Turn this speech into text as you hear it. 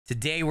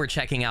Today we're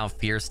checking out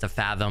Fears to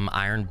Fathom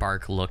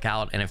Ironbark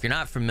Lookout, and if you're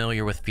not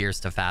familiar with Fears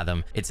to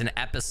Fathom, it's an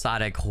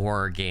episodic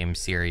horror game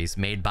series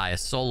made by a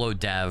solo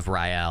dev,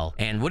 Rael.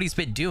 And what he's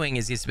been doing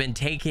is he's been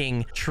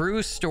taking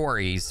true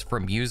stories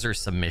from user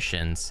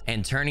submissions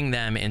and turning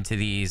them into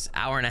these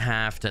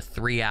 1.5 to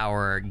 3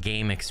 hour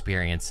game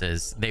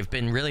experiences. They've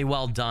been really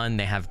well done,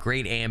 they have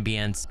great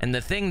ambience, and the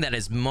thing that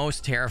is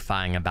most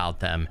terrifying about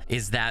them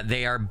is that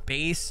they are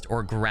based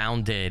or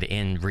grounded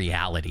in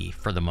reality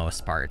for the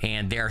most part,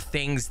 and they are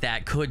things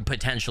that could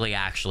potentially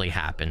actually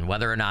happen,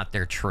 whether or not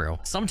they're true.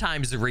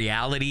 Sometimes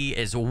reality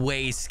is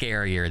way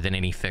scarier than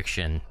any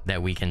fiction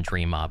that we can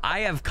dream up.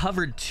 I have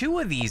covered 2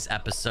 of these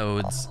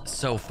episodes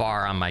so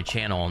far on my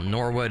channel,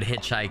 Norwood,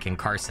 Hitchhike, and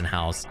Carson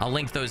House. I'll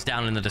link those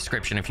down in the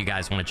description if you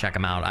guys want to check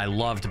them out. I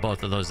loved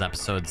both of those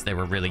episodes. They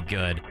were really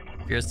good.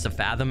 Here's to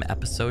Fathom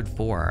Episode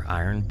 4,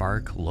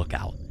 Ironbark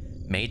Lookout.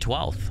 May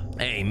 12th.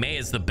 Hey, May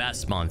is the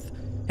best month.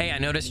 Hey, I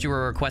noticed you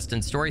were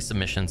requesting story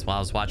submissions while I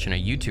was watching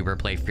a YouTuber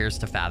play Fears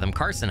to Fathom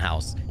Carson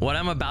House. What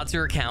I'm about to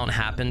recount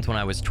happened when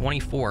I was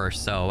 24 or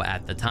so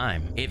at the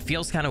time. It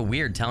feels kind of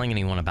weird telling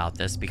anyone about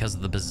this because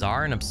of the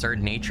bizarre and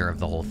absurd nature of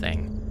the whole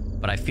thing,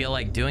 but I feel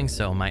like doing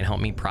so might help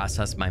me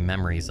process my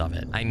memories of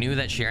it. I knew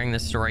that sharing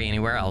this story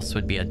anywhere else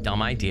would be a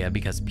dumb idea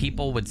because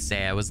people would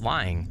say I was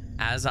lying.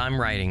 As I'm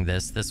writing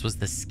this was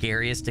the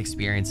scariest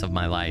experience of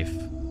my life.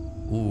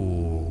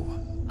 Ooh.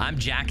 I'm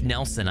Jack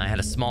Nelson. I had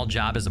a small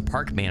job as a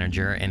park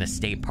manager in a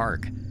state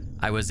park.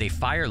 I was a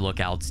fire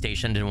lookout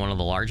stationed in one of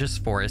the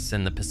largest forests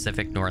in the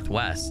Pacific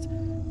Northwest.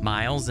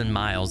 Miles and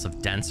miles of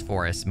dense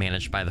forest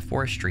managed by the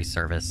Forestry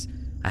Service.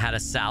 I had a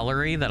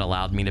salary that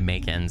allowed me to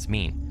make ends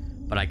meet,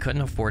 but I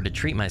couldn't afford to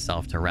treat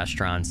myself to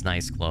restaurants,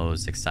 nice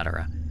clothes,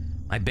 etc.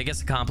 My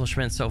biggest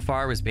accomplishment so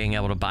far was being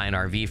able to buy an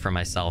RV for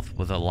myself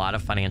with a lot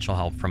of financial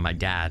help from my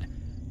dad.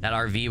 That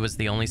RV was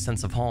the only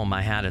sense of home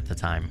I had at the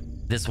time.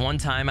 This one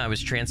time I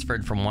was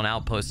transferred from one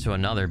outpost to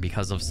another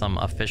because of some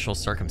official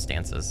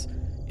circumstances.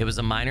 It was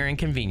a minor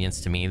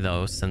inconvenience to me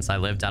though, since I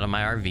lived out of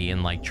my RV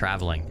and liked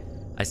traveling.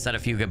 I said a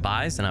few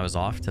goodbyes and I was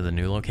off to the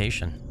new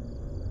location.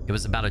 It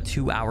was about a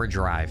 2-hour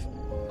drive.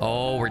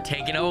 Oh, we're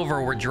taking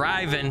over, we're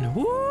driving,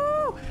 woo!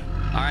 All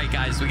right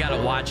guys, we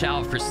gotta watch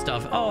out for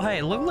stuff. Oh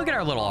hey, look at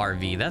our little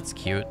RV, that's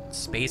cute.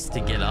 Space to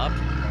get up,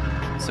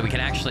 so we can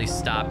actually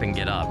stop and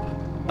get up,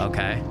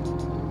 okay.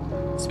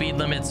 Speed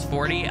limit's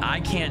 40. I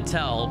can't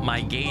tell.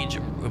 My gauge,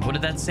 what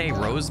did that say?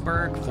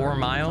 Roseburg, 4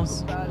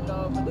 miles?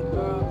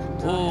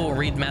 Oh,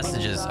 read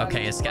messages.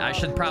 Okay, I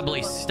should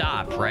probably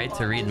stop, right,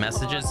 to read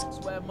messages.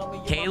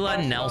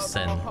 Kayla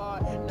Nelson.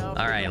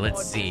 All right,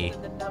 let's see.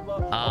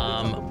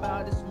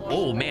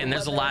 Oh man,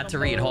 there's a lot to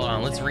read. Hold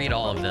on, let's read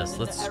all of this.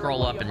 Let's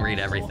scroll up and read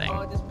everything.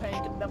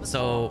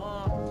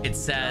 So it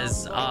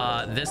says,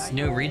 this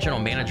new regional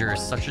manager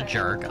is such a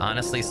jerk.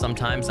 Honestly,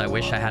 sometimes I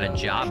wish I had a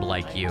job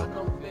like you.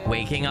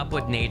 Waking up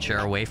with nature,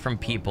 away from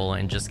people,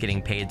 and just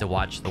getting paid to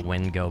watch the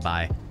wind go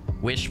by.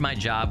 Wish my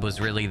job was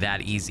really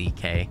that easy,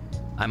 Kay.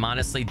 I'm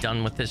honestly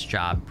done with this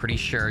job. Pretty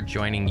sure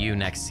joining you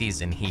next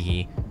season, hee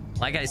hee.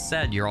 Like I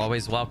said, you're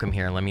always welcome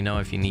here. Let me know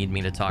if you need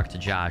me to talk to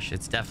Josh.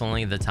 It's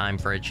definitely the time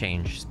for a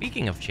change.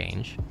 Speaking of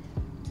change,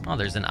 oh,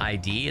 there's an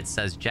ID. It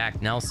says Jack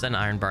Nelson,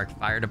 Ironbark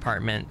Fire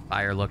Department,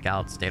 Fire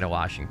Lookout, State of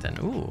Washington.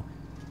 Ooh.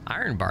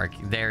 Ironbark.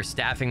 They're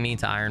staffing me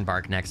to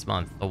Ironbark next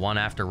month. The one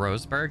after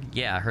Roseburg?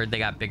 Yeah, I heard they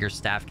got bigger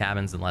staff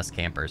cabins and less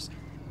campers.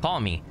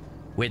 Call me.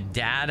 With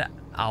Dad,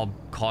 I'll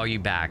call you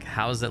back.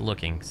 How's it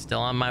looking? Still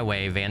on my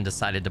way. Van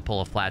decided to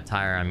pull a flat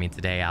tire on me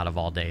today out of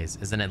all days.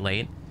 Isn't it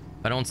late?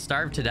 If I don't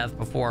starve to death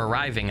before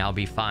arriving, I'll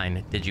be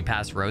fine. Did you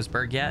pass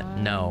Roseburg yet?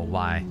 No.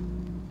 Why?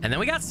 And then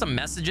we got some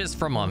messages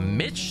from a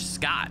Mitch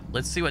Scott.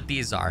 Let's see what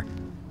these are.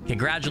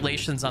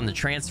 Congratulations on the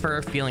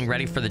transfer. Feeling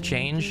ready for the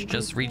change.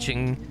 Just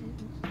reaching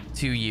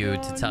to you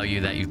to tell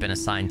you that you've been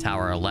assigned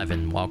Tower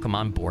 11. Welcome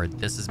on board.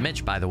 This is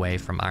Mitch, by the way,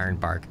 from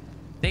Ironbark.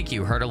 Thank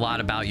you. Heard a lot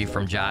about you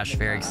from Josh.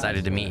 Very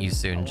excited to meet you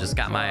soon. Just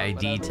got my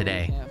ID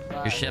today.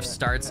 Your shift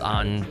starts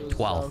on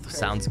 12th.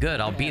 Sounds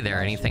good. I'll be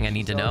there. Anything I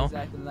need to know?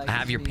 I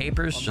have your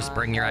papers. Just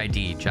bring your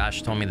ID.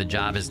 Josh told me the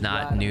job is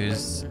not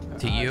news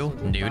to you.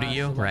 New to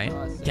you, right?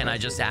 Can I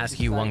just ask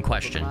you one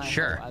question?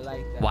 Sure.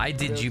 Why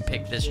did you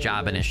pick this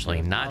job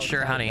initially? Not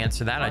sure how to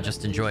answer that. I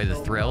just enjoy the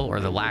thrill or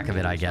the lack of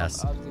it, I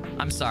guess.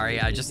 I'm sorry,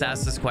 I just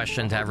asked this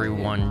question to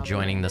everyone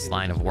joining this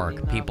line of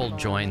work. People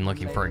join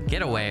looking for a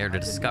getaway or to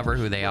discover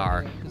who they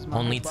are,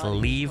 only to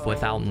leave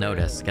without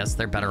notice. Guess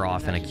they're better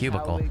off in a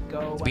cubicle.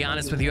 To be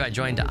honest with you, I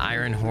joined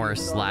Iron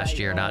Horse last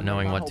year not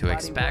knowing what to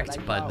expect,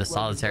 but the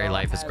solitary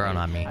life has grown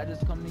on me.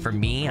 For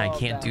me, I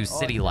can't do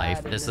city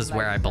life. This is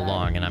where I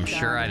belong, and I'm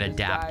sure I'd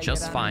adapt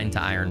just fine to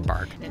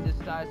Ironbark.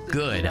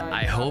 Good.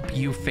 I hope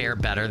you fare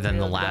better than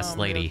the last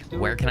lady.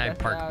 Where can I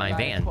park my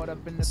van?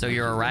 So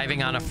you're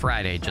arriving on a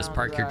Friday. Just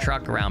park your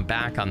truck around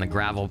back on the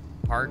gravel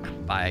park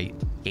by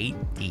Gate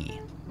D.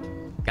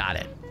 Got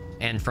it.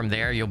 And from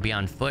there, you'll be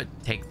on foot.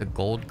 Take the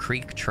Gold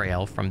Creek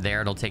Trail. From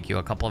there, it'll take you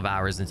a couple of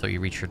hours until you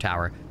reach your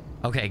tower.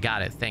 Okay,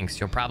 got it. Thanks.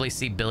 You'll probably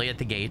see Billy at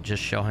the gate.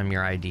 Just show him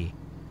your ID.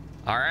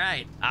 All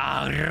right.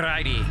 All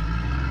righty.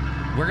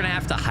 we're gonna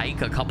have to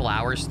hike a couple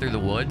hours through the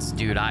woods.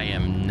 Dude, I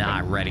am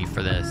not ready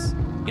for this.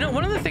 You know,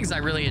 one of the things I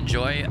really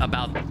enjoy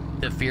about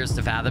the Fears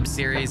to Fathom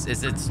series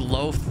is its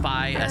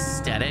lo-fi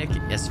aesthetic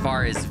as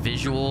far as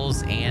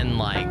visuals and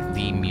like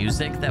the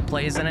music that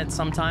plays in it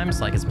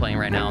sometimes, like it's playing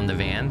right now in the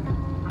van.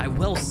 I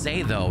will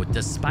say though,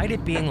 despite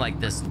it being like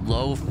this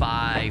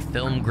lo-fi,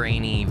 film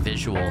grainy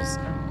visuals,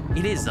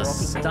 it is a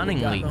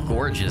stunningly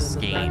gorgeous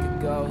game,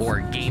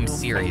 or game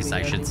series,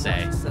 I should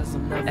say.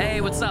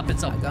 Hey, what's up?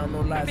 It's a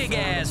big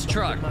ass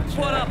truck.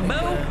 What up,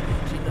 boo?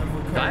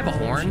 Do I have a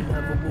horn?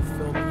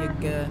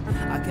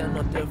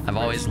 I've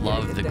always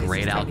loved the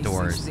great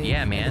outdoors.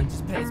 Yeah, man.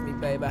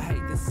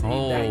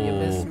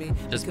 Oh,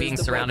 just being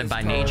surrounded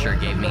by nature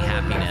gave me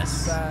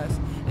happiness.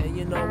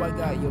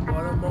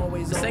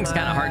 This thing's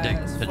kind of hard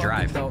to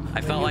drive.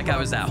 I felt like I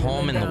was at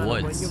home in the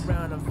woods.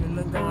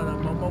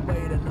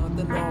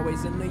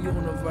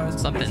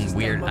 Something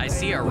weird. I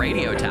see a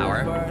radio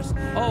tower.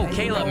 Oh,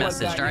 Kayla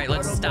messaged. All right,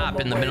 let's stop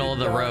in the middle of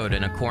the road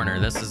in a corner.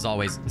 This is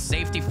always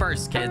safety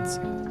first, kids.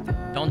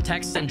 Don't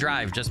text and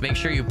drive. Just make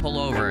sure you pull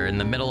over in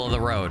the middle of the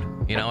road.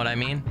 You know what I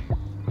mean?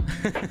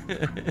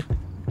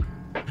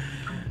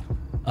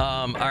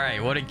 All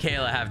right, what did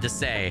Kayla have to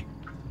say?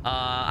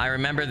 I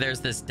remember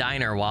there's this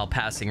diner while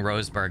passing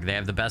Roseburg. They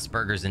have the best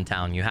burgers in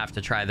town. You have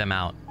to try them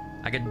out.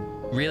 I could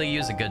really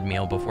use a good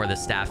meal before the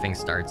staffing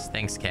starts.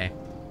 Thanks, Kay.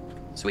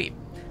 Sweet.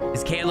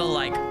 Is Kayla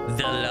like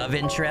the love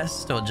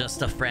interest or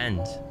just a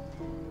friend?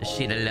 Is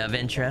she the love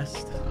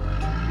interest?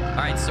 All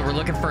right, so we're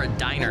looking for a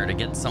diner to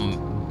get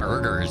some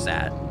burgers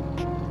at.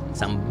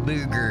 Some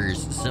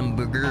burgers.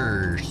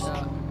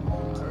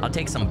 I'll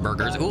take some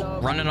burgers. Ooh,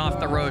 running off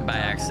the road by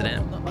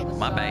accident.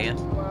 My bad.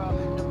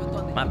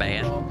 My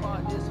bad.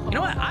 You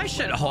know what? I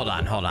should... Hold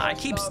on. I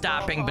keep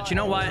stopping, but you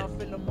know what?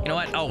 You know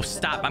what? Oh,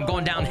 stop. I'm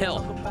going downhill.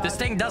 This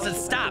thing doesn't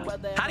stop.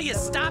 How do you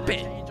stop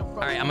it?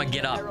 All right, I'm gonna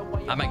get up.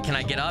 Can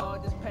I get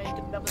up?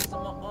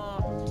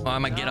 Oh,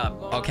 I'm gonna get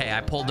up. Okay,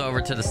 I pulled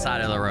over to the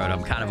side of the road.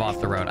 I'm kind of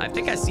off the road. I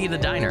think I see the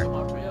diner.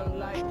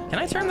 Can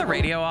I turn the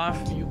radio off?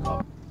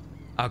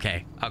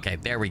 Okay,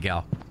 there we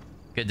go.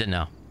 Good to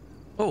know.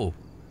 Oh,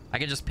 I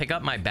can just pick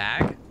up my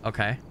bag.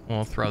 Okay,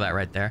 we'll throw that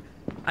right there.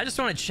 I just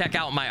want to check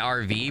out my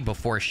RV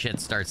before shit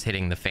starts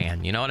hitting the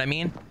fan. You know what I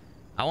mean?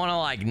 I want to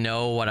like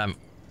know what I'm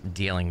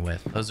dealing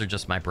with. Those are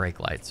just my brake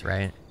lights,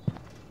 right?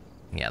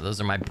 Yeah,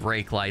 those are my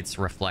brake lights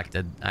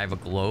reflected. I have a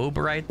globe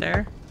right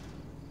there.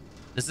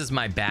 This is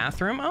my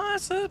bathroom. Oh,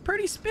 it's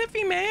pretty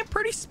spiffy, man.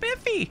 Pretty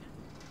spiffy.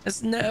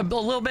 It's a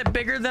little bit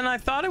bigger than I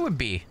thought it would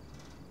be.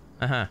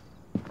 You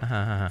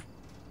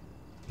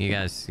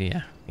guys,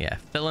 yeah.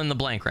 Fill in the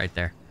blank right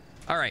there.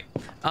 All right.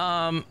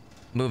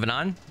 Moving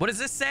on. What does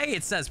this say?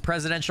 It says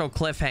presidential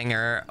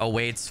cliffhanger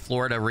awaits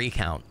Florida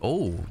recount.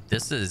 Oh,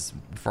 this is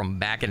from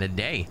back in the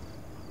day.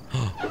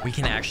 We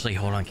can actually,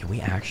 hold on. Can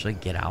we actually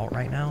get out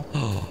right now?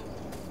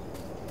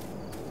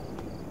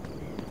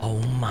 Oh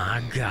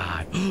my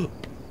God.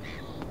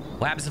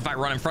 What happens if I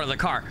run in front of the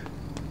car?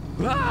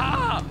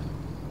 Ah!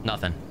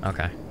 Nothing.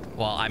 Okay.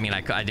 Well, I mean,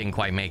 I didn't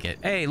quite make it.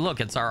 Hey, look,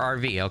 it's our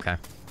RV. Okay.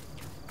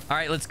 All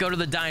right, let's go to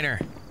the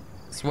diner.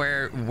 It's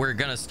where we're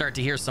gonna start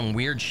to hear some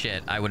weird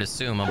shit, I would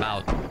assume,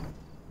 about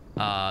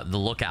the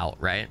lookout,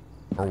 right?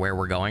 Or where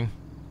we're going.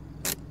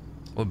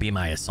 Would be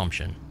my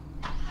assumption.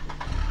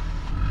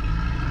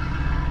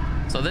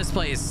 So this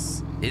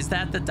place, is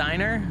that the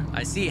diner?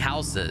 I see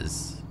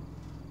houses.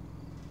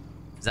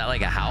 Is that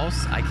like a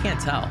house? I can't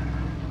tell.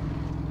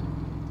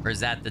 Or is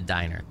that the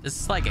diner? This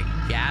is like a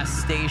gas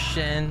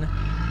station.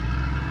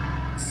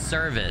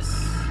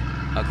 Service.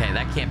 Okay,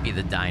 that can't be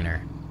the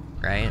diner,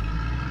 right?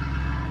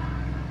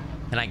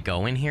 Can I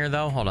go in here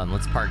though? Hold on,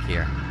 let's park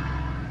here.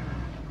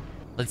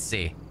 Let's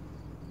see.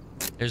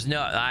 There's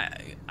no,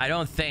 I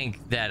don't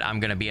think that I'm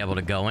gonna be able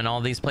to go in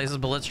all these places,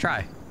 but let's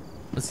try.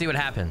 Let's see what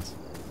happens.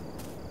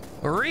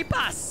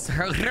 Repairs,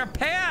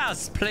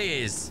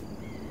 please.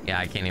 Yeah,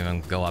 I can't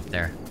even go up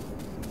there.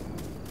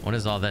 What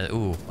is all that?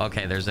 Ooh,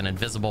 okay, there's an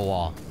invisible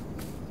wall.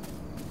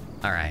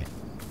 All right.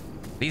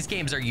 These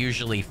games are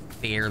usually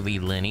fairly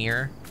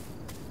linear.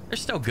 They're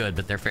still good,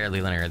 but they're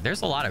fairly linear.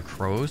 There's a lot of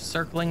crows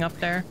circling up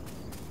there.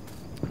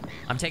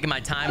 I'm taking my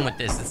time with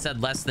this. It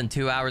said less than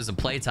 2 hours of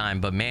playtime,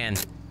 but man,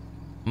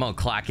 I'm gonna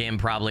clock in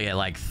probably at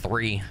like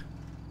 3.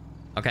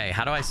 Okay,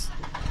 how do I...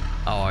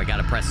 Oh, I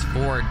gotta press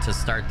forward to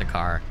start the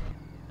car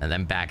and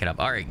then back it up.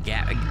 All right,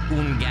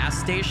 gas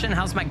station.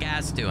 How's my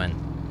gas doing?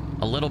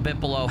 A little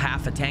bit below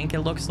half a tank,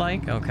 it looks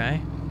like.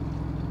 Okay.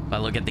 If I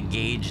look at the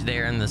gauge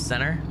there in the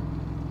center.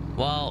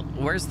 Well,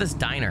 where's this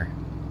diner?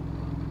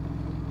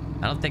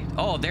 I don't think...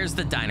 Oh, there's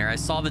the diner. I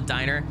saw the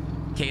diner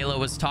Kayla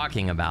was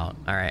talking about.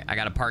 All right, I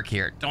gotta park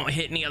here. Don't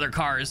hit any other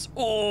cars.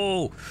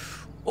 Oh,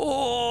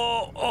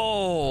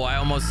 I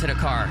almost hit a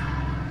car.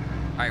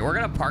 All right, we're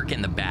gonna park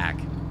in the back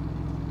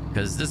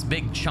because this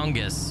big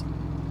chungus,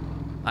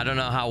 I don't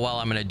know how well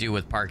I'm gonna do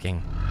with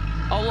parking.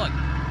 Oh, look,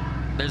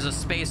 there's a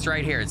space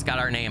right here. It's got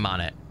our name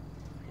on it.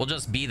 We'll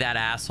just be that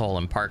asshole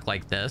and park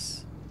like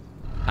this.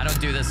 I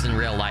don't do this in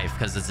real life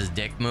because it's a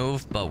dick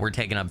move, but we're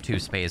taking up 2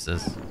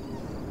 spaces.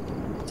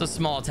 It's a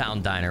small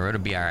town diner.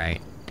 It'll be all right.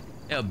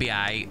 It'll be all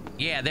right.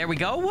 Yeah, there we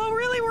go. Well,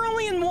 really, we're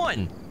only in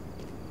one.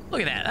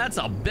 Look at that.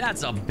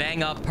 That's a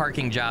bang up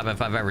parking job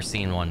if I've ever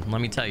seen one. Let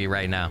me tell you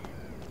right now.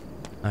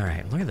 All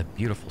right, look at the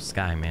beautiful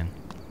sky, man.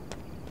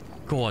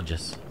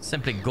 Gorgeous.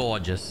 Simply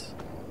gorgeous.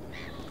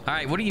 All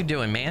right, what are you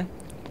doing, man?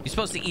 You're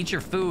supposed to eat your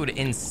food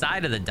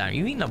inside of the diner.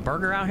 You eating a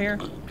burger out here?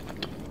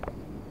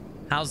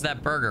 How's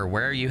that burger?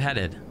 Where are you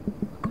headed?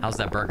 How's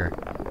that burger?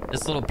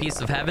 This little piece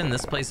of heaven,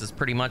 this place is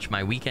pretty much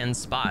my weekend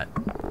spot.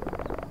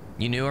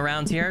 You new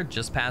around here?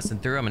 Just passing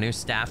through. I'm a new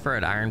staffer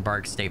at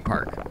Ironbark State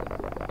Park.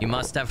 You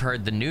must have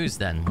heard the news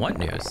then. What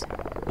news?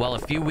 Well, a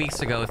few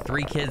weeks ago,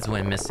 3 kids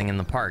went missing in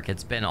the park.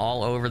 It's been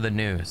all over the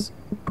news.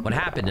 What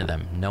happened to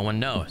them? No one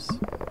knows.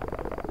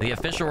 The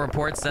official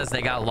report says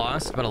they got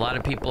lost, but a lot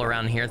of people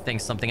around here think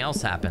something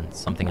else happened.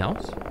 Something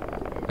else?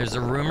 There's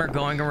a rumor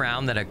going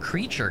around that a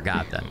creature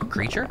got them. A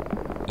creature?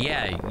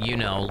 Yeah, you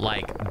know,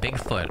 like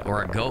Bigfoot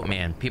or a goat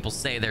man. People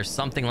say there's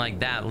something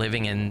like that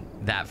living in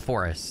that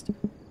forest.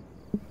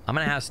 I'm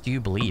gonna ask, do you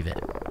believe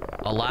it?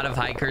 A lot of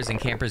hikers and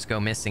campers go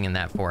missing in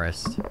that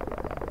forest.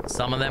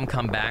 Some of them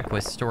come back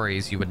with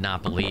stories you would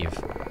not believe.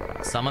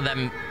 Some of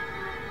them...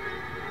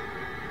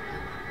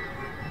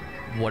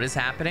 What is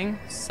happening?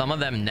 Some of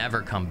them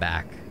never come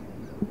back.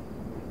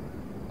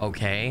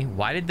 Okay,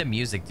 why did the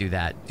music do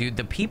that? Dude,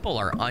 the people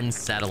are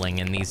unsettling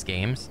in these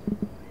games.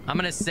 I'm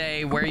gonna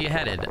say, where are you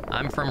headed?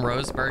 I'm from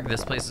Roseburg.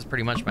 This place is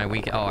pretty much my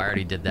week. Oh, I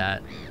already did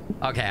that.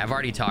 Okay, I've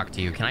already talked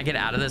to you. Can I get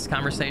out of this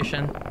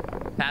conversation?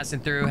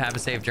 Passing through, have a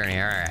safe journey.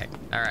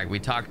 All right, we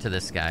talked to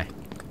this guy.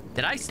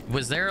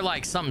 Was there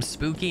like something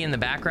spooky in the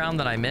background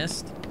that I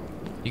missed?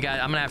 You guys,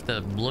 I'm gonna have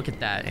to look at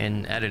that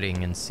in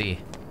editing and see.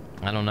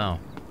 I don't know.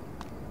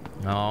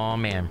 Oh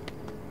man,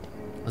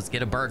 let's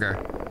get a burger.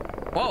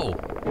 Whoa,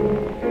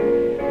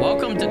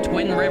 welcome to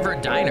Twin River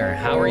Diner.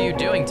 How are you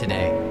doing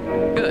today?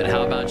 Good,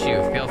 how about you?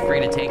 Feel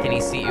free to take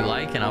any seat you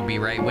like and I'll be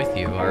right with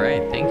you. All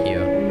right, thank you.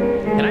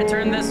 Can I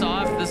turn this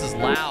off? This is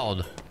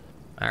loud.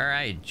 All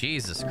right,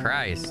 Jesus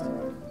Christ.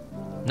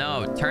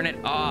 No, turn it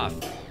off.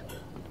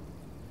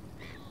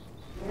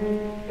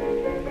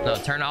 No,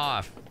 turn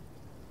off.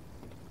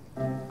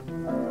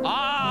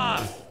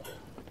 Off!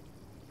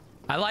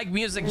 I like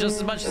music just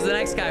as much as the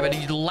next guy, but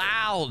he's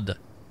loud.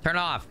 Turn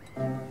off.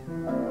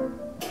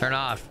 Turn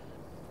off.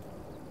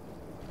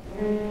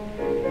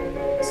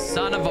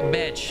 Son of a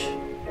bitch.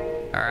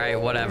 All right,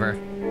 whatever.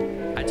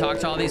 I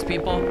talked to all these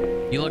people.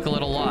 You look a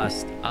little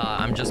lost.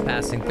 I'm just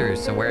passing through.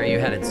 So where are you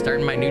headed?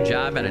 Starting my new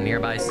job at a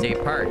nearby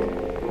state park.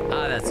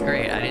 Ah, that's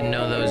great. I didn't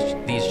know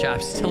these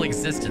jobs still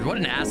existed. What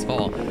an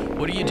asshole.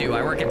 What do you do?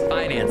 I work in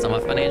finance. I'm a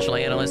financial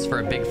analyst for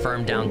a big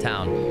firm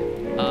downtown.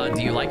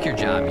 Do you like your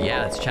job?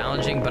 Yeah, it's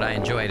challenging, but I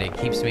enjoy it. It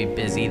keeps me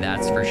busy,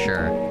 that's for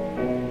sure.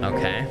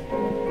 Okay.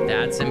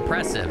 That's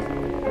impressive.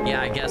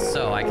 Yeah, I guess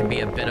so. I can be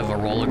a bit of a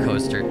roller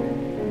coaster.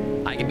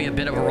 I can be a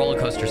bit of a roller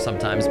coaster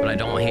sometimes, but I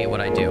don't hate what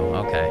I do.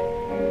 Okay.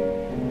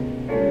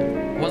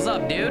 What's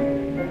up, dude?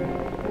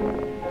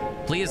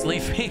 Please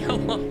leave me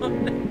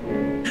alone.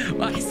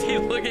 Why is he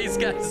looking? He's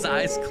got his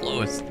eyes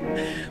closed.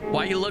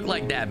 Why you look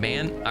like that,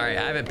 man? All right,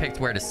 I haven't picked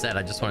where to sit.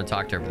 I just want to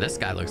talk to her. This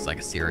guy looks like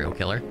a serial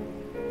killer.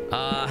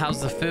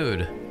 How's the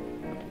food?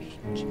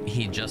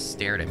 He just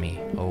stared at me.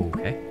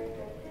 Okay.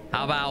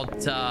 How about,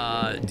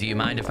 do you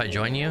mind if I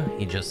join you?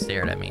 He just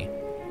stared at me.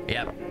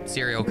 Yep,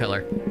 serial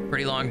killer.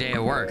 Pretty long day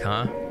at work,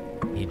 huh?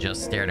 He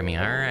just stared at me.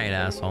 All right,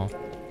 asshole.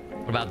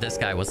 What about this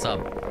guy? What's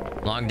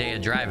up? Long day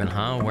of driving,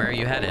 huh? Where are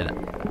you headed?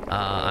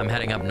 I'm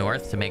heading up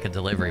north to make a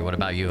delivery. What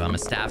about you? I'm a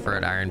staffer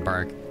at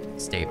Ironbark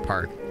State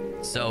Park.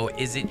 So,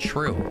 is it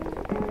true?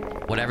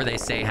 Whatever they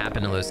say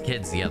happened to those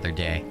kids the other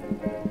day.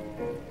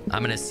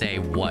 I'm gonna say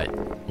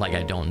what? Like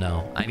I don't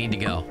know. I need to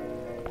go.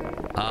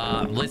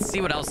 Let's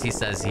see what else he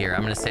says here.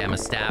 I'm gonna say I'm a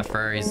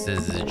staffer. He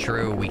says, is it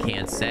true? We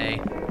can't say.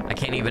 I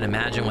can't even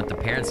imagine what the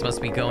parents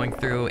must be going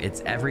through.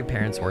 It's every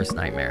parent's worst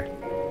nightmare.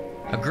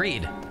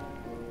 Agreed.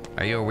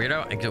 Are you a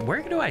weirdo?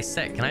 Where do I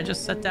sit? Can I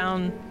just sit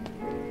down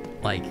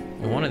like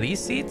one of these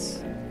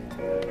seats?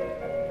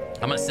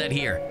 I'm gonna sit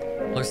here.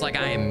 Looks like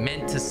I am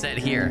meant to sit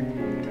here.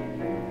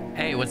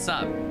 Hey, what's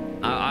up?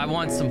 I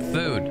want some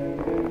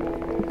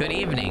food. Good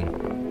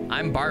evening.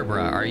 I'm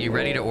Barbara. Are you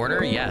ready to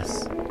order?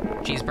 Yes.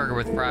 Cheeseburger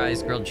with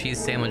fries, grilled cheese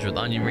sandwich with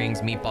onion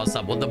rings, meatball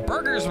sub. Well, the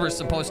burgers were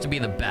supposed to be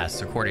the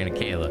best, according to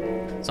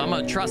Kayla. So I'm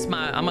gonna trust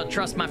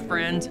my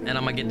friend, and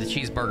I'm gonna get the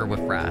cheeseburger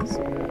with fries.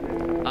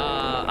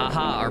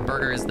 Our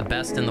burger is the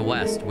best in the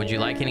West. Would you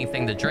like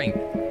anything to drink?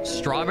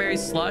 Strawberry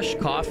slush,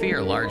 coffee,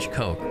 or large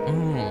Coke?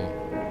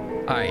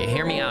 All right,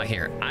 hear me out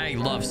here. I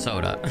love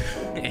soda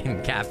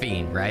and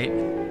caffeine, right?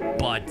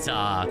 But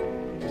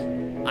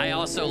I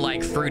also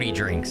like fruity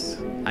drinks.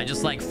 I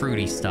just like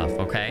fruity stuff,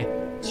 okay?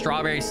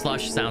 Strawberry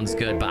slush sounds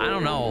good, but I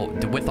don't know,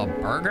 with a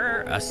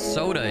burger, a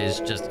soda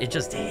is it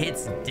just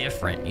hits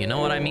different. You know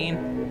what I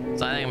mean?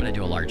 So I think I'm gonna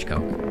do a large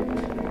Coke.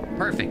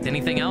 Perfect.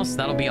 Anything else?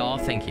 That'll be all.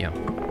 Thank you.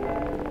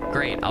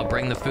 Great. I'll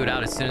bring the food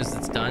out as soon as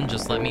it's done.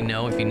 Just let me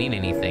know if you need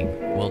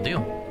anything. Will do.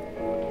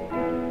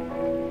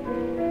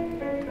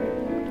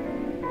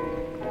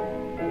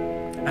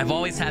 I've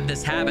always had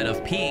this habit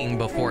of peeing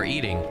before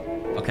eating.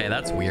 Okay,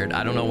 that's weird.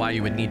 I don't know why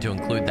you would need to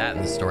include that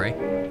in the story.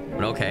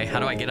 But okay, how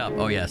do I get up?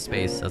 Oh yeah,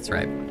 space. That's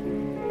right.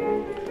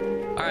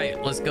 All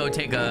right, let's go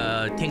take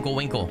a tinkle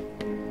winkle.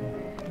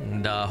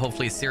 And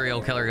hopefully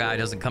serial killer guy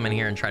doesn't come in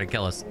here and try to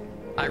kill us.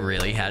 I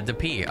really had to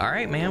pee. All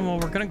right, man. Well,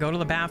 we're going to go to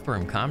the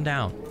bathroom. Calm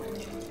down.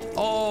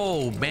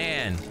 Oh,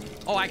 man.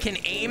 Oh, I can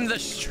aim the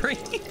stream.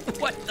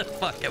 What the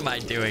fuck am I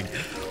doing?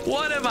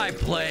 What am I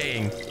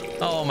playing?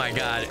 Oh, my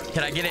God.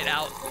 Can I get it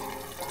out?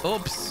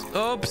 Oops.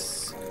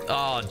 Oops.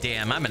 Oh,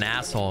 damn. I'm an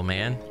asshole,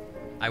 man.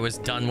 I was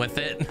done with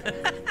it.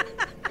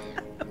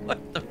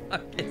 What the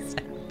fuck is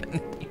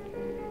happening?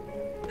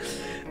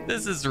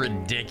 This is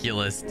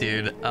ridiculous,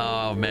 dude.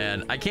 Oh,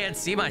 man. I can't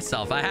see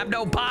myself. I have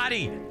no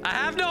body. I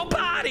have no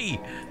body.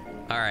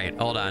 All right.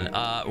 Hold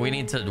on. We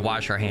need to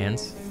wash our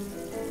hands.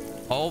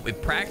 Oh, we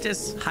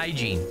practice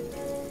hygiene.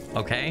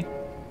 Okay.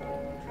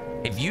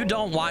 If you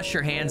don't wash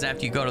your hands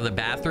after you go to the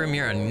bathroom,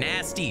 you're a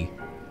nasty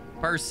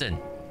person.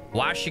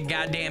 Wash your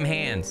goddamn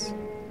hands.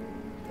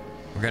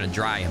 We're gonna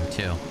dry them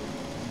too.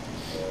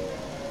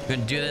 We're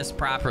gonna do this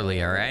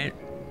properly, all right?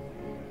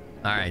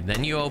 All right,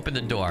 then you open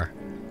the door.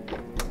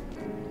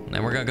 And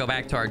then we're gonna go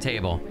back to our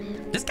table.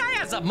 This guy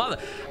has a mother.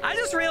 I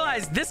just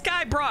realized this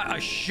guy brought a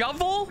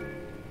shovel.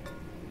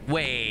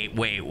 Wait.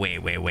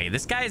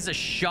 This guy has a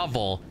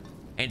shovel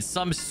and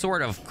some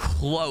sort of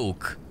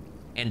cloak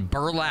and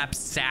burlap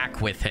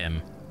sack with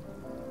him.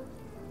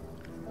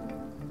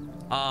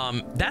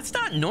 That's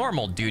not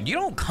normal, dude. You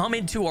don't come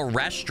into a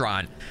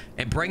restaurant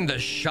and bring the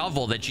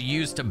shovel that you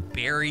used to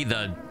bury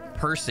the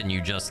person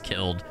you just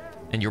killed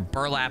and your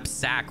burlap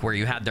sack where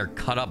you had their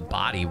cut up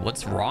body.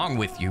 What's wrong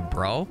with you,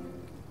 bro?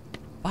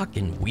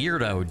 Fucking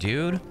weirdo,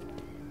 dude.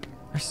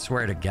 I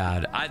swear to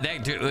God.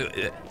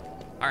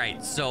 All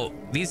right, so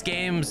these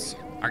games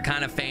are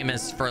kind of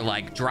famous for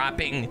like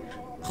dropping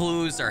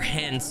clues or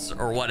hints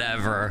or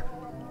whatever,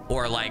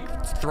 or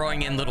like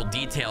throwing in little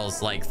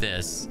details like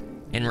this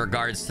in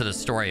regards to the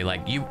story.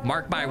 Like, you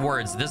mark my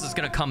words, this is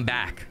gonna come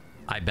back,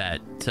 I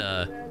bet,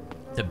 to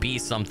be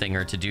something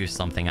or to do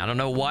something. I don't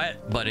know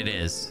what, but it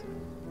is.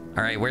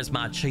 All right, where's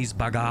my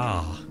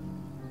cheeseburger?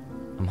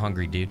 I'm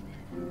hungry, dude.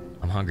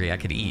 I'm hungry. I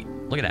could eat.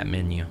 Look at that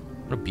menu.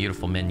 What a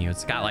beautiful menu.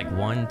 It's got like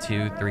 1,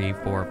 2, 3,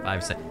 4,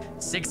 5,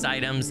 6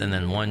 items, and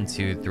then 1,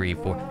 2, 3,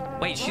 4.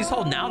 Wait, she's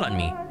holding out on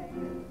me.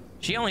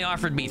 She only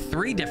offered me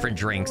 3 different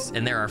drinks,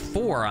 and there are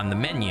 4 on the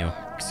menu.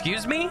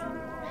 Excuse me?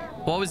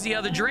 What was the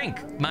other drink?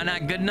 Am I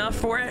not good enough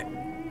for it?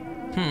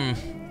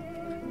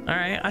 All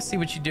right, I see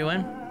what you're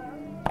doing.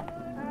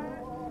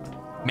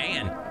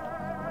 Man,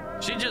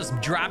 she just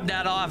dropped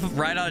that off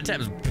right on the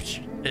tap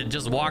and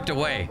just walked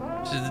away.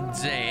 She didn't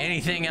say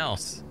anything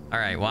else. All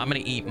right, well, I'm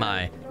gonna eat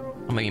my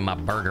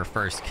burger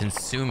first.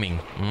 Consuming.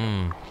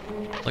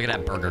 Look at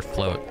that burger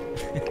float.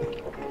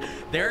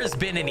 There has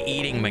been an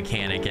eating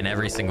mechanic in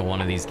every single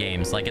one of these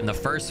games. Like in the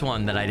first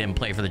one that I didn't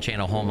play for the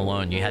channel, Home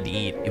Alone, you had to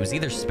eat. It was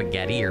either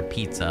spaghetti or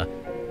pizza.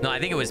 No, I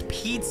think it was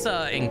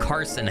pizza in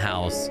Carson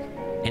House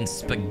and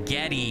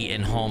spaghetti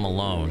in Home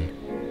Alone.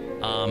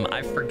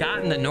 I've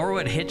forgotten the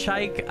Norwood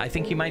Hitchhike. I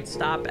think you might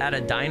stop at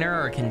a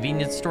diner or a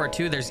convenience store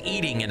too. There's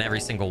eating in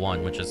every single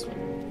one, which is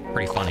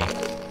pretty funny.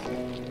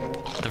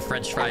 The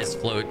French fries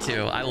float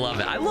too. I love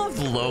it. I love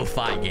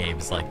lo-fi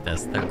games like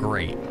this. They're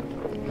great.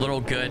 Little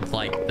good,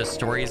 like the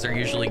stories are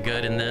usually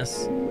good in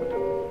this.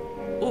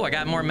 Oh, I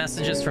got more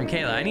messages from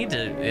Kayla. I need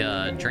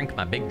to drink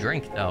my big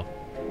drink though.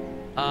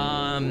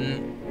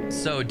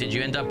 So did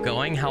you end up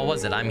going? How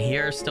was it? I'm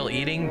here still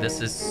eating.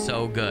 This is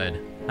so good.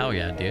 Hell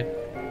yeah, dude.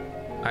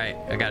 All right,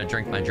 I gotta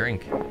drink my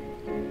drink.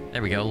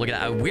 There we go. Look at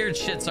that. Weird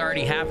shit's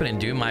already happening,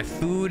 dude. My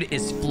food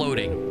is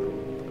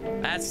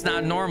floating. That's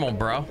not normal,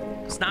 bro.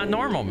 It's not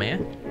normal,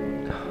 man.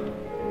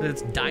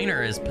 This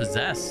diner is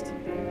possessed.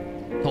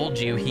 Told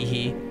you, hee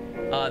hee.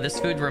 This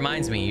food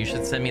reminds me, you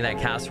should send me that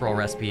casserole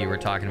recipe you were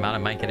talking about. I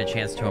might get a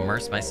chance to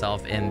immerse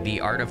myself in the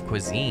art of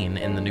cuisine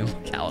in the new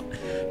lookout.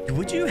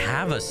 Would you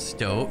have a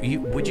stove?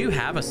 Would you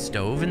have a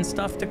stove and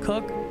stuff to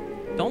cook?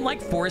 Don't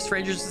like forest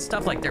rangers and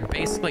stuff, like they're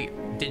basically...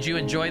 Did you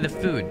enjoy the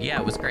food? Yeah,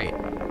 it was great.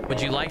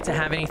 Would you like to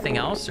have anything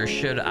else, or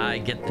should I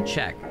get the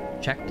check?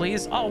 Check,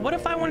 please. Oh, what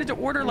if I wanted to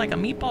order like a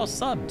meatball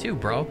sub too,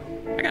 bro?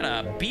 I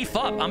gotta beef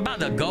up. I'm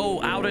about to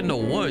go out in the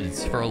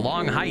woods for a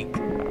long hike.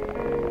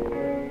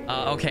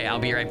 Okay, I'll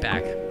be right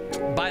back.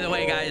 By the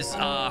way, guys,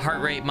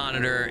 heart rate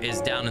monitor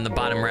is down in the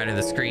bottom right of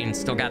the screen.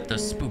 Still got the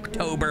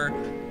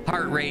Spooktober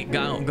heart rate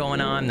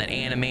going on. That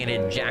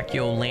animated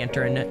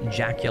jack-o'-lantern.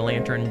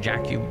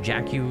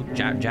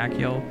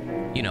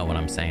 You know what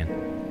I'm saying.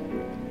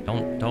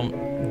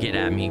 Don't get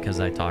at me because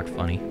I talk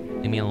funny.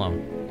 Leave me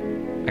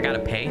alone. I gotta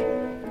pay?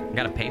 I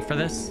gotta pay for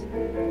this?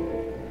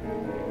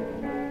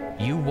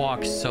 You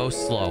walk so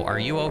slow. Are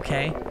you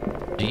okay?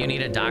 Do you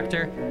need a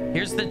doctor?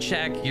 Here's the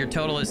check. Your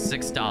total is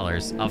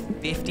 $6. A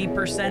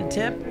 50%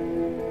 tip?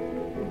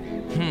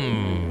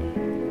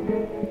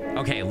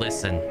 Okay,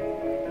 listen.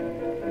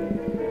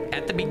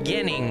 At the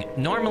beginning,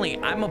 normally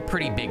I'm a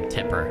pretty big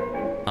tipper.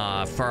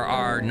 For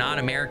our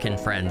non-American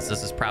friends,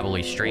 this is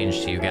probably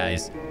strange to you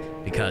guys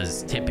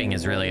because tipping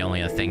is really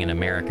only a thing in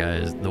America,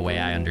 is the way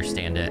I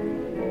understand it.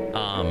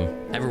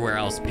 Everywhere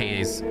else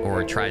pays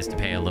or tries to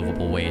pay a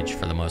livable wage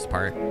for the most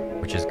part,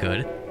 which is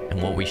good,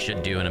 and what we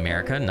should do in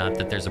America. Not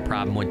that there's a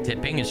problem with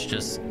tipping, it's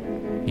just,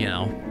 you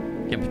know,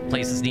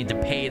 places need to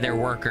pay their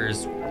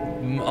workers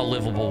a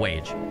livable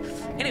wage.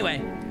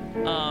 Anyway,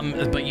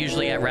 but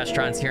usually at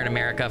restaurants here in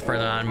America, for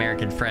the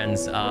non-American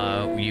friends,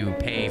 you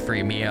pay for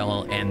your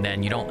meal, and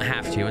then you don't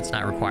have to, it's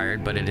not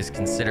required, but it is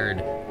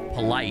considered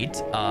polite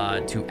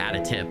to add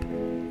a tip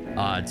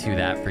to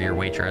that for your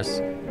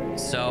waitress.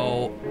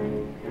 So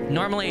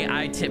normally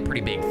I tip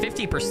pretty big.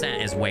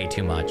 50% is way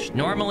too much.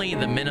 Normally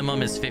the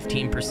minimum is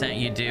 15%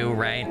 you do,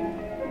 right?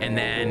 And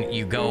then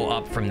you go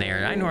up from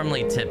there. I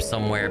normally tip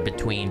somewhere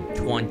between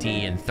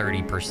 20 and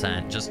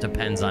 30%. Just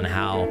depends on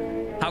how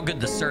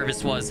good the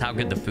service was, how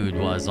good the food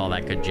was, all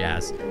that good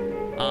jazz.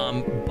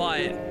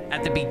 But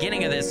at the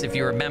beginning of this, if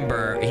you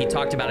remember, he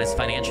talked about his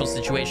financial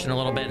situation a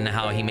little bit and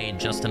how he made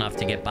just enough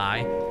to get by.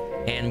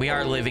 And we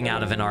are living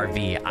out of an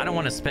RV. I don't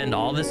want to spend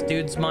all this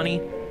dude's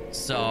money.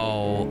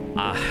 So,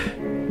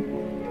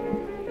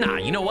 nah,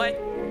 you know what?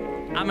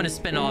 I'm gonna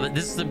spend all that.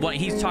 This is what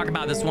he's talking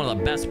about. This is one of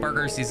the best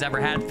burgers he's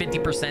ever had.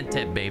 50%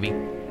 tip, baby.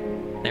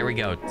 There we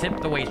go. Tip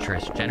the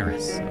waitress.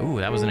 Generous. Ooh,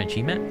 that was an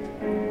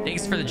achievement.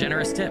 Thanks for the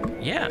generous tip.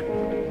 Yeah.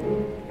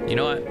 You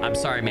know what? I'm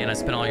sorry, man. I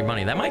spent all your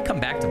money. That might come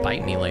back to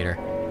bite me later.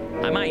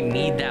 I might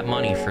need that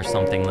money for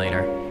something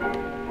later.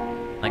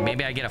 Like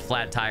maybe I get a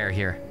flat tire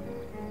here.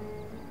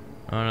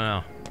 I don't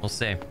know. We'll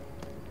see.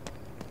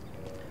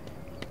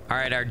 All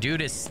right, our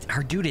dude is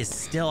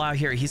still out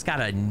here. He's got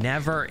a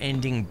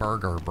never-ending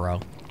burger, bro.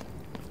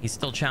 He's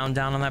still chowing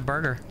down on that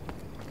burger.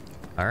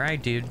 All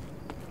right, dude.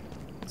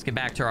 Let's get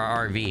back to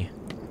our RV.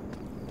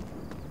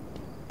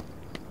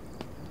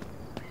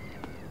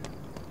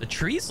 The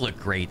trees look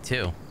great,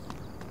 too.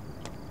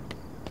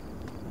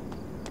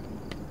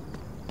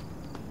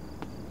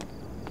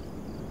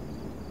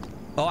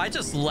 Oh, I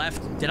just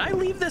left. Did I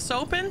leave this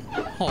open?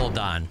 Hold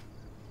on.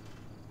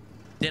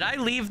 Did I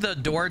leave the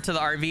door to the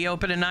RV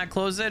open and not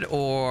close it?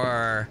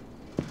 Or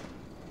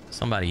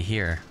somebody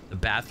here? The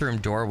bathroom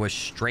door was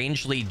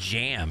strangely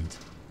jammed.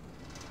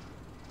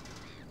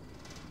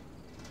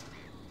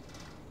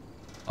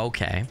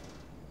 Okay.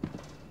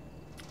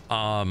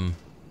 I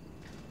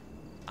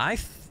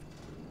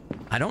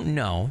don't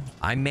know.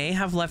 I may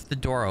have left the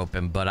door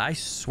open, but I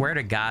swear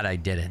to God I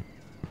didn't.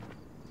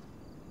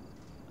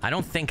 I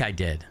don't think I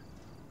did.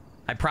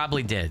 I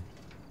probably did.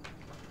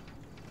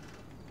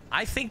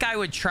 I think I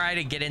would try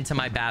to get into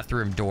my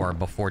bathroom door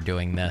before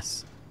doing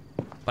this,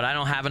 but I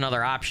don't have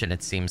another option,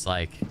 it seems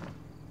like.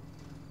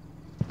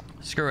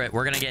 Screw it.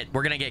 We're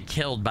gonna get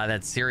killed by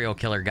that serial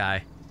killer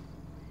guy.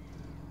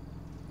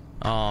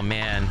 Oh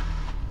man,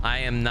 I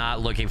am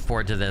not looking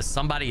forward to this.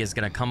 Somebody is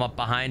gonna come up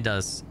behind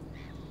us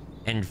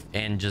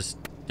and just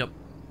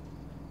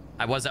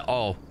I wasn't.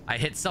 Oh, I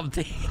hit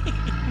something.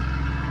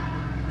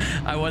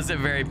 I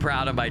wasn't very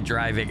proud of my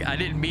driving. I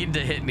didn't mean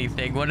to hit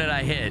anything. What did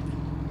I hit?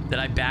 Did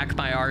I back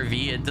my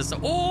RV into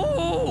some...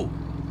 Oh!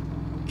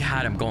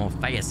 God, I'm going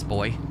fast,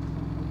 boy.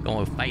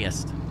 Going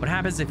fast. What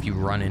happens if you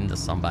run into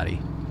somebody?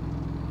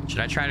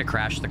 Should I try to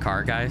crash the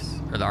car, guys?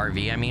 Or the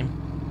RV, I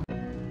mean.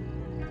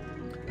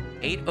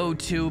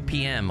 8:02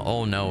 p.m.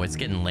 Oh, no. It's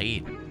getting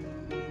late.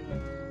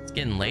 It's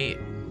getting late.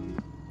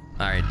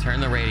 All right, turn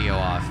the radio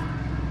off.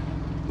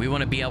 We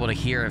want to be able to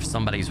hear if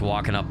somebody's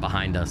walking up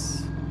behind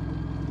us.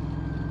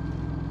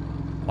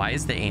 Why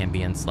is the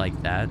ambience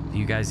like that? Do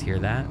you guys hear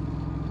that?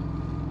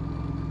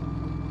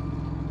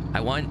 I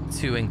want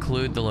to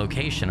include the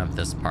location of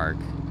this park,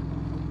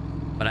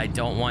 but I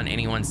don't want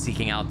anyone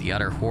seeking out the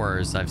utter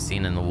horrors I've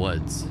seen in the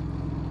woods.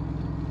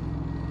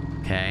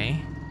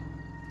 Okay.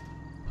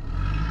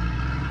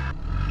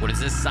 What does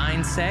this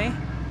sign say?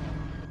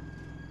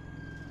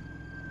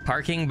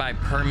 Parking by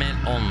permit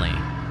only.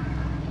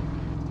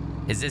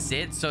 Is this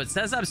it? So it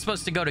says I'm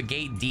supposed to go to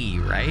gate D,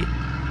 right?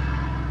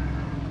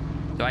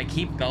 Do I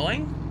keep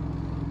going?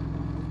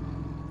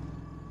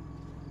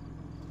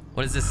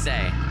 What does this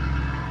say?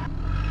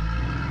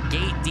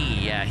 Gate D.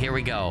 Yeah, here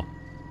we go.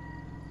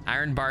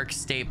 Ironbark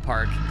State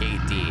Park, Gate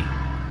D.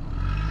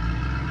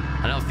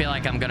 I don't feel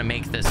like I'm gonna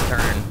make this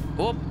turn.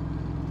 Whoop.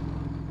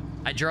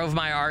 I drove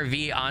my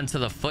RV onto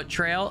the foot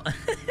trail.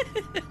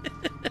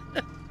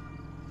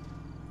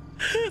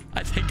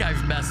 I think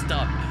I've messed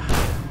up.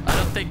 I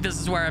don't think this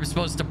is where I'm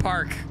supposed to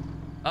park.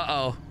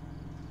 Uh-oh.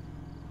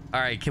 All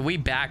right, can we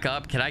back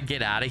up? Can I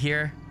get out of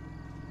here?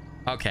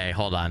 Okay,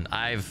 hold on.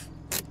 I've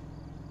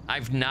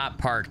not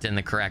parked in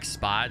the correct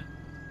spot.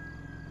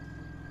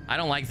 I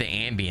don't like the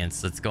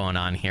ambience that's going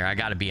on here. I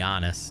gotta be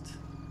honest.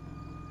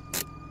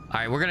 All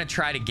right, we're gonna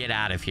try to get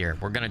out of here.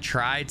 We're gonna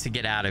try to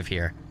get out of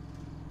here.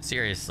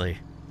 Seriously,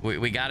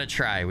 we gotta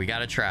try. We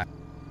gotta try.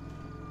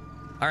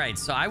 All right,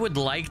 so I would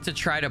like to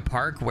try to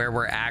park where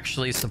we're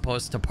actually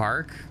supposed to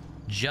park,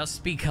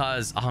 just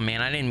because... Oh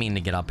man, I didn't mean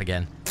to get up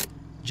again.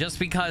 Just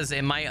because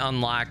it might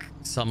unlock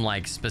some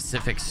like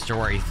specific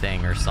story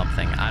thing or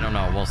something. I don't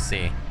know. We'll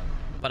see.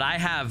 But I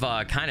have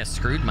kind of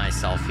screwed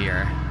myself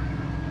here.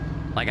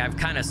 Like I've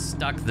kind of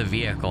stuck the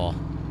vehicle.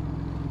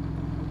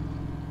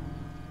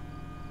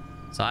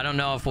 So I don't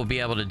know if we'll be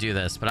able to do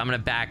this, but I'm gonna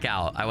back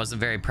out. I wasn't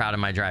very proud of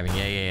my driving.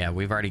 Yeah.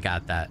 We've already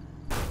got that.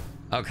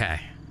 Okay.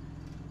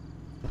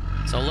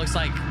 So it looks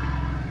like,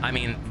 I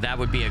mean, that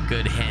would be a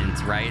good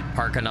hint, right?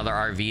 Park another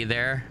RV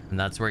there, and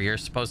that's where you're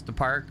supposed to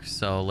park.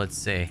 So let's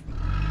see.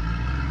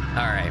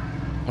 All right.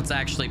 Let's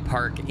actually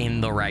park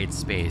in the right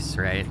space,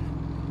 right?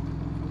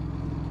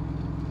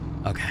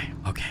 Okay.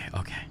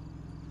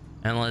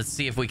 And let's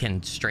see if we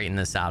can straighten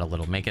this out a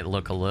little. Make it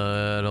look a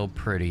little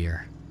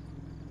prettier.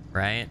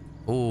 Right?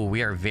 Ooh,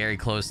 we are very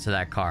close to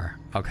that car.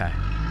 Okay.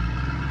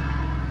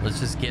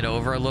 Let's just get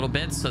over a little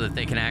bit so that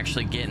they can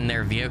actually get in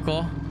their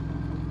vehicle.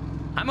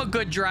 I'm a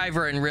good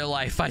driver in real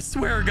life. I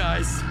swear,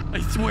 guys. I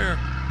swear.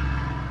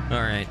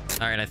 All right.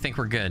 I think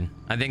we're good.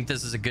 I think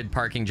this is a good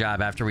parking job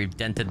after we've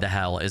dented the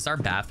hell. Is our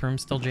bathroom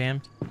still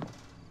jammed?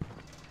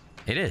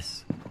 It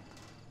is.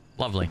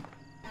 Lovely.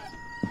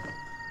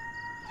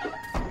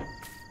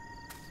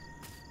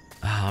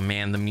 Oh,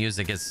 man. The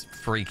music is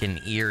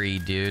freaking eerie,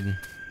 dude.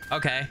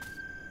 Okay.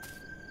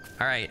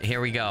 All right. Here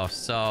we go.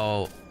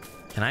 So,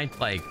 can I,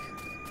 like,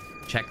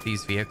 check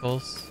these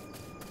vehicles?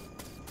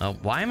 Oh,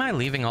 why am I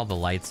leaving all the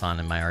lights on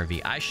in my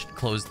RV? I should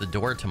close the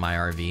door to my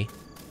RV.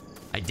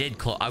 I did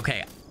close.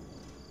 Okay.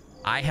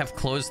 I have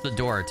closed the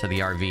door to the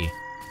RV.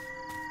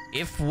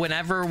 If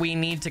whenever we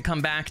need to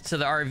come back to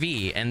the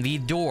RV and the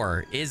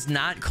door is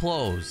not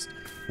closed,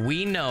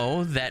 we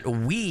know that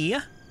we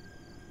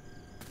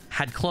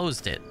had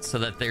closed it so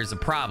that there's a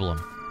problem.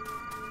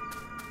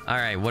 All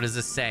right. What does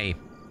this say?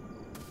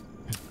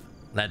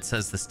 That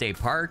says the state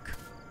park.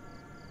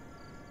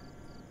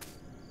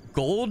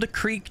 Gold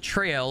Creek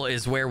Trail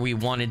is where we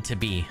wanted to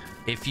be.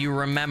 If you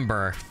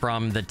remember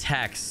from the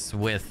text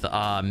with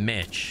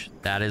Mitch,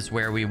 that is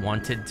where we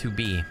wanted to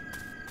be. All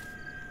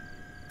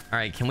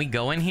right, can we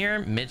go in here?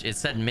 Mitch, it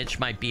said Mitch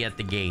might be at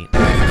the gate.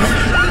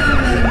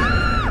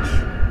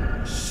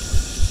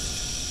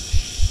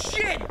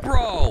 Shit,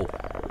 bro.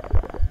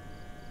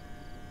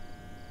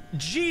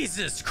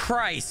 Jesus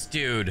Christ,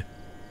 dude.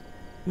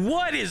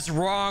 What is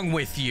wrong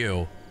with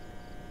you?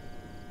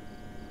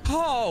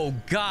 Oh,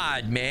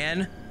 God,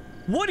 man.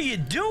 What are you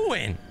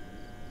doing?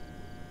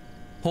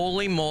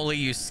 Holy moly,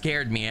 you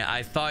scared me.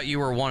 I thought you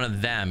were one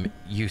of them.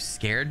 You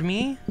scared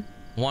me?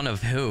 One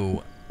of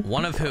who?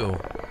 One of who?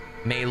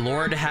 May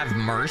Lord have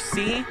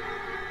mercy?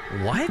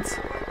 What?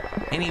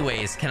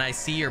 Anyways, can I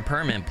see your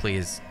permit,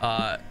 please?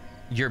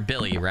 You're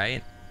Billy,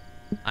 right?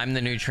 I'm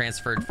the new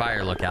transferred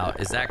fire lookout.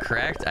 Is that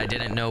correct? I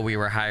didn't know we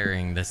were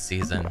hiring this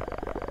season.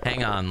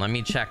 Hang on, let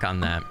me check on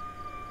that.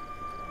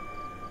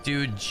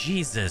 Dude,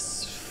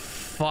 Jesus.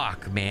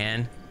 Fuck,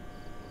 man.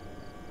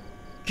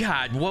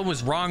 God, what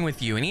was wrong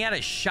with you? And he had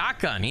a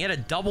shotgun. He had a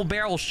double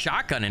barrel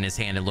shotgun in his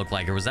hand, it looked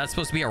like. Or was that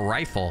supposed to be a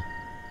rifle?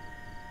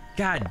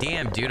 God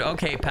damn, dude.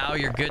 Okay, pal,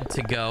 you're good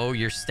to go.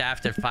 You're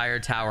staffed at Fire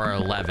Tower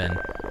 11.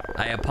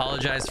 I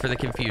apologize for the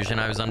confusion.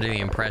 I was under the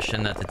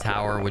impression that the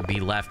tower would be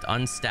left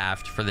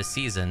unstaffed for the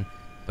season.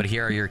 But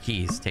here are your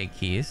keys. Take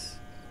keys.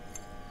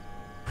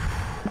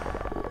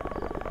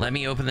 Let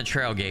me open the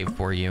trail gate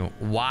for you.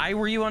 Why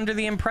were you under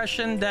the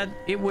impression that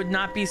it would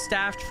not be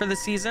staffed for the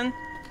season?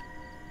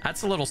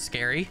 That's a little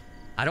scary.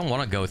 I don't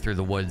want to go through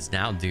the woods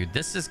now, dude.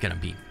 This is gonna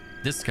be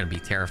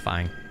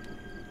terrifying.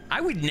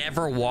 I would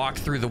never walk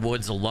through the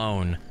woods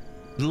alone,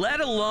 let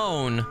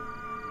alone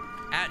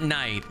at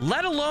night,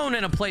 let alone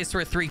in a place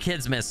where 3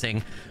 kids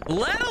missing,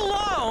 let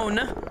alone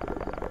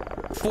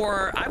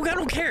for, I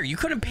don't care. You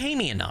couldn't pay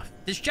me enough.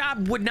 This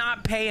job would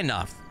not pay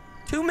enough.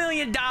 $2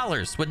 million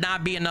would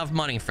not be enough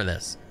money for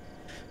this.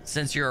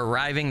 Since you're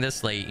arriving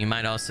this late, you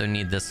might also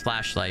need this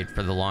flashlight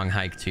for the long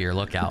hike to your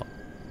lookout.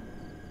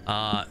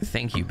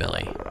 Thank you,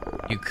 Billy.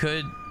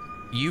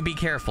 You be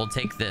careful.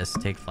 Take this.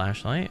 Take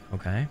flashlight.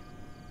 Okay.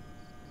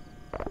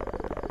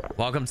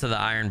 Welcome to the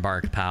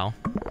Ironbark, pal.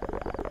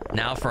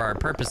 Now for our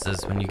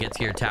purposes, when you get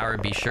to your tower,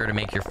 be sure to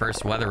make your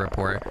first weather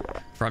report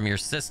from your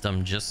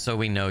system just so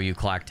we know you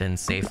clocked in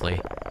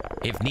safely.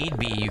 If need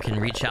be, you can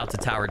reach out to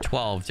Tower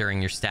 12 during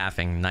your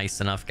staffing.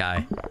 Nice enough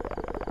guy.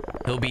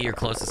 He'll be your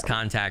closest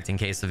contact in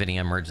case of any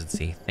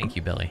emergency. Thank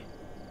you, Billy.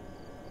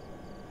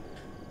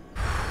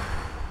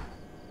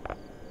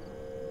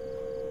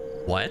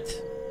 What?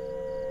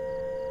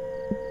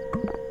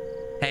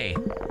 Hey,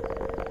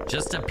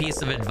 just a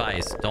piece of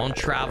advice. Don't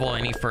travel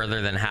any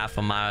further than half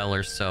a mile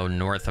or so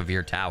north of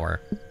your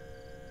tower.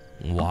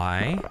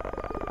 Why?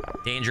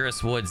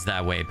 Dangerous woods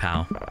that way,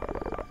 pal.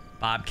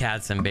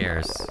 Bobcats and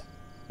bears.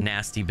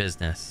 Nasty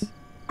business.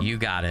 You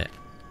got it.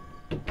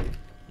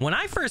 When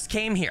I first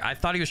came here, I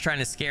thought he was trying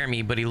to scare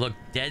me, but he looked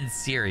dead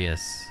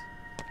serious.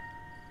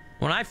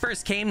 When I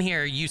first came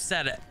here, you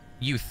said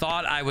you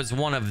thought I was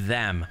one of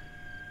them.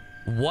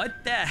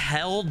 What the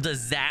hell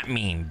does that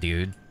mean,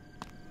 dude?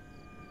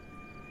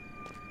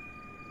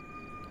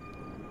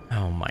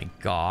 Oh my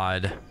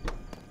god.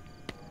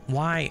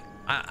 Why?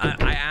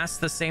 I asked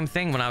the same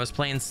thing when I was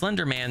playing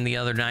Slender Man the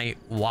other night.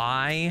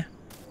 Why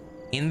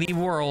in the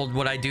world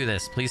would I do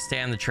this? Please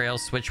stay on the trail.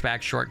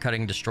 Switchback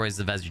shortcutting destroys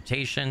the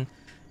vegetation.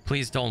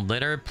 Please don't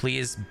litter.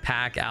 Please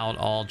pack out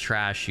all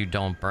trash you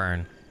don't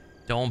burn.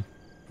 Don't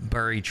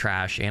bury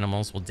trash.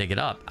 Animals will dig it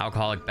up.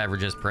 Alcoholic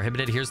beverages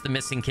prohibited. Here's the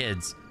missing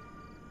kids.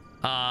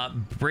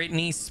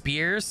 Britney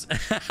Spears.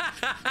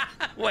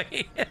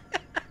 Wait.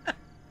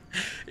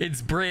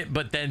 It's Brit,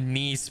 but then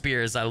knee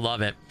Spears. I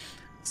love it.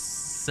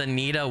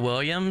 Sanita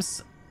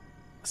Williams.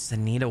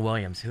 Sanita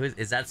Williams. Who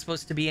is that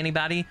supposed to be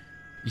anybody?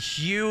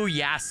 Hugh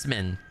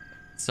Yasmin.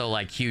 So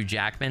like Hugh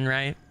Jackman,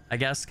 right? I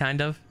guess,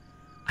 kind of.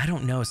 I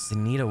don't know.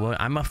 Sanita Williams.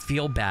 I'm a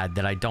feel bad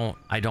that I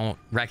don't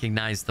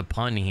recognize the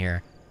pun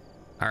here.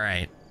 All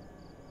right.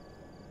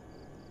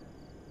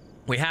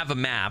 We have a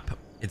map.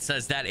 It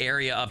says that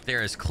area up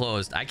there is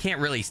closed. I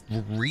can't really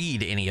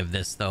read any of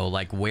this though,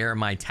 like where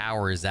my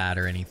tower is at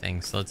or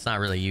anything, so it's not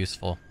really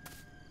useful.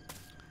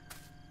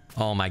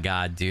 Oh my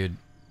god, dude.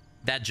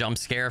 That jump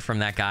scare from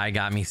that guy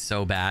got me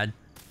so bad.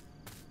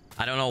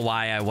 I don't know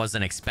why I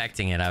wasn't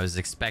expecting it. I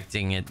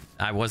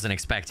wasn't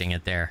expecting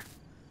it there.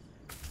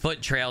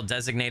 Foot trail,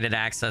 designated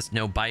access,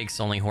 no bikes,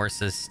 only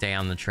horses, stay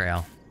on the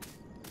trail.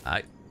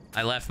 I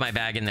left my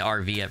bag in the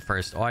RV at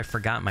first. Oh, I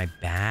forgot my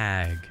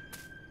bag.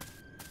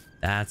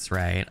 That's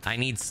right. I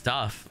need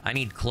stuff. I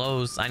need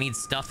clothes. I need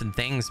stuff and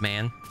things,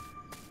 man.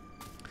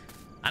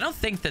 I don't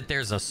think that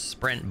there's a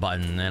sprint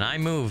button, and I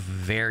move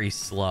very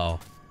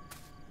slow.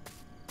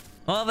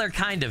 Well, there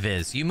kind of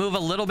is. You move a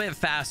little bit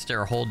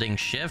faster holding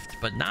shift,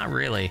 but not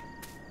really.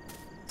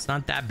 It's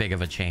not that big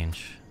of a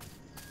change.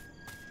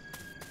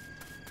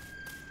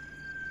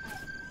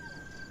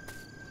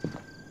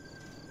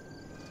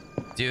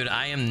 Dude,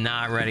 I am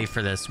not ready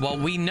for this. Well,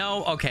 we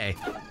know... Okay.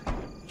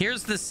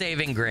 Here's the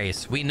saving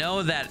grace. We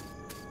know that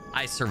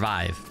I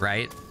survive,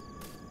 right?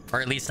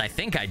 Or at least I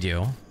think I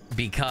do,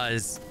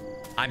 because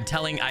I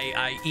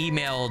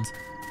emailed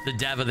the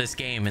dev of this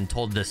game and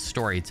told this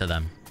story to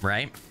them,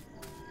 right?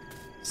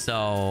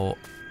 So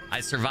I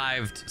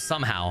survived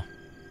somehow.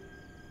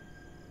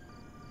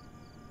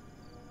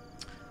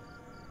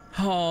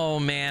 Oh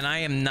man, I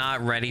am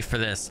not ready for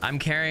this. I'm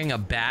carrying a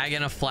bag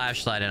and a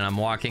flashlight and I'm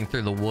walking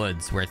through the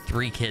woods where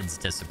 3 kids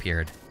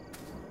disappeared.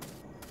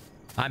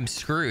 I'm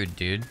screwed,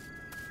 dude.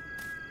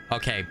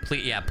 Okay,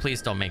 please, yeah,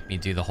 please don't make me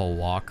do the whole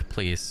walk,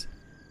 please.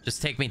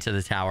 Just take me to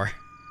the tower.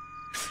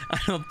 I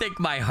don't think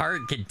my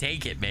heart can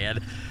take it, man.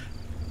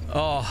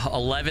 Oh,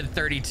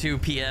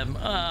 11:32 p.m.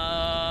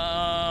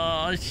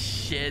 Oh,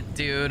 shit,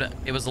 dude.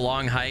 It was a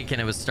long hike and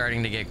it was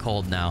starting to get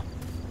cold now.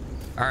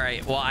 All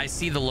right, well, I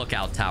see the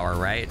lookout tower,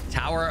 right?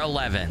 Tower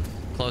 11,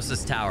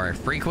 closest tower.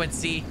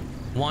 Frequency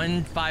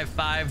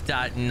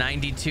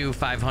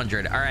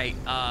 155.92500. All right,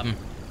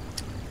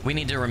 we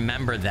need to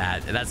remember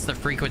that. That's the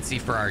frequency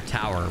for our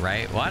tower,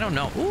 right? Well, I don't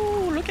know.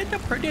 Ooh, look at the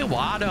pretty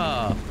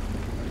water.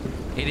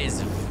 It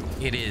is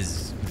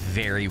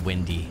very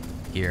windy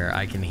here.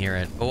 I can hear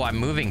it. Oh, I'm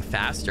moving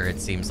faster,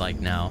 it seems like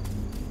now.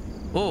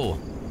 Oh,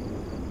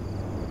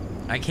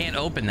 I can't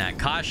open that.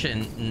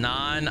 Caution,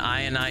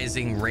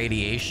 non-ionizing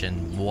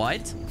radiation.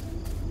 What?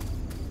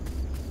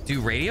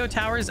 Do radio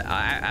towers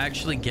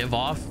actually give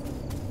off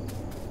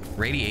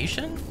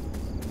radiation?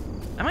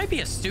 That might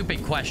be a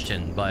stupid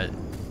question, but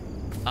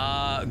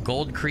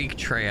Gold Creek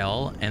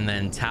Trail, and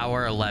then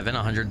Tower 11,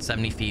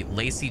 170 feet.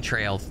 Lacey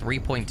Trail,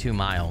 3.2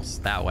 miles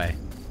that way.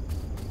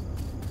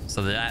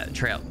 So that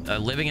trail,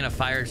 living in a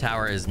fire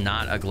tower is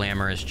not a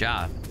glamorous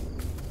job.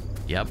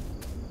 Yep.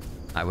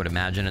 I would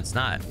imagine it's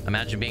not.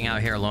 Imagine being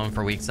out here alone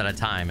for weeks at a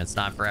time. It's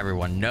not for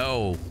everyone.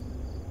 No.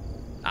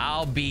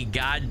 I'll be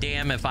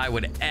goddamn if I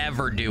would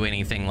ever do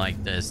anything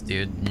like this,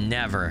 dude.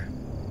 Never.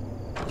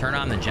 Turn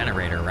on the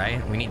generator,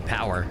 right? We need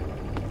power.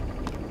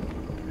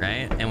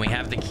 Right? And we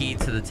have the key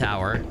to the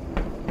tower.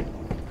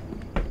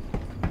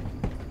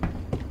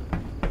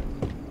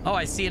 Oh,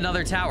 I see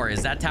another tower.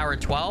 Is that tower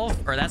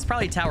 12? Or that's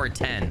probably tower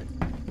 10.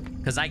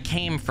 Because I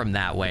came from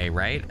that way,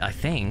 right? I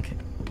think.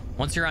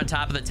 Once you're on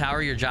top of the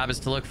tower, your job is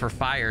to look for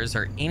fires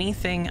or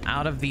anything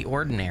out of the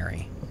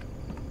ordinary.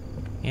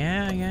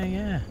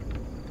 Yeah.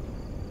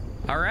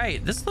 All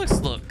right, this looks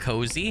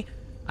cozy.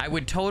 I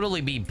would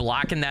totally be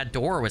blocking that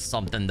door with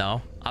something,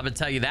 though. I'm gonna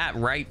tell you that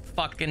right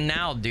fucking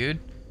now, dude.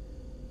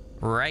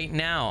 Right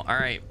now. All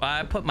right,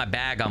 I put my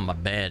bag on my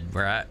bed,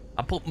 right?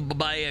 I put my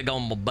bag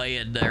on my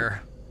bed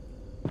there.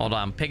 Hold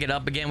on, pick it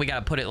up again. We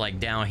gotta put it like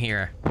down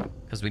here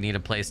because we need a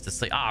place to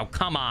sleep. Oh,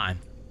 come on.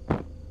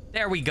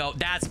 There we go.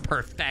 That's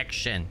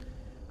perfection.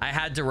 I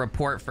had to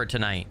report for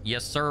tonight.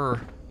 Yes, sir.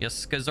 Yes,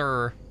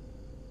 sir.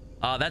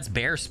 That's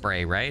bear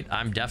spray, right?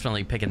 I'm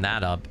definitely picking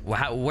that up.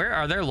 Where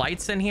are there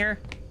lights in here?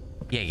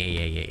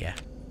 Yeah.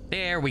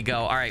 There we go.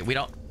 All right, we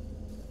don't.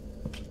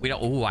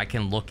 Ooh, I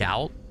can look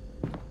out.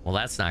 Well,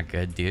 that's not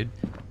good, dude.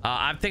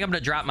 I think I'm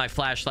gonna drop my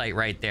flashlight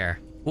right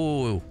there.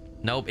 Ooh,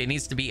 nope. It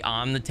needs to be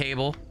on the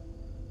table.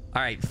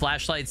 All right,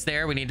 flashlight's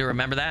there. We need to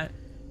remember that.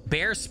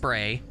 Bear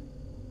spray.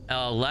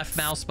 Left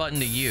mouse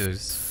button to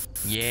use.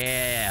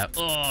 Yeah.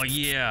 Oh,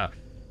 yeah.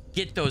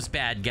 Get those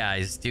bad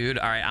guys, dude.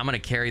 All right, I'm gonna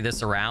carry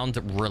this around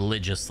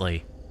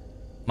religiously.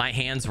 My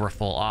hands were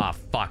full. Oh,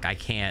 fuck, I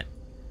can't.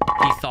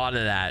 He thought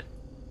of that.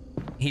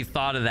 He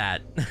thought of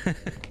that.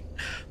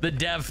 The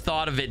dev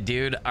thought of it,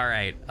 dude. All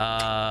right.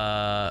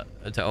 To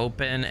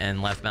open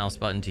and left mouse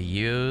button to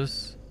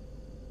use.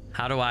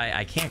 How do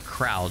I can't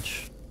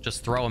crouch.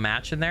 Just throw a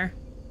match in there?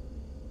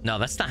 No,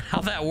 that's not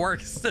how that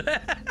works.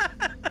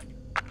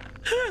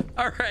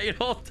 All right,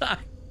 hold on.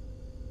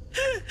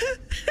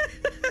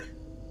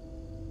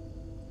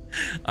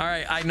 All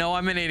right, I know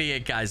I'm an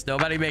idiot, guys.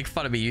 Nobody make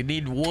fun of me. You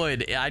need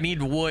wood. I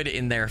need wood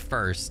in there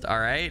first, all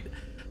right?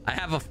 I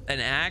have an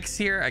axe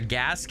here, a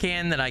gas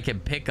can that I can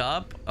pick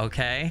up,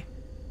 okay?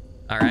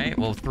 All right,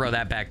 we'll throw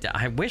that back down.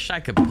 I wish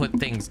I could put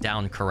things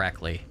down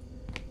correctly,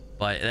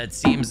 but that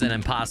seems an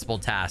impossible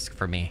task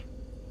for me.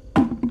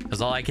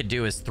 Because all I could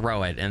do is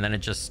throw it, and then it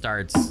just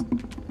starts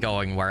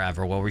going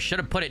wherever. Well, we should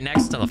have put it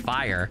next to the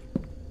fire.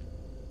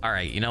 All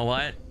right, you know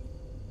what?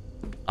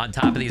 On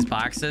top of these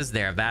boxes,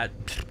 there. That,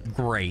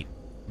 great.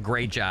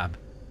 Great job.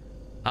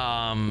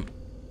 All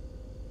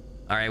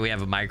right, we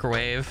have a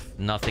microwave.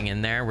 Nothing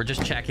in there. We're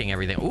just checking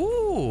everything.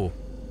 Ooh!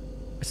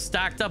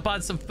 Stocked up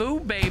on some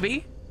food,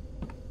 baby.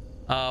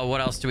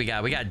 What else do we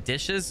got? We got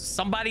dishes.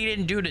 Somebody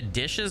didn't do the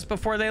dishes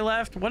before they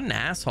left? What an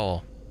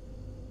asshole.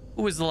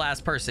 Who was the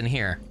last person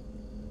here?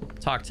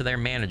 Talk to their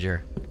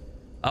manager.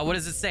 What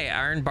does it say?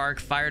 Ironbark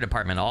Fire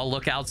Department. All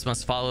lookouts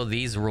must follow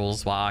these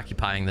rules while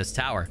occupying this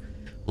tower.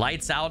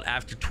 Lights out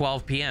after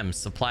 12 p.m.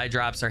 Supply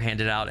drops are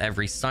handed out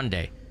every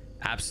Sunday.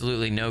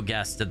 Absolutely no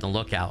guests in the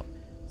lookout.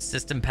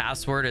 System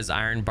password is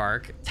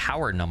Ironbark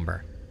tower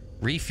number.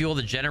 Refuel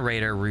the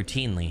generator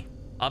routinely.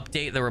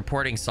 Update the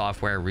reporting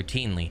software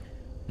routinely.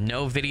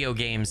 No video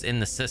games in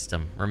the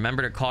system.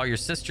 Remember to call your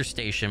sister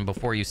station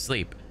before you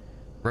sleep.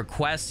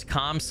 Request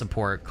comm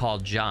support. Call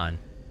John.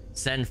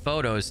 Send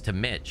photos to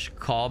Mitch.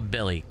 Call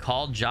Billy.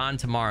 Call John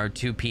tomorrow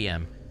 2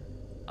 p.m.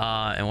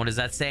 And what does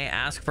that say?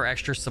 Ask for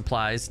extra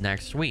supplies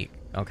next week.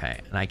 Okay,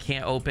 and I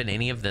can't open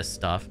any of this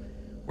stuff.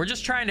 We're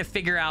just trying to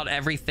figure out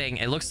everything.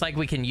 It looks like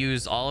we can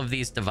use all of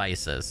these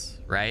devices,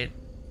 right?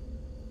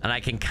 And I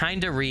can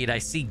kind of read. I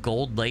see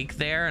Gold Lake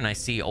there, and I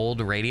see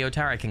old radio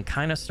tower. I can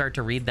kind of start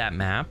to read that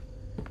map.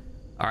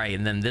 All right,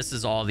 and then this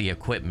is all the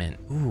equipment.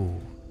 Ooh,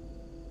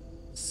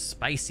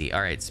 spicy.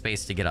 All right,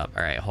 space to get up.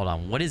 All right, hold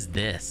on. What is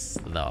this,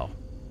 though?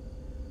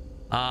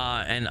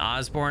 An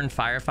Osborne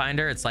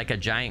Firefinder. It's like a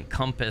giant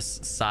compass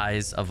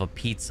size of a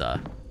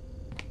pizza.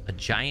 A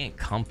giant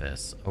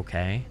compass.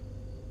 Okay.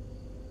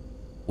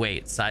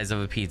 Wait, size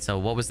of a pizza.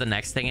 What was the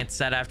next thing it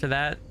said after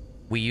that?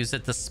 We use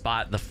it to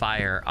spot the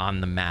fire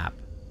on the map.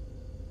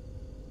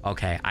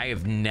 Okay, I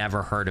have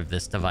never heard of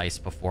this device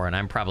before, and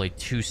I'm probably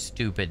too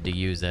stupid to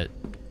use it.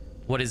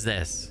 What is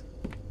this?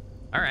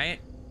 All right.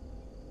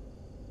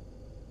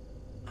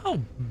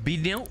 Oh,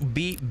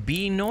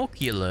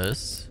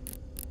 binoculars.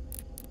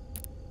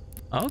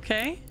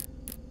 Okay.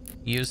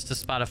 Used to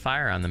spot a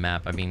fire on the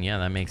map. I mean, yeah,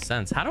 that makes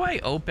sense. How do I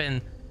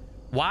open...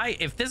 Why,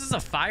 if this is a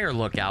fire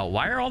lookout,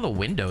 why are all the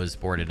windows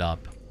boarded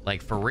up?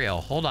 Like, for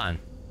real. Hold on.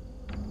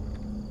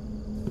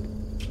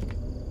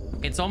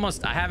 It's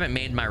almost... I haven't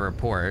made my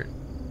report.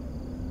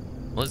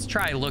 Let's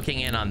try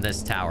looking in on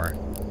this tower.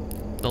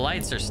 The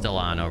lights are still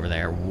on over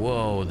there.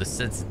 Whoa, the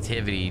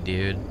sensitivity,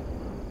 dude.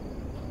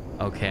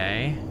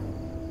 Okay.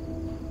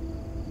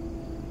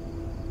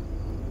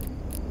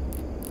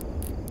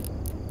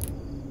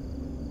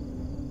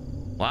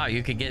 Wow,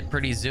 you could get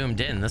pretty zoomed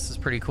in. This is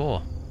pretty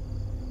cool.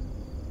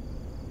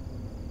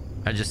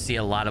 I just see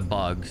a lot of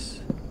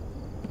bugs.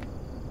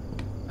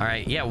 All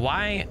right, yeah,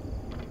 why?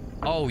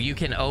 Oh, you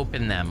can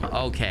open them.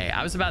 Okay,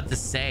 I was about to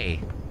say,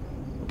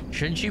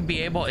 shouldn't you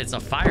be able... It's a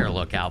fire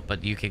lookout,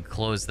 but you could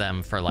close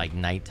them for, like,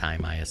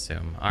 nighttime, I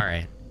assume. All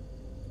right,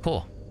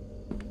 cool.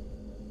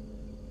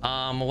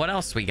 What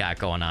else we got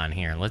going on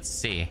here? Let's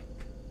see.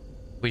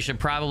 We should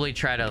probably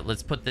try to...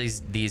 Let's put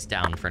these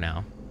down for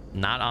now.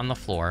 Not on the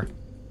floor.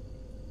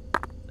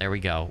 There we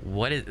go.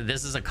 What is...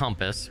 This is a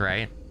compass,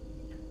 right?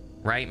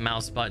 Right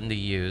mouse button to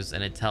use,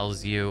 and it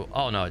tells you...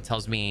 Oh, no, it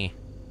tells me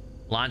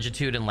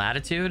longitude and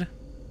latitude.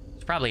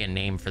 There's probably a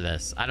name for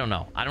this. I don't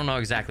know. I don't know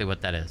exactly what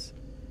that is.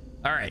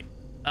 All right.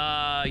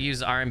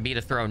 Use RMB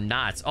to throw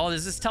knots. Oh,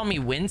 does this tell me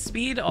wind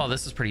speed? Oh,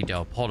 this is pretty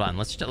dope. Hold on.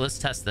 Let's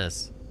test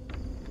this.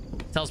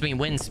 It tells me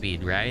wind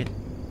speed, right?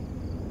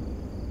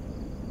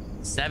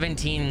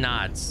 17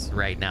 knots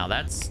right now.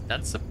 That's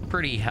a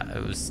pretty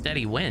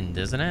steady wind,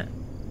 isn't it?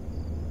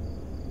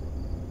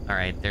 All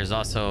right, there's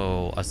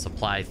also a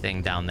supply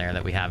thing down there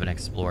that we haven't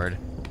explored,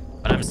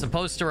 but I'm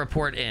supposed to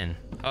report in.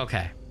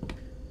 Okay.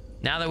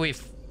 Now that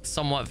we've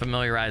somewhat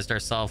familiarized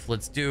ourselves,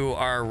 let's do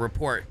our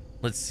report.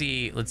 Let's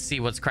see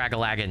what's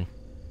crack-a-lagging.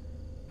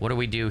 What do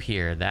we do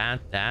here?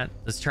 That.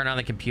 Let's turn on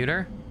the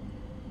computer.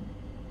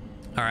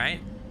 All right.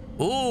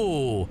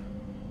 Ooh.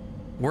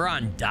 We're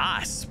on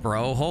DOS,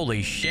 bro.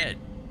 Holy shit.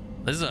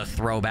 This is a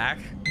throwback.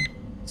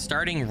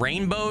 Starting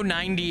Rainbow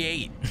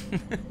 98.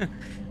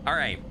 All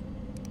right.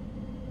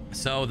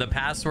 So the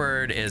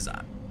password is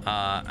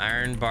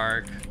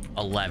Ironbark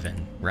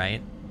 11, right?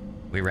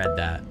 We read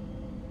that.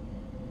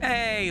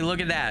 Hey, look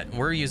at that.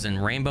 We're using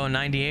Rainbow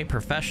 98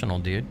 Professional,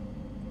 dude.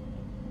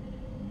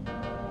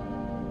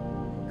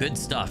 Good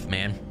stuff,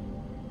 man.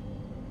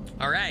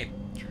 All right.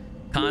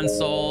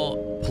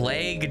 Console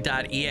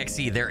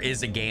plague.exe. There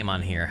is a game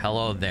on here.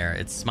 Hello there.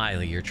 It's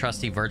Smiley, your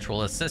trusty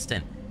virtual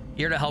assistant.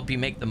 here to help you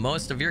make the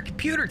most of your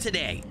computer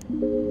today.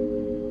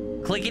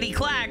 Clickety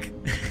clack.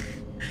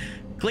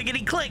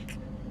 Clickety click.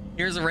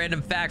 Here's a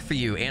random fact for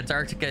you.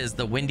 Antarctica is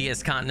the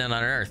windiest continent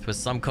on Earth, with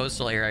some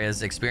coastal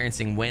areas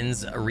experiencing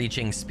winds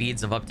reaching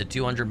speeds of up to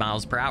 200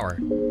 miles per hour.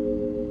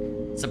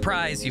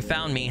 Surprise, you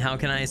found me. How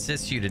can I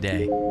assist you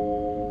today?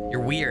 You're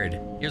weird.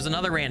 Here's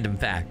another random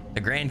fact. The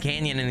Grand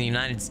Canyon in the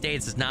United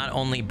States is not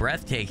only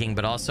breathtaking,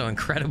 but also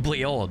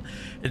incredibly old.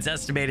 It's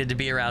estimated to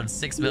be around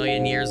 6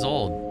 million years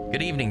old.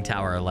 Good evening,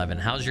 Tower 11.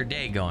 How's your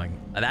day going?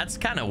 That's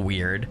kind of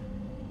weird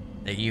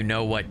that you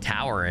know what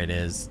tower it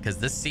is, because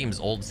this seems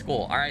old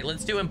school. All right,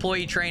 let's do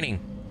employee training.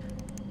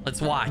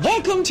 Let's watch.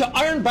 Welcome to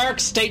Ironbark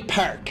State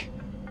Park.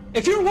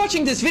 If you're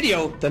watching this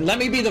video, then let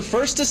me be the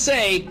first to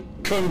say,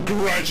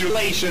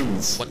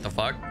 congratulations. What the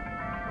fuck?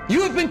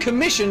 You have been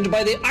commissioned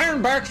by the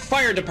Ironbark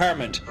Fire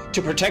Department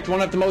to protect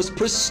one of the most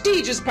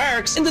prestigious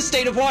parks in the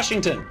state of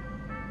Washington.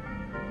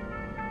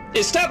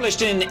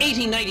 Established in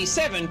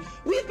 1897,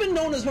 we have been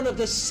known as one of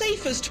the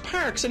safest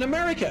parks in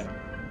America.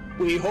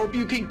 We hope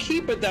you can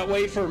keep it that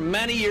way for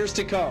many years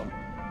to come.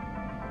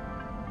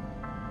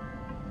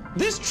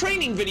 This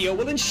training video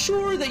will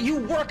ensure that you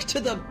work to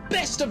the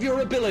best of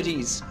your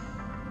abilities.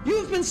 You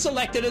have been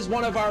selected as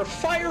one of our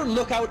Fire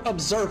Lookout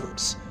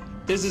observers.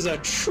 This is a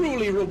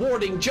truly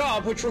rewarding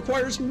job which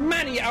requires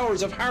many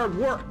hours of hard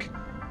work.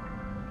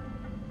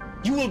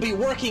 You will be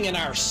working in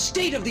our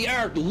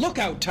state-of-the-art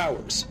lookout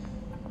towers.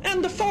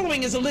 And the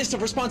following is a list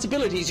of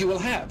responsibilities you will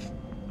have.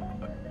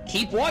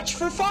 Keep watch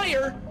for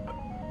fire.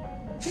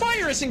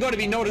 Fire isn't going to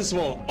be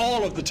noticeable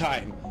all of the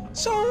time,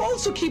 so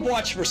also keep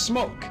watch for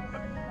smoke.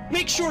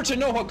 Make sure to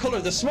know what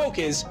color the smoke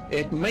is.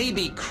 It may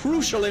be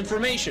crucial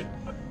information.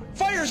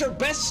 Fires are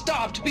best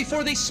stopped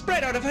before they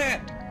spread out of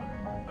hand.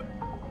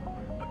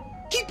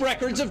 Keep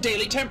records of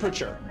daily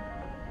temperature.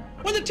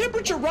 When the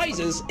temperature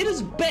rises, it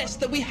is best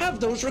that we have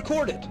those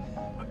recorded.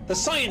 The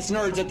science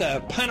nerds at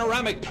the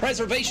Panoramic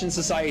Preservation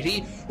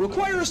Society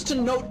require us to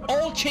note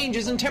all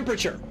changes in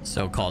temperature.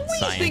 So-called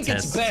scientists. We think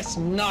it's best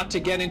not to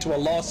get into a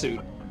lawsuit.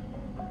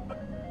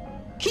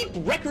 Keep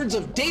records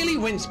of daily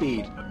wind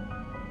speed.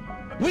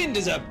 Wind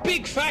is a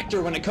big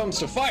factor when it comes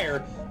to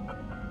fire.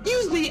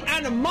 Use the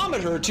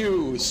anemometer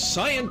to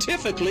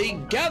scientifically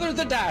gather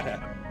the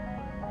data.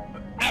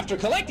 After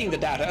collecting the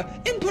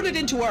data, input it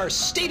into our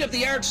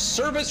state-of-the-art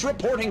service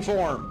reporting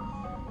form.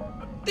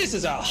 This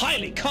is a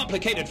highly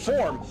complicated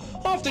form,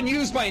 often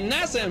used by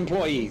NASA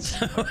employees.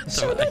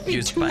 So don't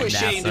be too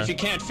ashamed if you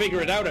can't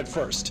figure it out at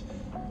first.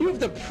 You have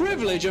the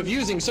privilege of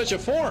using such a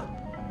form.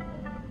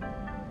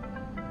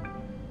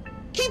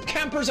 Keep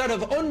campers out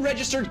of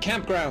unregistered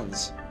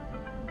campgrounds.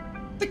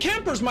 The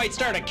campers might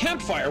start a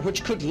campfire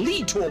which could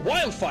lead to a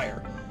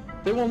wildfire.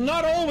 They will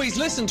not always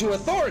listen to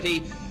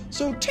authority,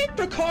 so take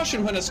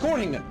precaution when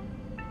escorting them.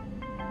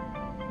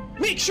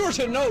 Make sure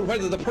to note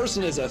whether the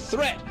person is a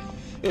threat.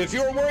 If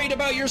you're worried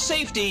about your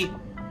safety,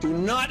 do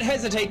not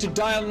hesitate to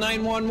dial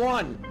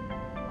 911.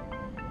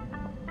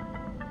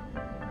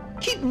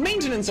 Keep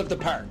maintenance of the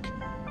park.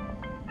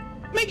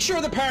 Make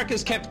sure the park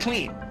is kept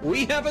clean.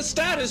 We have a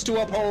status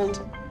to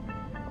uphold.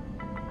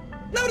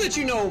 Now that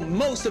you know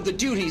most of the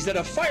duties that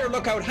a fire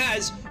lookout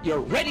has,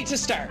 you're ready to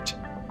start.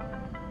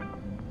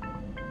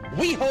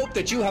 We hope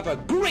that you have a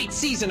great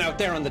season out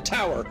there on the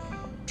tower.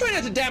 Try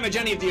not to damage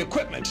any of the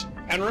equipment.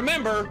 And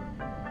remember,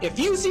 if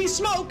you see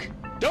smoke,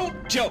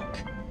 don't joke.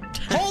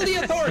 Call the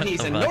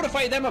authorities and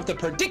notify them of the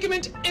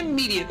predicament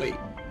immediately.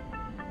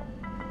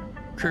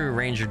 Crew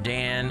Ranger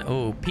Dan.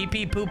 Oh, Pee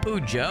Pee Poo Poo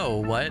Joe.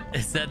 What?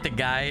 Is that the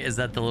guy? Is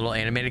that the little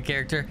animated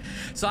character?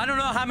 So I don't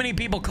know how many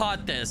people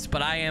caught this,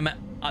 but I am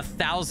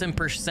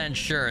 1000%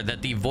 sure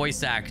that the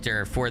voice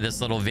actor for this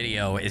little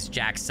video is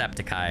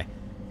Jacksepticeye.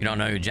 You don't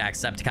know who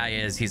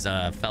Jacksepticeye is? He's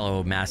a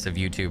fellow massive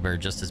YouTuber,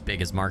 just as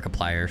big as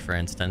Markiplier, for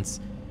instance.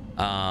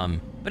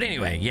 But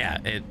anyway, yeah,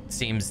 it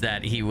seems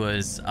that he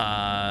was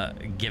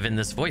given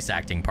this voice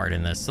acting part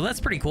in this. So that's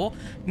pretty cool.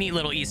 Neat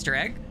little Easter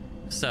egg.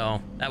 So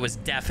that was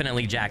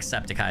definitely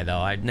Jacksepticeye, though.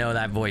 I'd know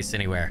that voice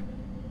anywhere.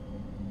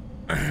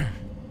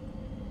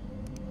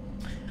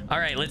 All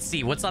right, let's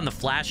see. What's on the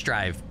flash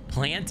drive?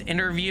 Plant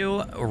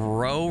interview,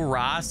 Roe,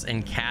 Ross,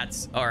 and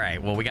cats. All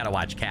right, well, we got to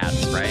watch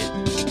cats, right?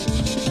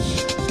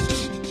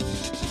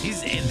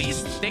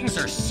 These things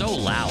are so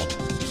loud.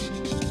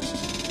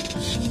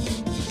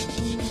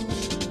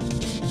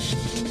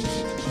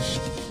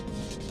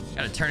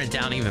 Gotta turn it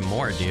down even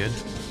more, dude.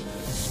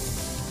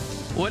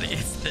 What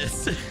is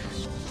this?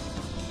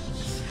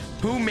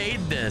 Who made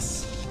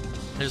this?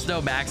 There's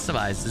no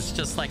maximize. It's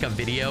just like a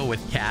video with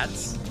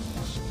cats.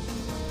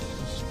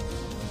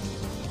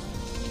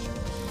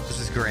 This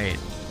is great.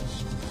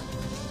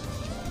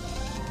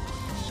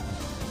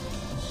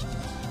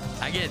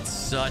 I get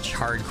such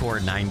hardcore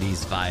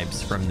 90s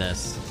vibes from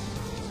this.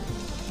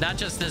 Not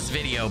just this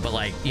video, but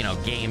like, you know,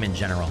 game in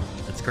general.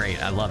 It's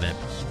great. I love it.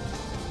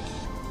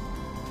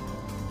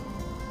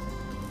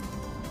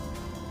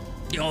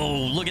 Yo,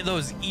 look at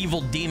those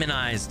evil demon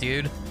eyes,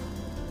 dude.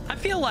 I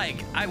feel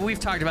like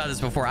we've talked about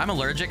this before. I'm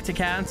allergic to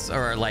cats,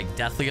 or like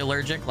deathly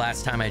allergic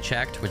last time I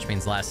checked, which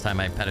means last time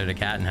I petted a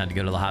cat and had to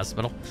go to the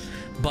hospital.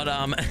 But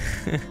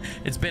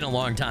it's been a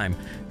long time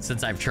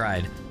since I've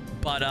tried.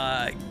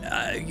 But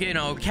you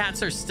know,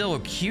 cats are still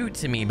cute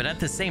to me, but at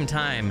the same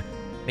time,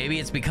 maybe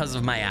it's because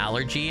of my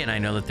allergy and I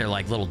know that they're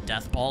like little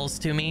death balls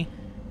to me.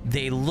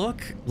 They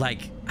look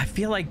like, I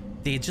feel like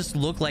they just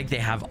look like they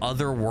have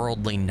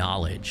otherworldly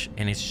knowledge,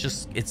 and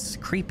it's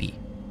creepy,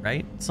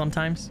 right?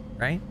 Sometimes,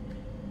 right?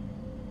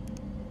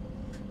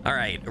 All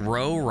right,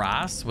 Ro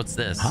Ross, what's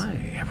this?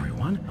 Hi,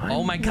 everyone.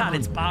 Oh my God,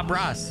 it's Bob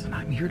Ross. And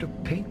I'm here to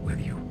paint with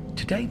you.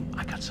 Today,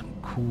 I got some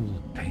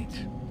cool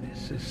paint.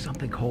 This is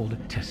something called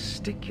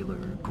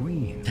testicular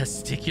green.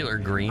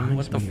 Testicular green?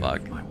 What the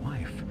fuck? My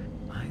wife.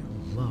 I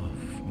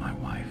love my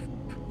wife.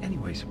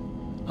 Anyways,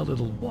 a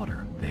little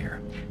water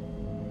there.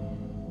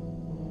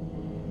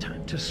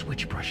 Time to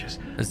switch brushes.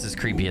 This is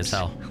creepy as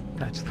hell.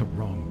 That's the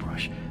wrong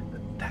brush.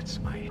 That's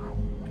my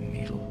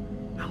needle.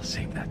 I'll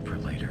save that for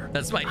later.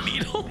 That's my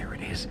needle? There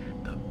it is,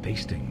 the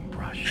basting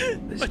brush.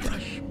 This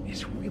brush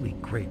is really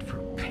great for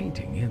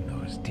painting in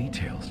those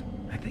details.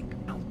 I think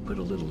I'll put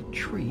a little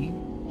tree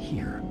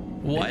here.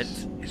 What?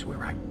 This is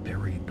where I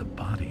buried the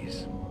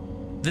bodies.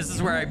 This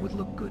is where I would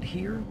look good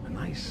here. A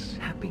nice,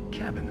 happy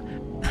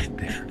cabin right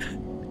there.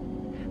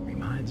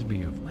 Reminds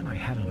me of when I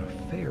had an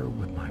affair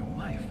with my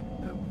wife,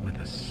 with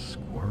a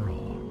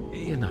squirrel.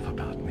 Enough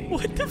about me.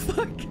 What the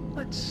fuck?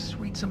 Let's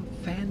read some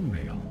fan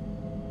mail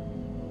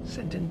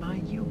sent in by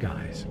you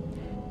guys.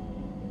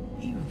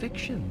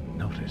 Eviction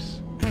notice.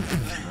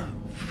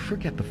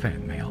 Forget the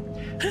fan mail.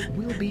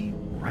 We'll be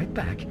right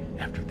back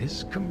after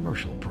this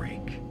commercial break.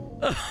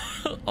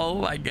 Oh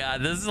my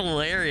God, this is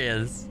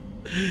hilarious.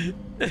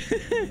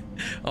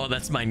 Oh,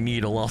 that's my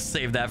needle. I'll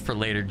save that for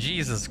later.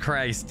 Jesus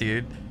Christ,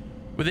 dude.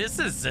 Well, this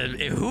is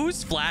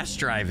whose flash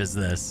drive is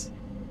this?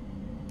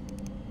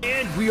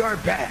 And we are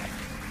back.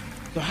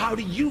 So how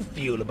do you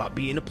feel about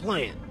being a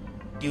plant?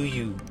 Do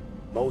you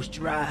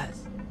moisturize?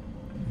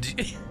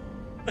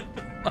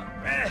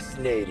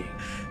 Fascinating.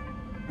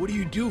 What do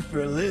you do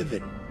for a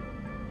living?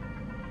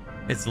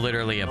 It's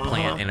literally a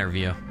plant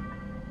interview.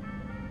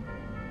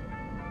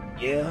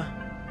 Yeah?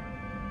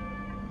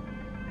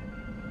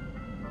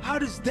 How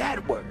does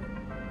that work?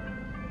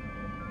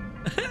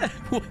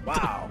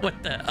 Wow.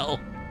 What the hell?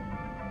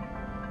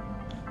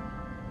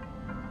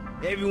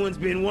 Everyone's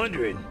been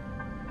wondering,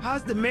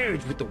 how's the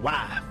marriage with the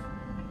wife?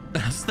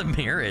 How's the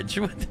marriage?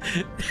 What?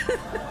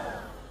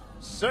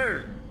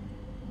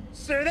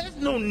 Sir, there's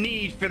no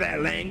need for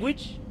that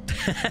language.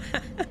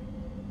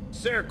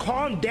 Sir,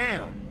 calm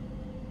down.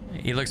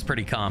 He looks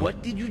pretty calm.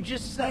 What did you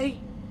just say?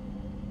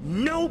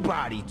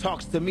 Nobody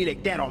talks to me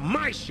like that on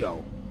my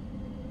show.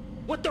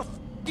 What the f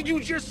did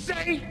you just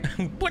say?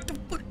 What the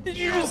fuck did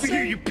you Get just over say?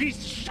 here, you piece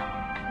of shit.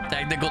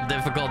 Technical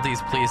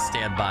difficulties, please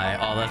stand by.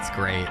 Oh, that's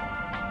great.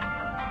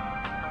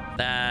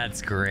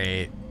 That's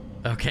great.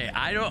 Okay,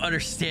 I don't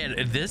understand.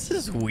 This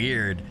is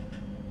weird.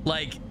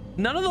 Like,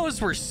 none of those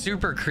were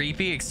super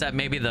creepy except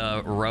maybe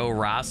the Ro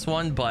Ross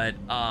one, but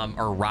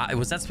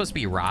was that supposed to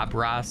be Rob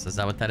Ross? Is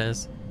that what that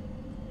is?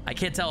 I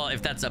can't tell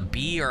if that's a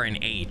B or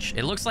an H.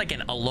 It looks like a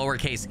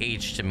lowercase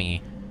h to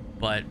me,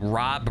 but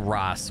Rob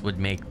Ross would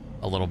make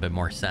a little bit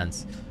more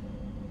sense.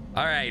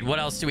 All right, what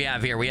else do we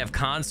have here? We have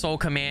console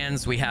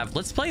commands. We have,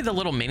 let's play the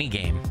little mini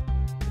game.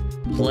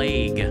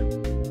 Plague.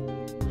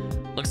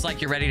 Looks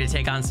like you're ready to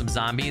take on some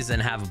zombies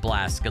and have a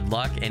blast. Good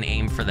luck and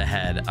aim for the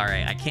head. All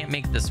right, I can't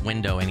make this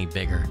window any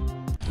bigger.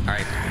 All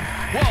right.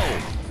 Whoa.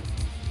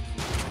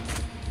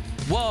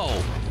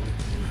 Whoa.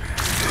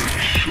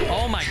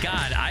 Oh my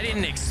God, I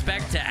didn't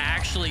expect to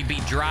actually be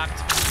dropped.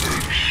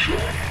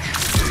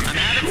 I'm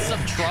having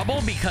some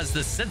trouble because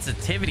the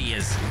sensitivity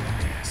is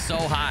so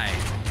high.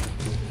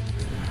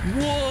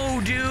 Whoa,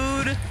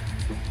 dude.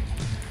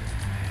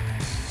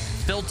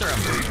 Filter him.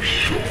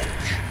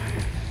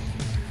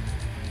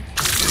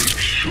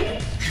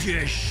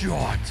 Get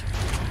shot.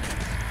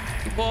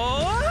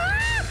 Whoa.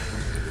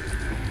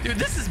 Dude,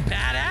 this is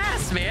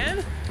badass,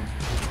 man.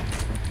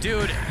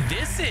 Dude,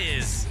 this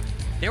is...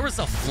 There was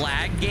a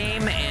flag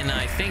game in,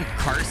 I think,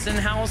 Carson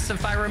House,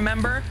 if I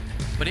remember,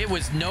 but it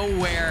was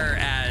nowhere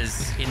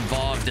as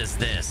involved as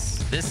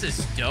this. This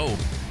is dope.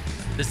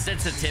 The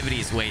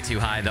sensitivity is way too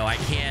high, though. I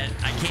can't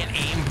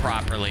aim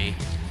properly,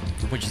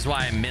 which is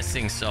why I'm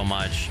missing so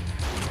much.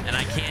 And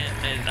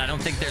I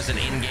don't think there's an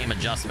in-game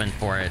adjustment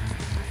for it.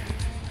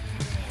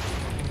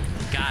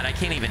 God, I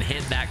can't even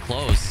hit that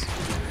close.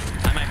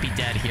 I might be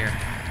dead here.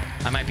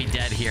 I might be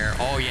dead here.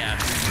 Oh, yeah.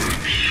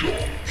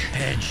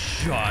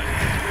 Headshot.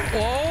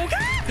 Oh,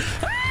 God.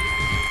 Ah!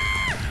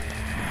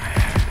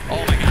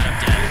 Oh, my God. I'm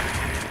dead.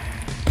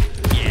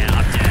 Yeah,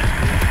 I'm dead.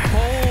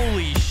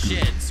 Holy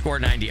shit. Score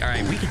 90. All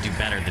right, we could do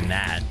better than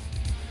that.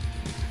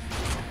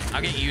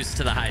 I'll get used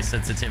to the high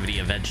sensitivity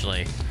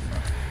eventually.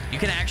 You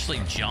can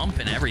actually jump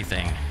and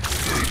everything.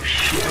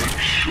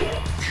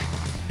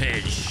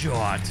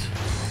 Headshot.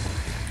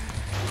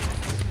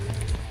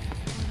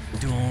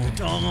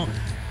 Don't.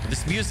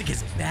 This music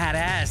is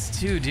badass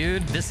too,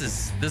 dude. This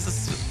is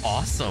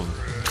awesome.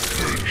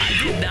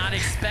 I did not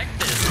expect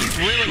this. He's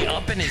really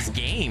upping his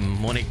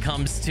game when it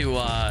comes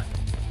to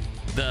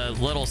the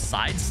little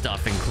side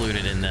stuff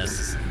included in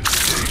this.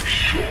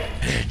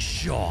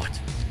 Headshot.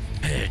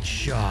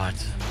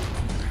 Headshot.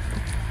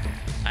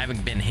 I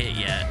haven't been hit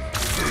yet.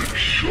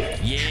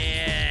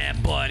 Yeah,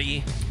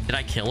 buddy. Did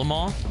I kill them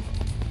all?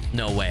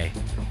 No way.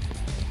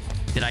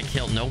 Did I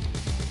kill? Nope.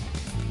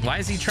 Why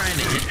is he trying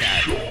to hit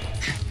that?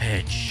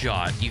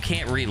 Headshot. You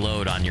can't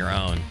reload on your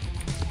own.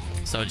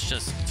 So it's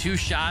just 2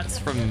 shots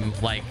from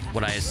like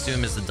what I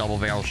assume is a double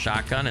barrel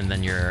shotgun, and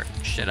then you're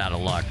shit out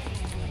of luck.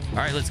 All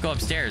right, let's go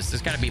upstairs.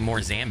 There's got to be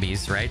more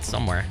zombies, right?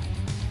 Somewhere.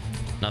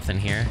 Nothing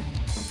here.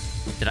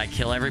 Did I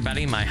kill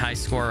everybody? My high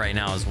score right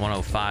now is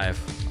 105.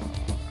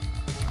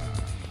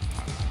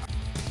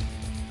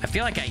 I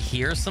feel like I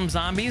hear some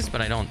zombies,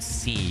 but I don't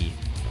see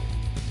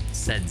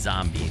said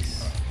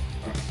zombies.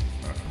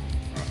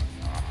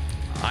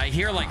 I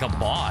hear like a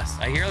boss.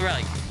 I hear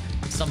like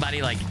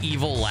somebody like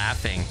evil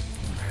laughing.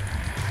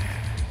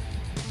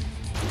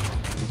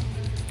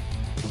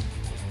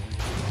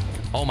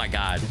 Oh my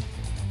God.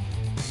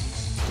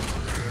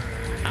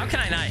 How can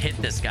I not hit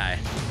this guy?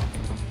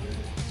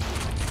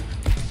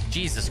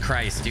 Jesus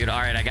Christ, dude. All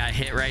right, I got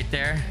hit right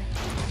there.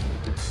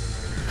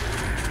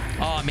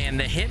 Oh man,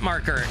 the hit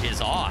marker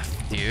is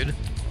off, dude.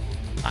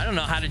 I don't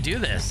know how to do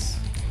this.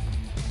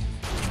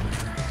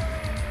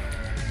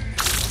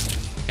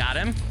 Got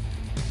him.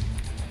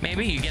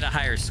 Maybe you get a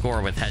higher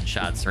score with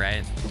headshots,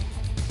 right?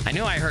 I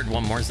knew I heard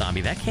one more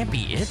zombie. That can't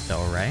be it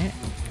though, right?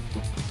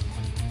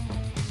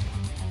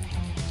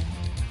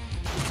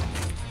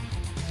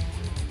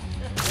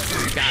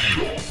 Got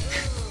him.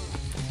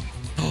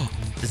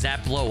 Does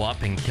that blow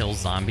up and kill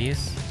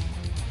zombies?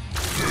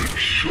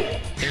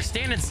 They're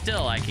standing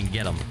still. I can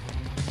get them.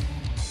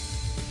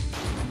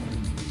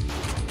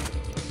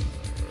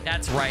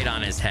 That's right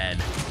on his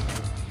head.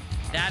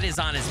 That is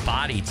on his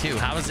body too.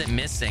 How is it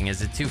missing?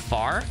 Is it too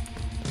far?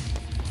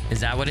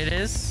 Is that what it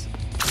is?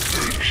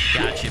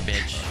 Gotcha,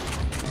 bitch.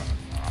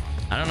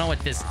 I don't know what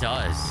this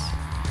does.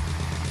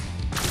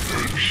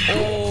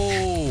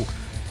 Oh,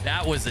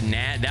 that was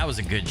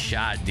a good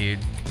shot, dude.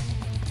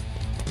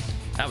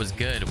 That was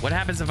good. What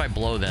happens if I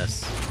blow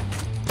this?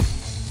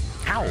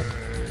 Ow.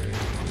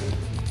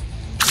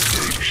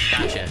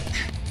 Gotcha.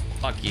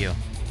 Fuck you.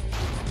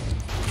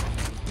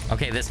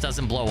 Okay, this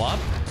doesn't blow up.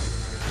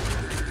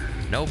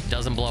 Nope,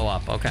 doesn't blow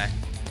up. Okay.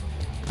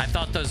 I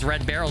thought those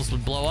red barrels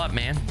would blow up,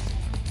 man.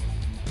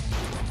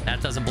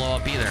 That doesn't blow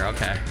up either.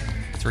 Okay.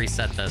 Let's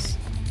reset this.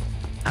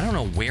 I don't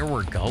know where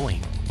we're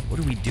going. What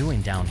are we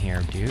doing down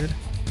here, dude?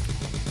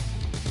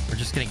 We're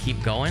just gonna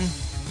keep going?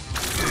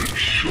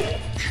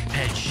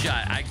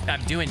 Headshot.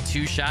 I'm doing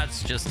 2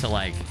 shots just to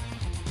like...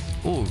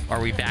 Ooh,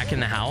 are we back in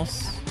the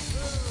house?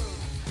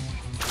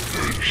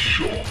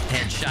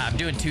 Headshot. I'm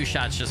doing 2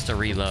 shots just to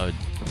reload,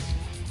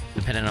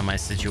 depending on my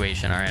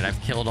situation. All right, I've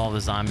killed all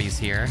the zombies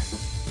here.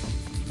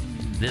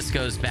 This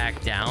goes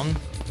back down.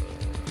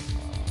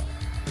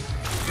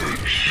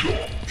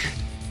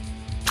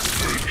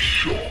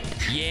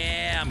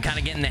 Yeah, I'm kind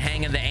of getting the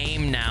hang of the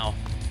aim now.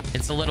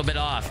 It's a little bit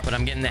off, but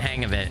I'm getting the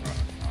hang of it.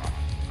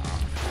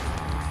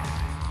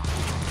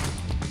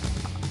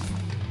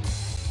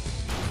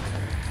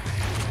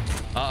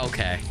 Oh,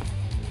 okay.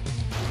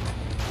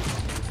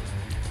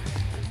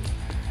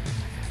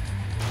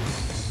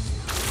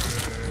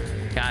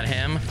 Got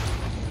him.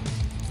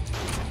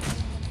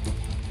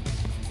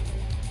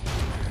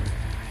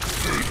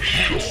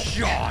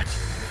 Headshot.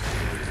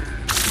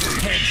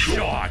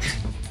 Headshot.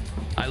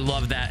 I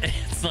love that.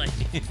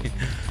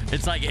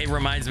 It's like it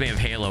reminds me of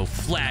Halo.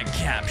 Flag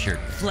captured,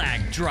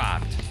 flag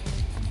dropped.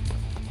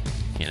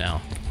 You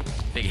know,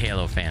 big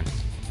Halo fan.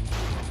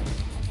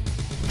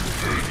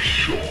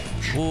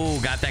 Ooh,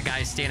 got that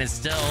guy standing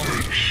still.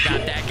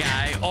 Got that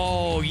guy.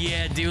 Oh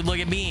yeah, dude, look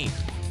at me.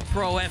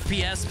 Pro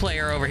FPS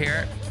player over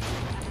here.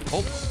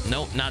 Oh,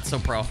 nope, not so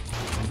pro.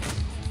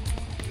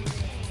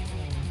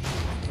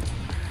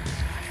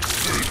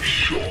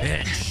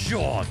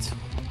 Headshot.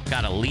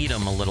 Gotta lead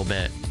him a little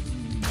bit.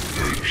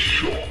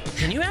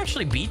 Can you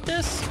actually beat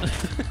this?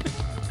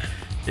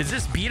 Is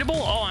this beatable?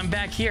 Oh, I'm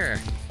back here.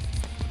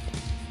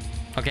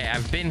 Okay,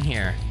 I've been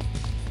here.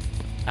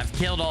 I've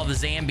killed all the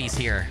zombies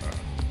here.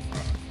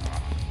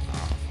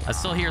 I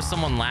still hear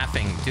someone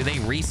laughing. Do they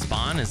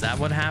respawn? Is that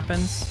what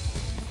happens?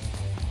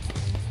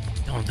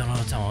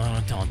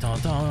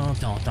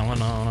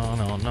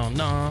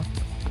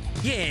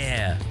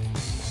 Yeah.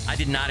 I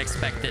did not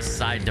expect this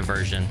side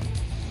diversion.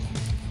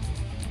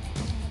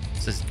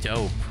 This is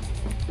dope.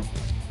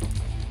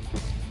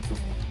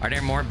 Are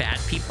there more bad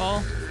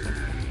people?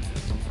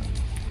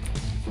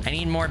 I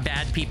need more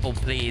bad people,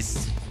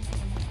 please.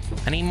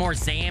 I need more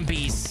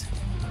zombies.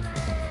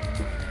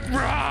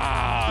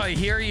 Rah! I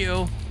hear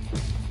you.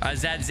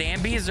 Is that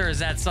zombies or is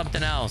that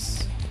something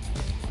else?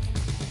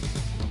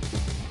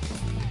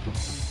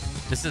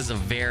 This is a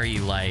very,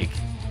 like...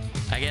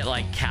 I get,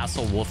 like,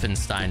 Castle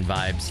Wolfenstein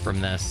vibes from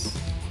this.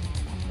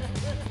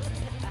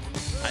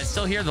 I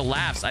still hear the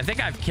laughs. I think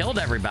I've killed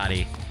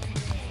everybody.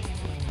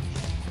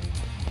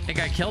 I think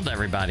I killed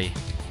everybody.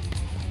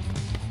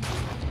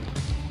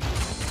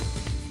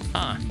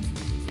 Huh.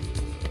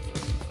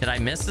 Did I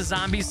miss a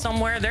zombie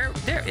somewhere?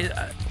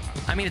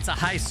 I mean, it's a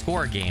high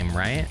score game,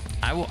 right?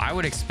 I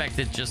would expect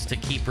it just to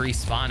keep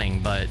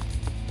respawning, but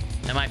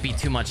that might be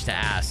too much to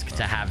ask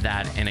to have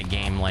that in a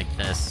game like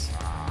this.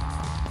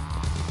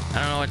 I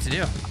don't know what to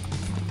do.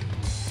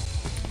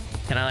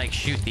 Can I like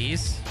shoot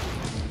these?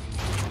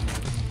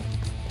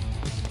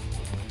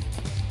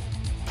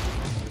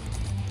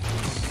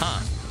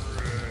 Huh.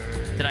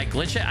 Did I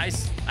glitch it?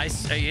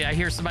 I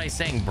hear somebody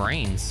saying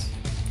brains.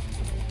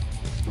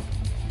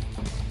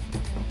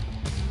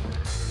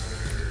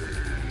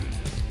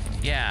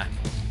 Yeah.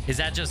 Is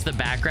that just the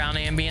background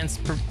ambience,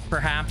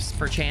 perhaps,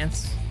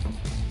 perchance?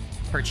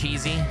 Per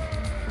cheesy?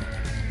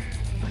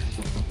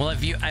 Well,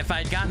 if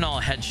I'd gotten all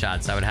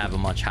headshots, I would have a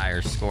much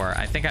higher score.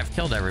 I think I've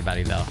killed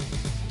everybody, though.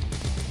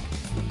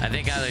 I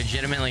think I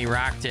legitimately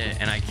rocked it,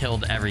 and I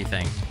killed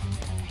everything.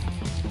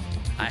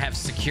 I have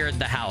secured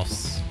the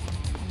house.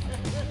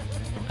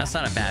 That's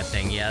not a bad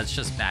thing. Yeah, it's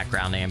just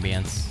background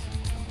ambience.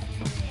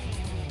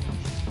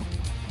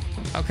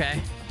 Okay.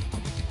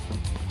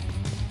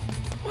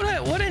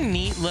 What a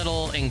neat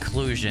little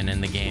inclusion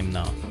in the game,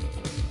 though.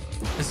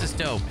 This is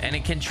dope, and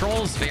it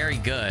controls very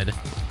good.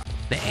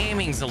 The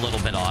aiming's a little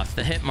bit off.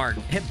 The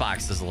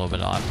hitbox is a little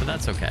bit off, but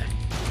that's okay.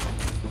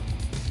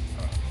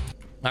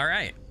 All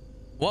right.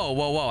 Whoa,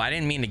 whoa, whoa. I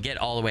didn't mean to get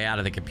all the way out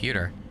of the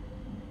computer.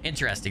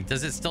 Interesting.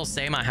 Does it still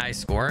say my high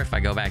score if I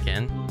go back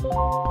in?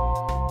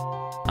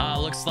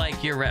 Looks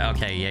like you're right.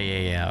 Okay,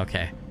 yeah.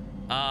 Okay.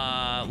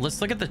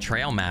 Let's look at the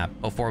trail map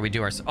before we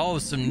do our... Oh,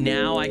 so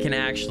now I can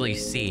actually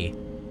see.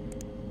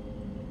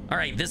 All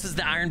right, this is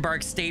the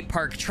Ironbark State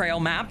Park trail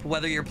map.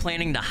 Whether you're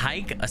planning to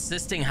hike,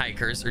 assisting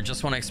hikers, or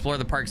just want to explore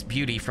the park's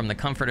beauty from the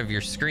comfort of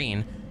your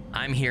screen,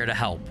 I'm here to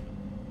help.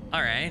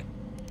 All right.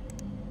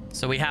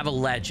 So we have a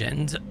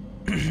legend.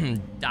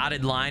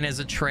 Dotted line is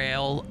a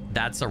trail.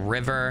 That's a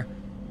river,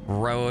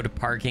 road,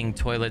 parking,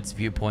 toilets,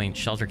 viewpoint,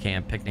 shelter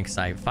camp, picnic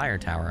site, fire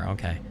tower.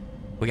 Okay.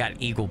 We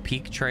got Eagle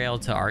Peak Trail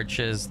to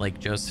Arches, Lake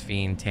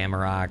Josephine,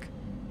 Tamarack,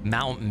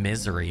 Mount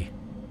Misery,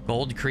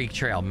 Gold Creek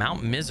Trail.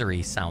 Mount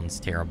Misery sounds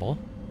terrible.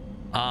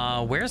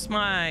 Where's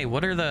my...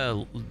 What are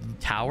the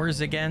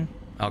towers again?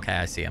 Okay,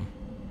 I see them.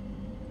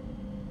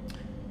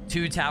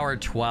 2 Tower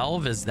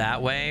 12 is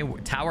that way.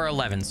 Tower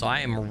 11. So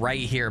I am right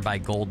here by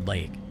Gold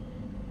Lake.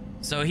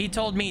 So he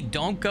told me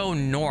don't go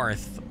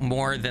north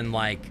more than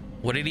like...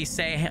 What did he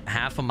say?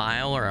 Half a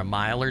mile or a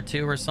mile or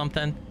two or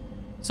something?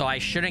 So I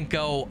shouldn't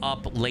go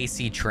up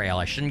Lacey Trail.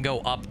 I shouldn't go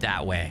up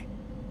that way.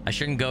 I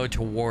shouldn't go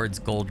towards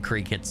Gold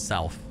Creek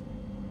itself.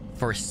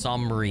 For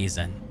some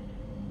reason.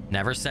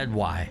 Never said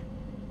why.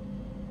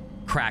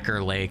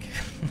 Cracker Lake.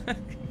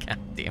 God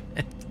damn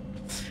it.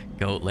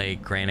 Goat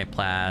Lake, Granite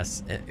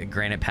Pass,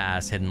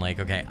 Hidden Lake.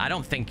 Okay, I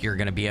don't think you're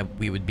gonna be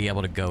we would be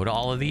able to go to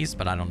all of these,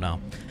 but I don't know.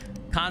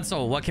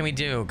 Console, what can we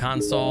do?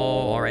 Console,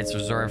 all rights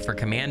reserved for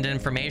command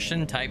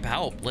information. Type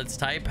help. Let's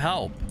type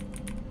help.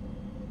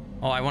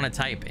 Oh, I want to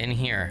type in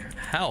here.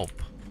 Help.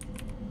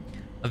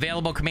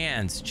 Available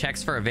commands.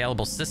 Checks for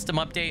available system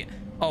update.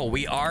 Oh,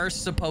 we are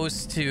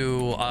supposed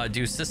to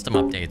do system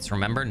updates.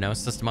 Remember, no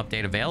system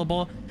update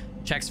available.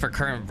 Checks for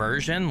current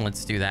version.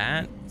 Let's do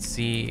that.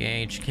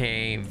 CHKVER.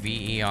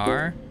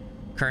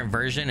 Current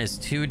version is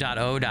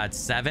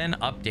 2.0.7.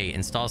 Update.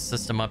 Install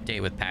system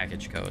update with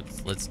package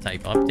codes. Let's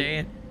type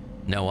update.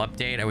 No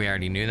update. We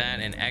already knew that.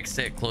 And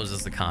exit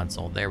closes the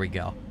console. There we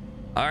go.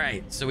 All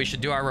right. So we should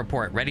do our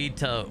report. Ready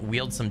to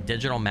wield some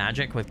digital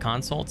magic with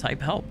console?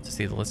 Type help to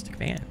see the list of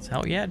commands.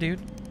 Hell yeah, dude.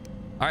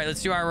 All right.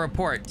 Let's do our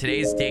report.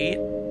 Today's date.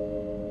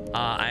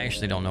 I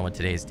actually don't know what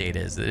today's date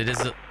is. It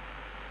is...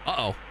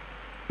 Uh-oh.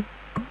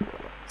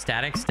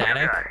 Static. Hey,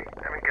 haven't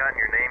gotten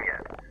your name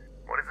yet.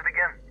 What is it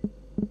again?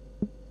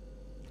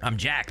 I'm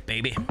Jack,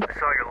 baby. I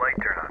saw your light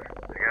turn on.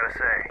 I gotta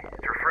say,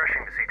 it's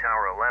refreshing to see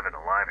Tower 11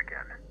 alive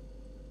again.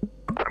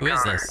 Who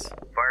is this?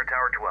 Fire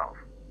Tower 12.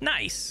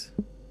 Nice.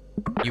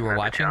 You were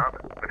watching?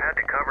 We've had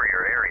to cover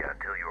your area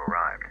until you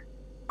arrived.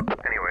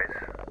 Anyways,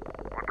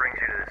 what brings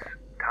you to this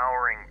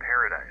towering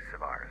paradise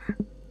of ours?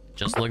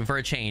 Just looking for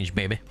a change,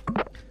 baby.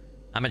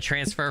 I'm a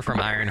transfer from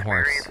Iron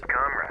Horse. Experienced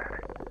comrade.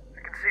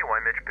 I can see why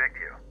Mitch picked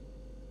you.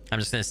 I'm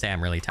just gonna say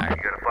I'm really tired.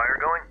 You got a fire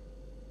going?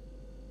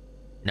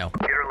 No.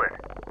 Get her lit.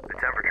 The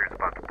temperature's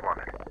about to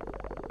plummet.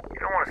 You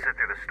don't want to sit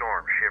through the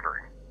storm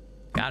shivering.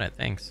 Got it,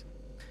 thanks.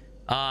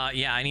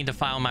 Yeah, I need to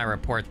file my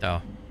report,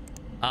 though.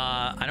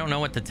 I don't know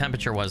what the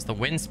temperature was. The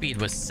wind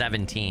speed was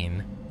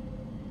 17.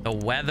 The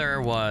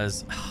weather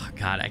was... Oh,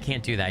 God, I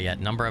can't do that yet.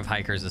 Number of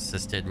hikers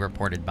assisted,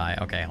 reported by...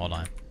 Okay, hold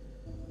on.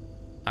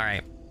 All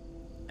right.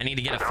 I need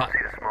to get a... I don't see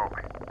the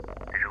smoke.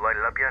 Did you light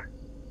it up yet?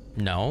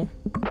 No.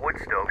 Wood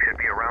stove should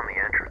be around the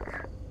entrance.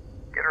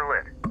 Get her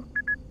lit.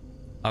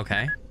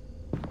 Okay.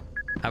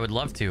 I would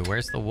love to.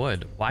 Where's the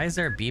wood? Why is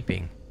there a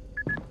beeping?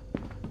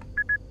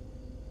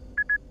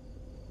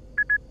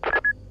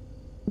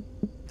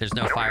 There's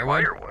no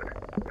firewood?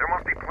 There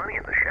must be plenty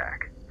in the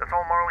shack. That's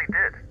all Marley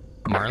did.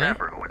 Marley? The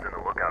snapper who was in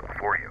the lookout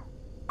before you.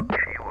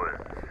 She was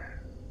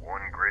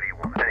one gritty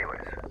woman.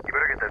 Anyways, you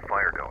better get that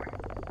fire going.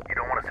 You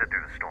don't want to sit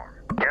through the storm.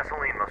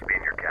 Gasoline must be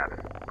in your cabin,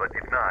 but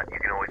not, you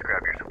can always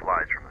grab your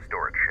supplies from the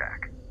storage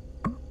shack.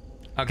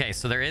 Okay,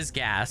 so there is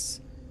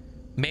gas.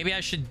 Maybe I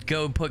should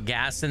go put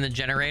gas in the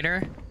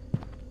generator.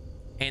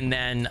 And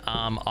then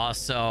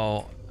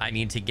also I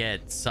need to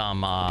get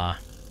some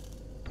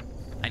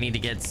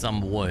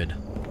wood,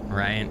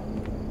 right?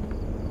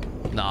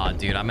 Nah,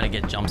 dude, I'm gonna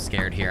get jump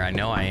scared here. I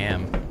know I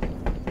am.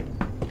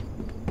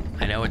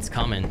 I know it's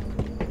coming.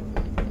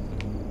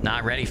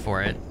 Not ready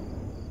for it.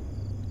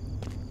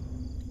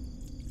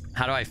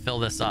 How do I fill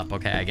this up?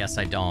 Okay, I guess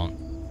I don't.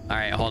 All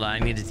right, hold on. I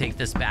need to take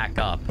this back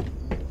up.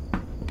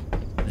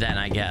 Then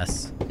I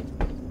guess.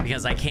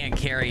 Because I can't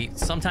carry...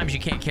 Sometimes you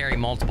can't carry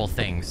multiple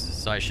things.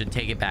 So I should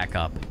take it back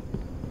up.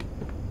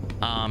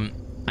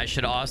 I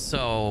should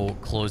also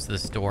close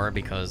this door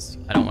because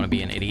I don't want to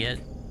be an idiot.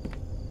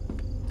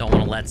 Don't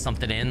want to let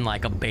something in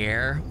like a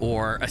bear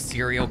or a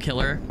serial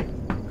killer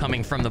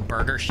coming from the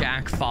burger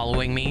shack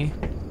following me.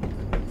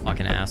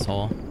 Fucking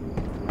asshole.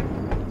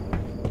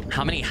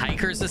 How many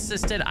hikers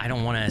assisted? I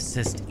don't want to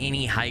assist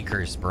any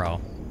hikers,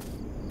 bro.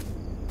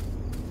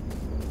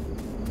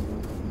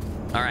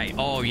 All right.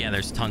 Oh, yeah,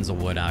 there's tons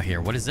of wood out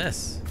here. What is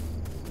this?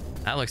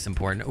 That looks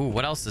important. Ooh,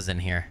 what else is in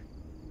here?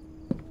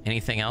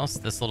 Anything else?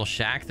 This little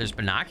shack. There's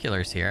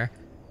binoculars here.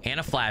 And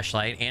a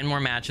flashlight. And more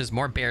matches.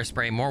 More bear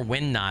spray. More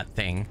wind knot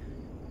thing.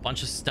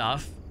 Bunch of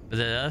stuff.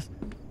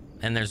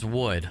 And there's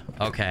wood.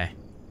 Okay.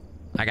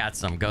 I got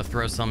some. Go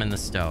throw some in the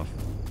stove.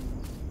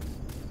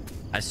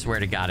 I swear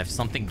to God, if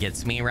something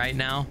gets me right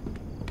now,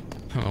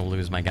 I'm gonna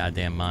lose my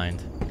goddamn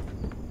mind.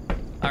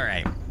 All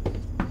right.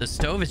 The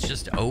stove is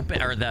just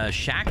open, or the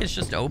shack is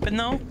just open,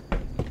 though?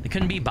 They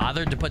couldn't be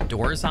bothered to put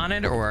doors on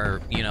it,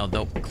 or, you know,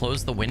 they'll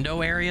close the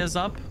window areas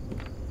up?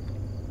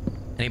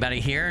 Anybody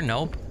here?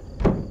 Nope.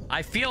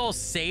 I feel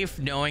safe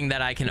knowing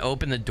that I can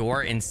open the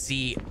door and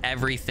see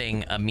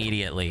everything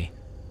immediately.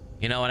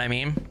 You know what I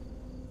mean?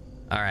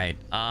 All right.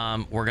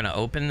 We're gonna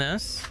open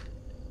this.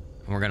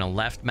 And we're gonna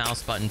left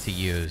mouse button to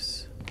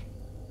use.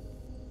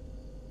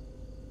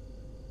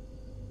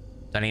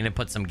 Do I need to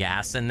put some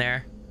gas in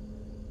there?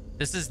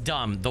 This is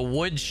dumb. The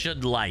wood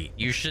should light.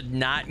 You should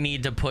not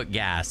need to put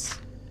gas.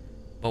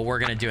 But we're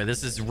gonna do it.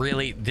 This is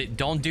really...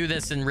 Don't do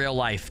this in real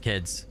life,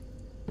 kids.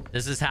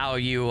 This is how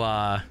you,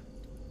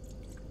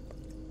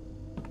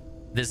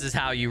 This is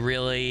how you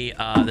really...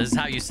 This is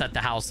how you set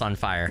the house on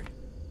fire.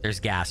 There's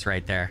gas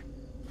right there.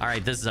 All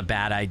right, this is a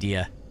bad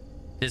idea.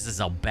 This is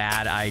a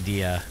bad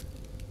idea.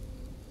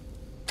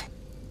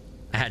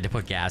 I had to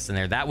put gas in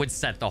there. That would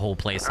set the whole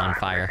place on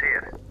fire. I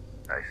see it.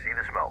 I see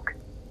the smoke.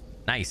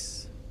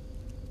 Nice.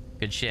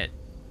 Good shit.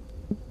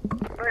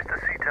 Nice to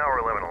see Tower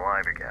 11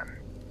 alive again.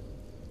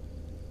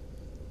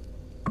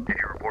 Did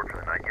you report for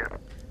the night yet?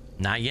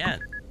 Not yet.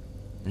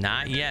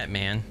 Not yet,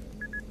 man.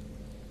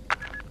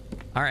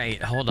 All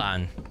right, hold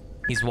on.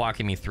 He's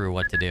walking me through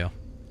what to do.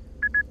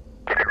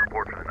 Did you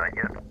report for the night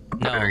yet?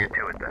 No. Better get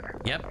to it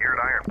then. Yep. Here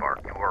at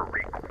Ironbark, you are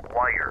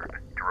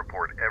required to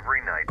report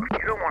every night.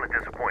 You don't want to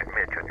disappoint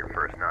Mitch on your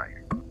first night.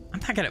 I'm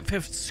not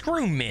gonna...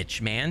 Screw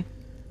Mitch, man.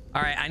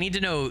 All right, I need to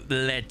know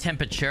the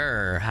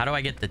temperature. How do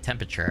I get the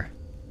temperature?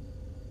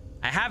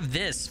 I have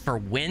this for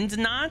wind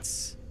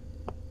knots,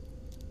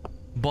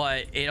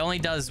 but it only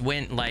does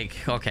wind, like...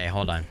 Okay,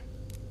 hold on.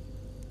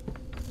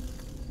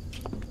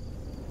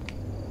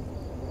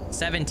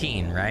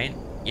 17, right?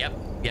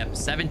 Yep,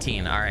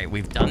 17. All right,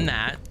 we've done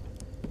that.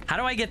 How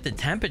do I get the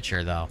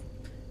temperature, though?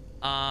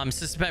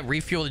 Suspect,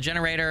 refuel the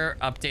generator,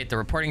 update the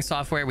reporting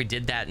software. We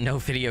did that. No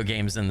video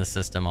games in the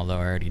system, although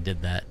I already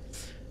did that.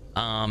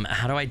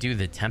 How do I do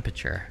the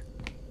temperature?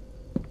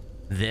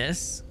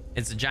 This?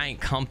 It's a giant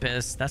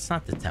compass. That's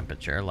not the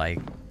temperature.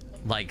 Like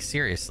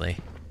seriously.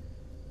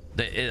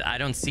 I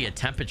don't see a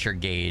temperature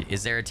gauge.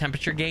 Is there a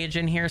temperature gauge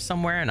in here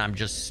somewhere and I'm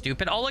just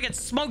stupid? Oh, look,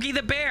 it's Smokey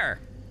the Bear.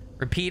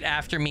 Repeat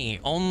after me.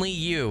 Only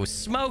you.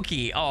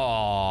 Smokey.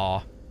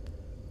 Oh,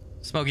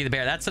 Smokey the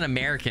Bear. That's an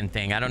American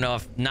thing. I don't know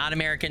if not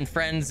American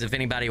friends, if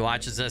anybody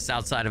watches this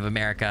outside of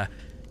America,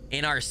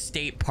 in our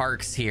state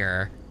parks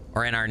here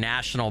or in our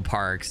national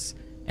parks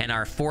and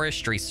our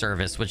forestry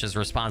service, which is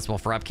responsible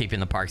for upkeeping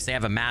the parks, they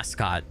have a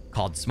mascot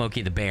called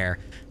Smokey the Bear.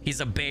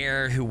 He's a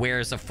bear who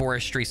wears a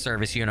forestry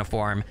service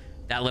uniform,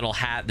 that little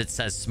hat that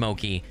says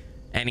Smokey.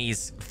 And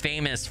he's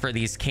famous for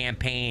these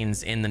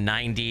campaigns in the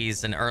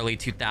 90s and early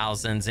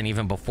 2000s and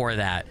even before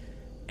that.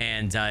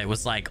 And it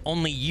was like,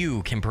 only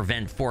you can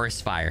prevent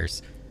forest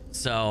fires.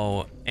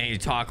 So, and you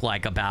talk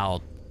like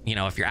about, you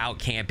know, if you're out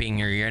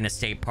camping or you're in a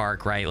state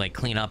park, right? Like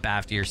clean up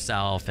after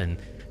yourself and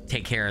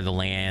take care of the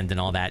land and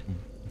all that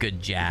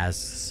good jazz.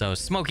 So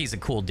Smokey's a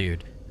cool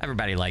dude.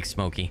 Everybody likes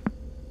Smokey.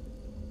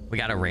 We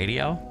got a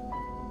radio.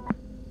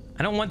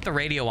 I don't want the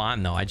radio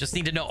on though. I just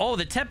need to know, oh,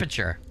 the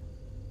temperature.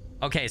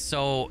 Okay,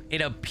 so it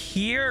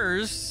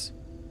appears...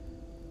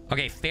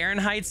 Okay,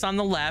 Fahrenheit's on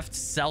the left,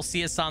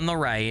 Celsius on the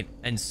right.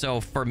 And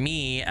so for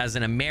me, as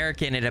an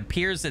American, it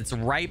appears it's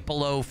right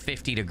below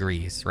 50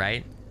 degrees,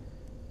 right?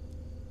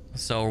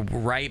 So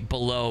right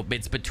below,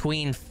 it's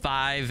between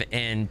 5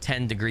 and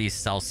 10 degrees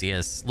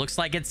Celsius. Looks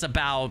like it's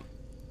about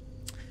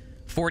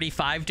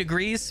 45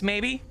 degrees,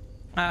 maybe?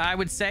 I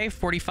would say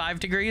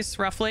 45 degrees,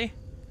 roughly.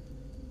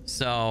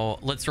 So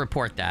let's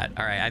report that.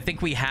 All right, I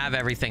think we have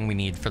everything we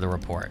need for the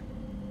report,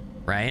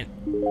 right?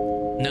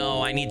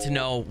 No, I need to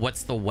know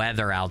what's the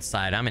weather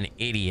outside. I'm an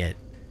idiot.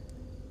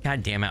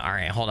 God damn it. All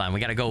right, hold on. We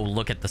got to go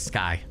look at the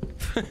sky.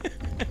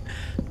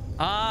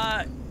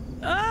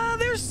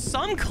 There's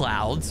some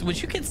clouds.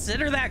 Would you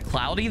consider that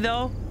cloudy,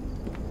 though?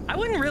 I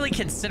wouldn't really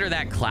consider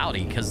that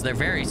cloudy because they're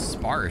very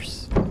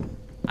sparse.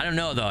 I don't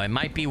know, though. It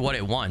might be what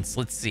it wants.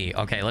 Let's see.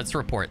 Okay, let's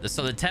report this.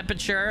 So the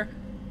temperature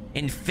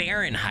in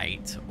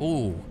Fahrenheit.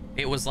 Ooh,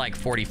 it was like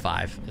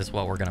 45 is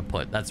what we're going to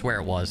put. That's where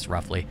it was,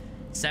 roughly.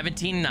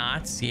 17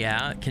 knots.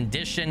 Yeah.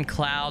 Condition,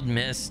 cloud,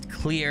 mist,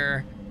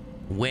 clear,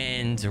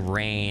 wind,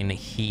 rain,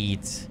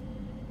 heat,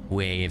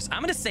 waves.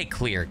 I'm going to say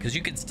clear because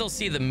you can still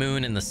see the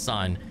moon and the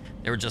sun.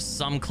 There were just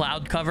some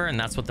cloud cover, and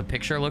that's what the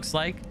picture looks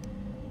like.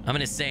 I'm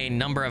going to say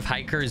number of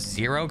hikers,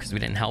 0, because we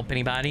didn't help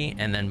anybody.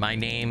 And then my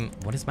name.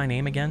 What is my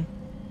name again?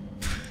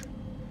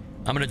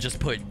 I'm going to just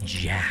put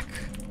Jack.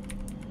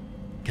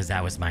 Because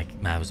that was my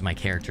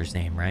character's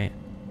name, right?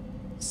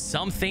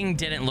 Something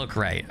didn't look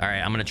right. All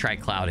right, I'm going to try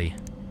cloudy.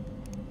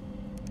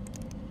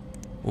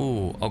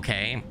 Ooh,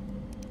 okay.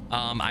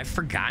 I've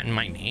forgotten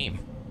my name.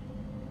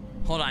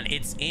 Hold on.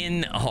 It's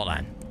in... Hold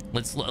on.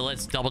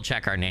 Let's double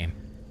check our name.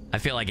 I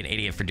feel like an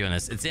idiot for doing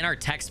this. It's in our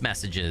text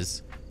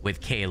messages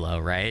with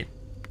Kayla, right?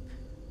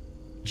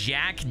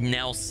 Jack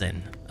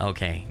Nelson.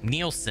 Okay.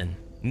 Nielsen.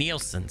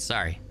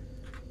 Sorry.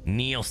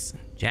 Nielsen.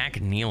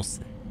 Jack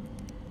Nielsen.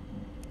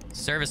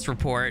 Service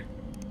report.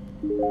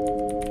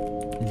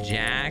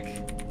 Jack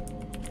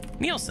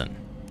Nielsen.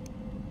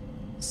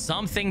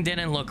 Something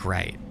didn't look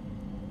right.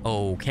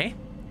 Okay.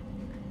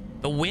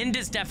 The wind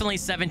is definitely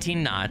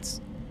 17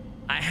 knots.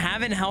 I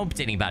haven't helped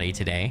anybody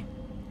today.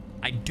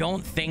 I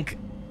don't think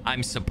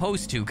I'm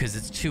supposed to because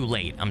it's too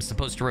late. I'm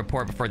supposed to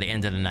report before the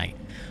end of the night.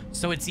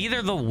 So it's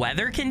either the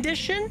weather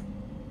condition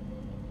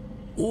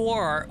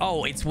or...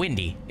 Oh, it's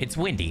windy. It's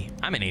windy.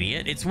 I'm an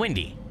idiot. It's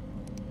windy.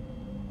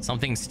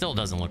 Something still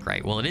doesn't look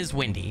right. Well, it is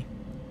windy.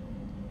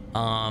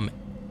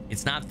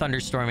 It's not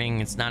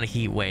thunderstorming. It's not a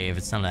heat wave.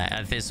 It's none of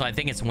that. So I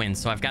think it's wind.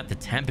 So I've got the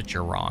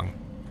temperature wrong.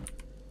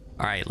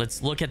 All right,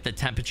 let's look at the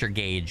temperature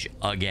gauge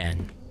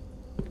again.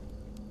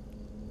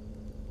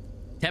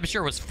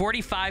 Temperature was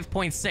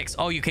 45.6.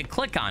 Oh, you can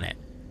click on it.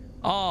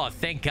 Oh,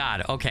 thank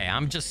God. Okay,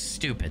 I'm just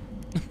stupid.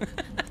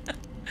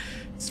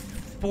 It's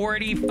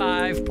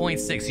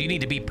 45.6. You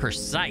need to be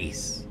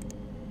precise.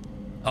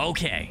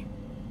 Okay.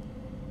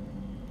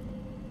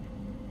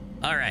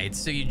 All right,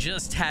 so you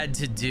just had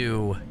to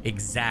do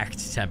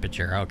exact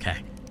temperature. Okay.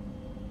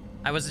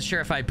 I wasn't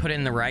sure if I put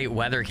in the right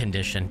weather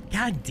condition.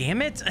 God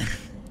damn it.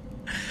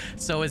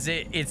 So is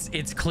it...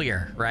 It's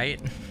clear,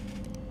 right?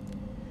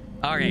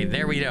 All right,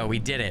 there we go. We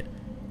did it.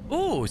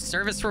 Ooh,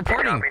 service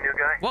reporting. Copy, new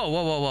guy?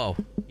 Whoa.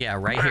 Yeah,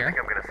 right here. I think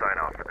I'm gonna sign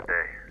off for the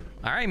day.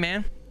 All right,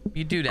 man.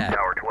 You do that.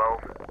 Tower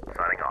 12,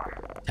 signing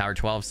off. Tower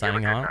 12,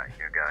 signing off. Have a good night,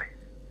 new guy.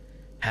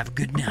 Have a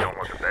good night. Don't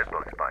let the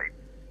bedbugs bite.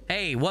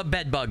 Hey, what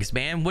bed bugs,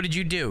 man? What did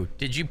you do?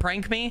 Did you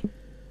prank me?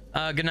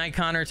 Good night,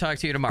 Connor. Talk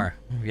to you tomorrow.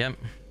 Yep.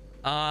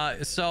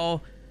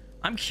 So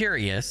I'm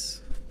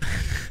curious.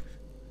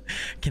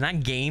 Can I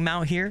game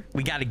out here?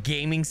 We got a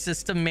gaming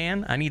system,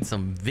 man. I need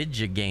some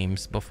vidya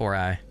games before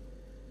I...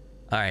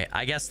 All right,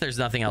 I guess there's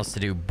nothing else to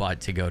do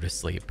but to go to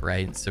sleep,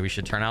 right? So we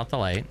should turn out the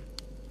light.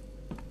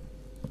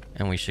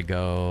 And we should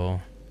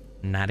go...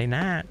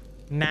 Nighty-night.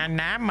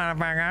 Night-night,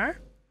 motherfucker.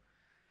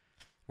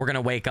 We're going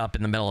to wake up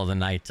in the middle of the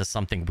night to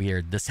something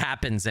weird. This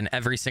happens in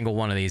every single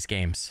one of these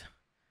games.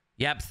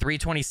 Yep,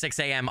 3:26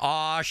 a.m.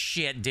 Oh,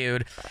 shit,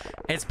 dude.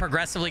 It's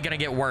progressively going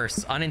to get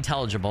worse.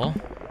 Unintelligible.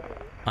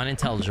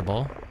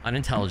 Unintelligible.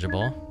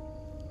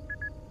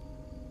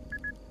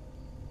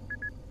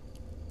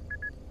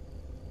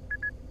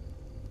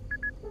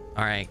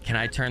 All right, can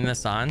I turn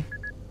this on?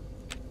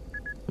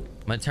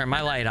 I'm gonna turn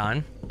my light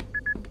on.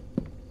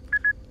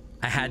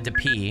 I had to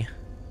pee.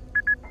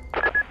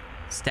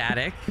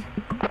 Static.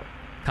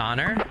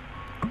 Connor?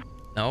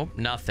 Nope,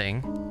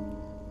 nothing.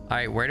 All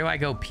right, where do I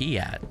go pee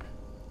at?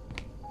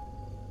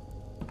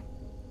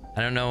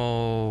 I don't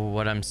know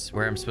where I'm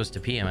supposed to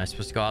pee. Am I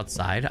supposed to go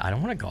outside? I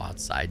don't want to go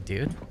outside,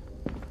 dude.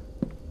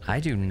 I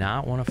do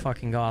not want to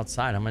fucking go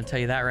outside. I'm gonna tell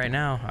you that right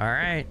now. All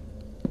right.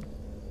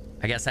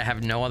 I guess I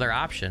have no other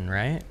option,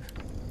 right?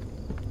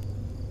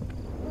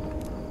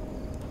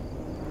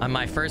 On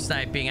my first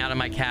night, being out of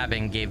my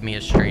cabin gave me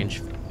a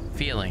strange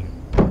feeling.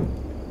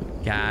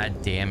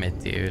 God damn it,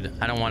 dude.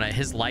 I don't want to...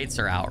 His lights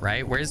are out,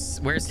 right?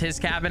 Where's his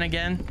cabin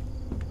again?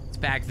 It's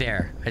back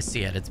there. I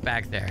see it. It's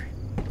back there.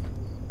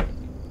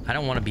 I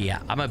don't want to be...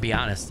 I'm gonna be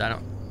honest. I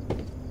don't...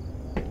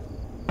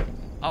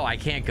 Oh, I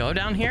can't go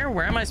down here?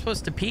 Where am I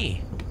supposed to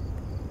pee?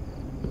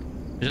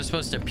 You're just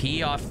supposed to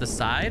pee off the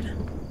side?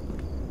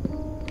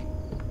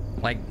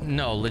 Like,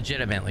 no,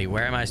 legitimately.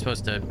 Where am I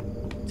supposed to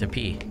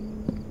pee?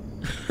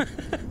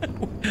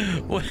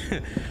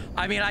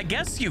 I mean, I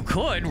guess you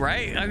could,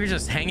 right? I could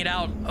just hang it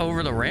out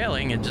over the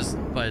railing and just...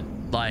 But,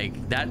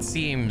 like, that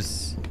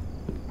seems...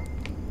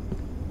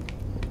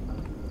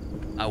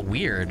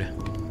 weird.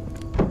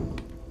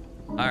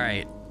 All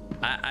right.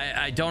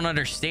 I don't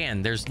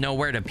understand. There's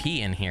nowhere to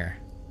pee in here.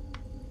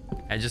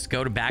 I just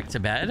go back to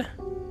bed.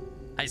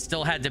 I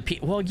still had to pee.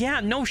 Well, yeah,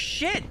 no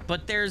shit,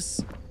 but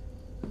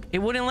it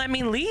wouldn't let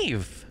me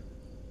leave.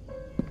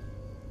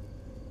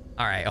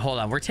 All right, hold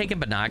on. We're taking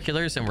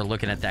binoculars and we're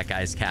looking at that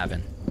guy's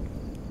cabin.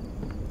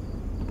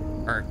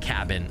 Or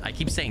cabin. I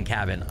keep saying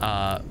cabin.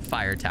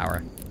 Fire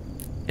tower.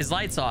 His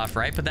light's off,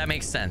 right? But that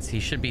makes sense. He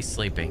should be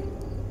sleeping.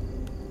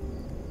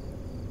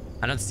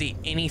 I don't see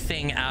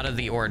anything out of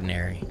the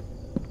ordinary.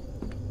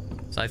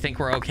 So I think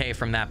we're okay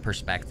from that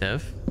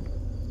perspective.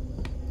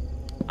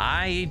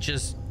 I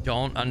just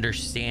don't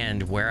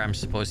understand where I'm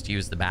supposed to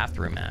use the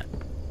bathroom at.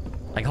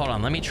 Like, hold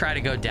on. Let me try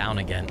to go down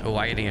again. Oh,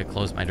 I gotta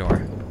close my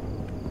door.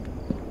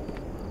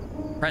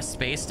 Press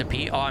space to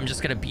pee. Oh, I'm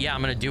just gonna pee. Yeah,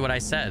 I'm gonna do what I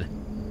said.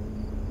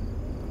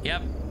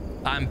 Yep.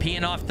 I'm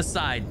peeing off the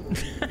side.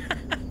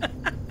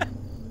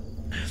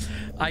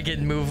 I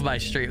can move my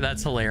stream.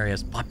 That's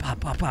hilarious. Bah, bah,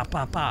 bah, bah,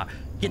 bah, bah.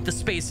 Get the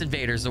space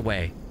invaders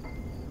away.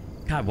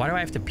 God, why do I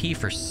have to pee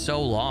for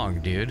so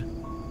long, dude?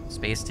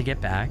 Space to get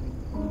back.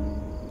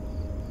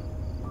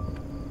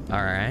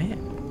 All right.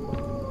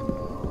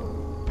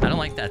 I don't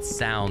like that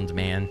sound,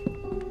 man.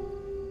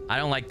 I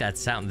don't like that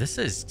sound. This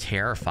is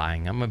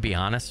terrifying. I'm gonna be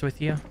honest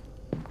with you.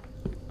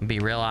 I'm gonna be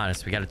real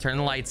honest. We gotta turn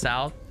the lights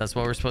out. That's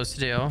what we're supposed to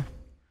do.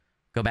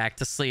 Go back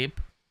to sleep.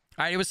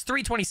 All right, it was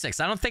 3:26.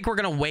 I don't think we're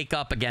gonna wake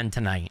up again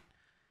tonight.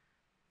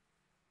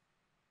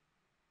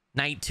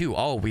 Night 2.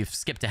 Oh, we've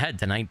skipped ahead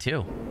to night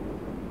 2.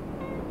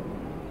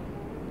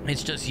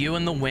 It's just you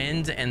and the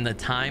wind, and the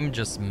time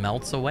just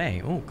melts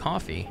away. Oh,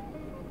 coffee.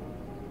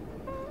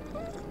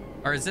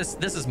 Or is this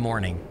is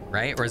morning,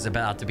 right? Or is it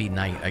about to be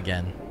night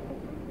again?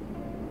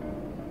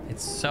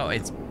 It's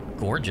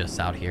gorgeous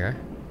out here.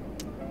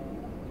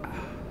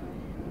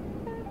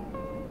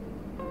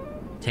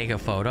 Take a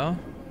photo?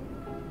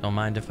 Don't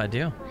mind if I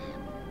do.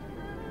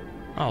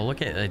 Oh,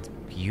 look at it. It's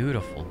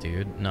beautiful,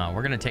 dude. No,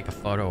 we're gonna take a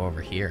photo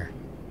over here.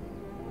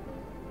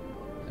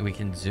 We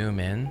can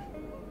zoom in.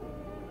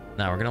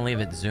 No, we're gonna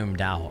leave it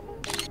zoomed out.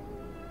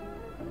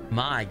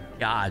 My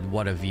God,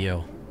 what a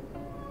view.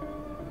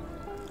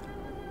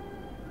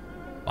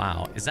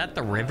 Wow, is that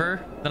the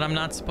river that I'm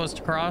not supposed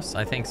to cross?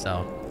 I think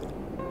so.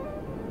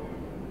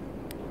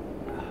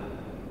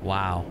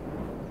 Wow.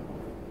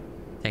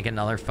 Take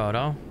another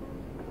photo.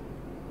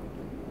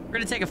 We're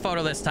gonna take a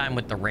photo this time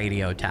with the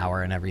radio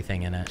tower and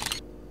everything in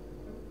it.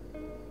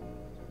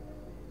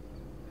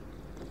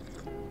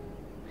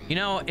 You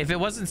know, if it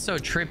wasn't so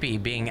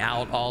trippy being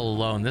out all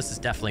alone, this is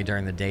definitely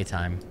during the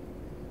daytime,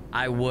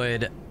 I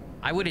would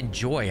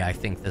enjoy, I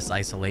think, this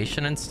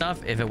isolation and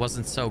stuff if it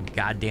wasn't so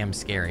goddamn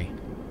scary.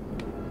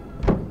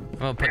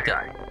 I'm gonna put hey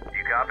guy,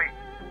 you copy?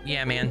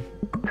 Yeah, man.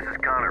 This is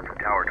Connor from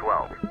Tower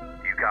 12.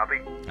 You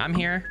copy? I'm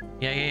here.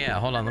 Yeah.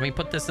 Hold on. Let me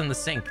put this in the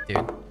sink, dude.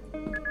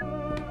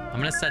 I'm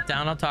gonna sit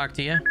down. I'll talk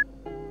to you.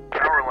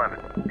 Tower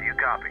 11. Do you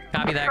copy?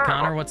 Copy that,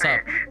 Connor. What's up?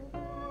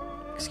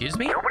 Excuse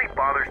me? Nobody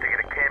bothers to get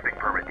a camping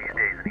permit these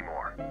days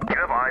anymore. Do you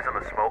have eyes on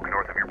the smoke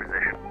north of your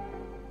position?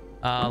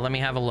 Let me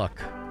have a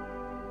look.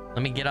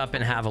 Let me get up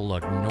and have a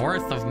look.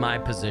 North of my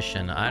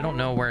position. I don't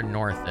know where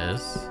north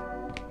is.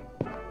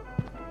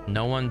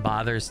 No one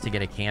bothers to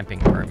get a camping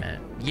permit.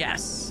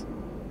 Yes.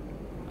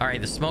 All right,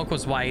 the smoke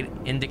was white,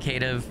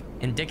 indicative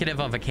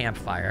of a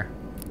campfire.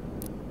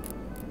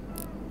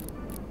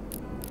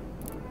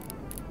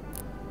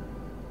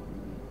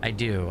 I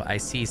do. I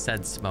see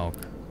said smoke.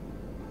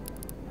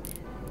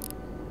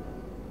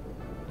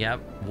 Yep,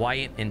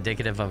 white,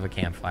 indicative of a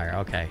campfire.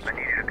 Okay. I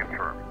need you to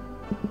confirm.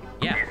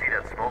 Yeah. Do you see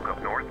that smoke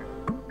up north?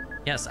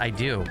 Yes, I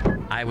do.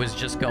 I was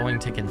just going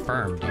to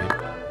confirm, dude.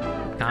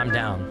 Calm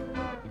down.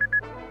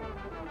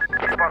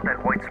 You spot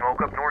that white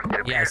smoke up north?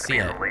 Yeah, I see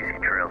it. The Lacey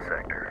Trail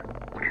sector,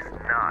 which is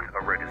not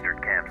a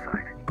registered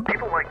campsite.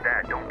 People like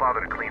that don't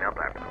bother to clean up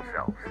after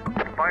themselves.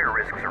 Fire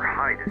risks are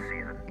high this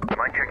season.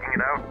 Mind checking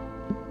it out?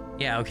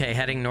 Yeah, okay,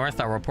 heading north.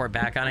 I'll report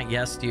back on it.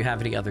 Yes, do you have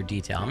any other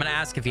detail? I'm gonna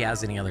ask if he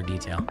has any other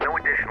detail. No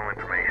additional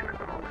information at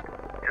the moment.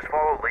 Just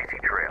follow Lacey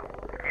Trail.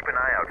 Keep an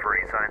eye out for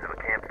any signs of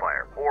a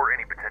campfire or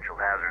any potential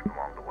hazards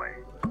along the way.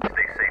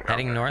 Stay safe.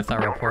 Heading north,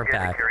 I'll report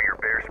back. Don't forget to carry your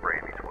bear spray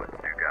in these woods,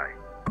 new guy.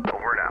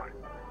 Over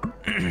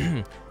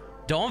and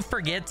out. Don't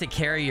forget to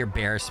carry your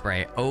bear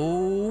spray.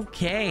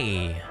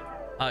 Okay.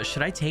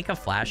 Should I take a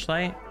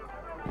flashlight?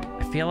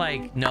 I feel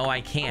like, no,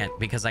 I can't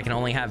because I can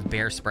only have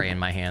bear spray in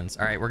my hands.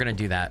 All right, we're gonna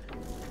do that.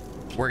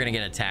 We're gonna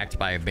get attacked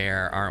by a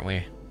bear, aren't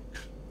we?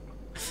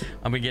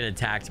 I'm gonna get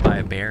attacked by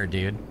a bear,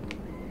 dude.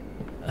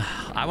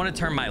 I want to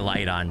turn my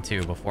light on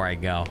too before I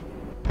go.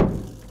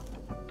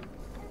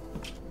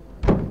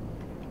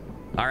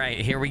 All right,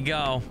 here we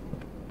go.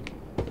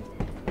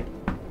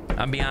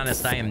 I'll be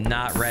honest, I am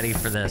not ready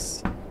for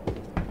this.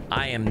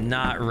 I am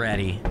not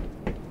ready.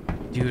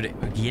 Dude,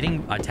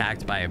 getting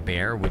attacked by a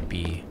bear would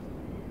be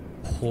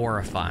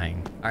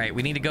horrifying. All right,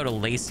 we need to go to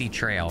Lacey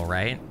Trail,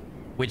 right?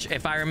 Which,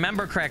 if I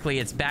remember correctly,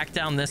 it's back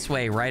down this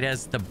way, right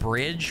as the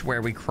bridge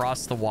where we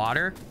cross the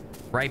water,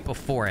 right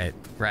before it,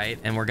 right?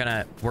 And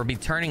we'll be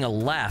turning a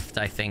left,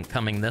 I think,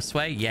 coming this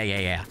way.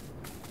 Yeah.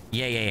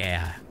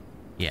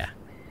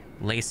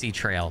 Lacey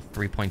Trail,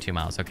 3.2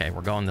 miles. Okay,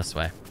 we're going this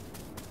way.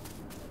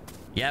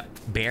 Yep,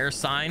 bear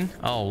sign.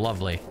 Oh,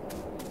 lovely.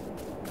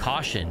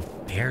 Caution,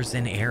 bears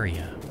in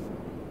area.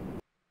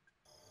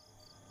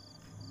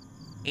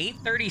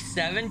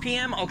 8:37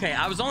 p.m. Okay,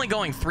 I was only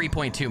going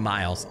 3.2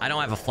 miles. I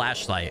don't have a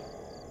flashlight.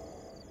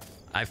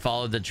 I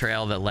followed the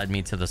trail that led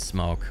me to the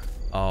smoke.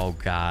 Oh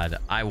God,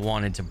 I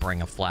wanted to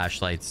bring a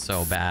flashlight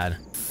so bad.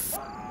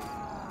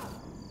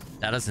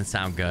 That doesn't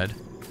sound good.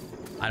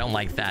 I don't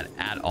like that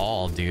at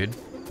all, dude.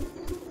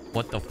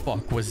 What the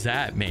fuck was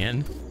that,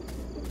 man?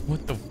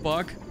 What the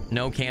fuck?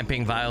 No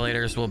camping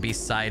violators will be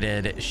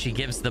cited. She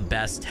gives the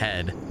best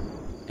head.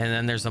 And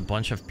then there's a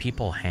bunch of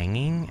people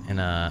hanging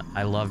and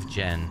I love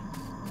Jen.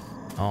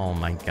 Oh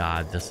my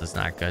God, this is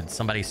not good.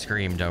 Somebody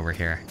screamed over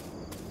here.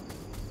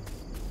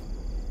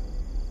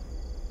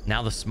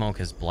 Now the smoke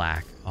is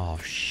black. Oh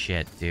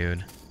shit,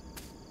 dude.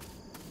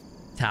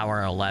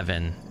 Tower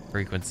 11.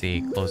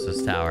 Frequency,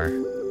 closest tower.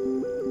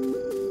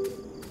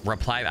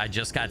 Reply, I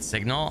just got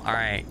signal. All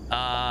right.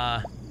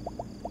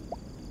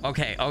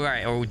 Okay. All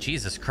right. Oh,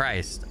 Jesus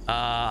Christ.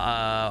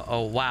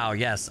 Oh, wow.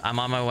 Yes, I'm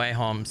on my way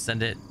home.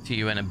 Send it to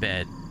you in a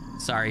bit.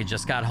 Sorry,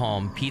 just got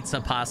home. Pizza,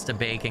 pasta,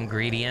 bake,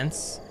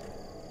 ingredients.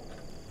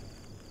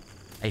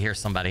 I hear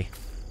somebody.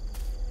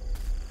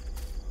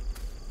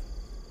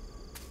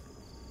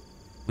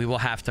 We will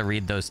have to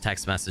read those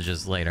text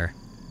messages later.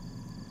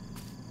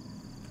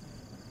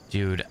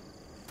 Dude.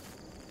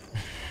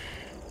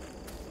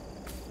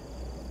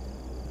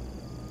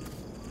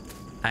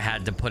 I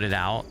had to put it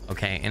out.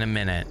 Okay, in a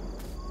minute.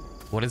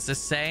 What does this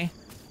say?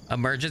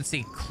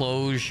 Emergency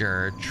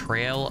closure.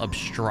 Trail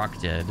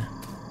obstructed.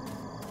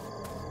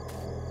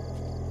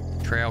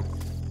 Trail.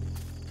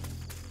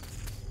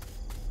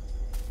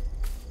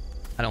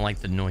 I don't like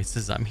the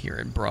noises I'm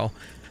hearing, bro.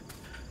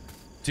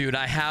 Dude,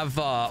 I have,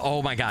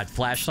 oh my God,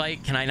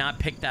 flashlight. Can I not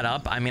pick that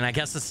up? I mean, I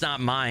guess it's not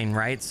mine,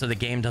 right? So the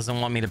game doesn't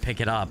want me to pick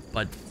it up,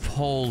 but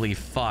holy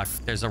fuck.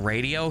 There's a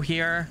radio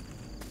here.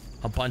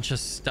 A bunch of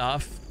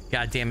stuff.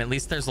 God damn, at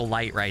least there's a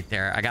light right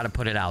there. I gotta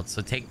put it out.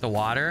 So take the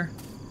water.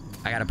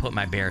 I gotta put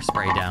my bear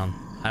spray down.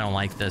 I don't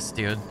like this,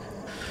 dude.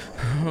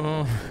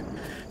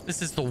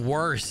 This is the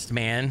worst,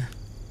 man.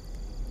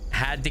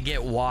 Had to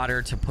get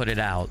water to put it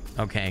out.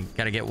 Okay,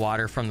 gotta get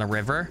water from the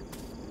river.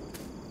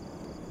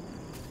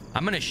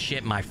 I'm gonna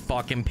shit my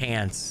fucking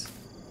pants.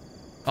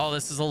 Oh,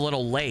 this is a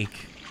little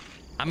lake.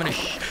 I'm gonna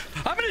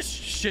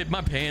shit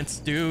my pants,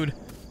 dude.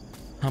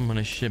 I'm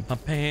gonna shit my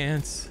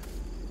pants.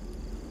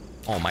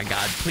 Oh my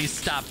God, please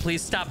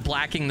stop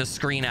blacking the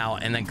screen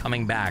out and then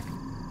coming back.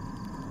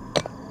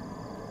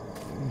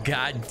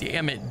 God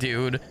damn it,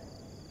 dude.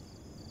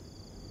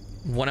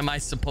 What am I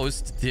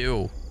supposed to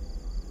do?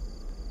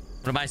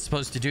 What am I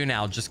supposed to do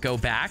now? Just go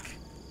back?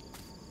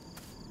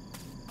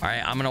 All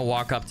right, I'm gonna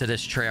walk up to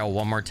this trail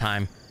one more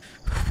time.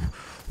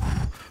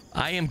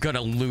 I am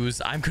gonna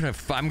lose. I'm gonna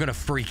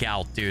freak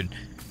out, dude.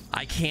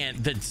 I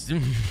can't. That's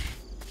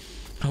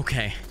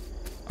okay.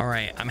 All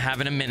right, I'm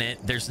having a minute.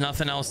 There's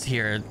nothing else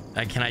here.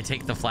 Can I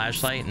take the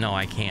flashlight? No,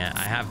 I can't.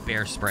 I have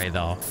bear spray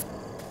though.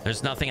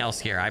 There's nothing else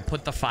here. I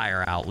put the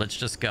fire out. Let's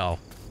just go.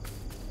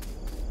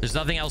 There's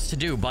nothing else to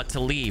do but to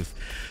leave.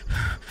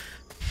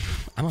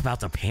 I'm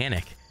about to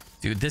panic.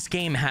 Dude, this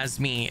game has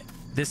me.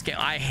 This game,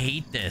 I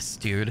hate this,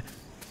 dude.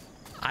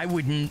 I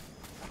would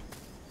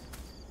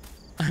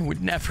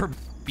never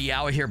be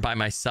out here by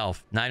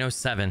myself.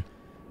 907.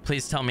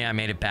 Please tell me I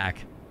made it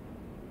back.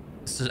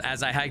 So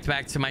as I hiked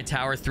back to my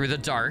tower through the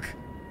dark,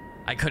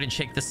 I couldn't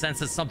shake the sense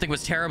that something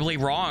was terribly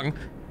wrong.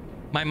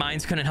 My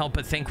minds couldn't help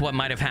but think what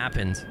might have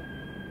happened.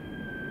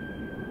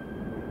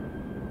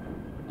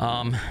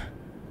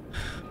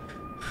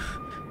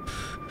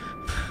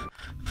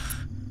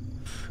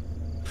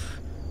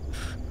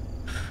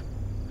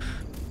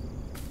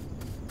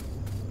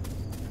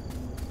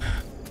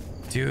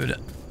 Dude,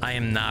 I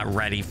am not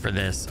ready for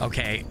this.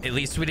 Okay, at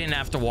least we didn't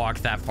have to walk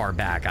that far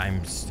back. I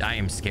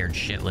am scared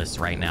shitless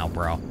right now,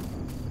 bro.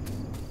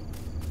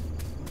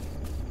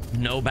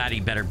 Nobody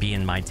better be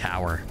in my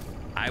tower.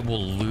 I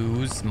will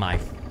lose my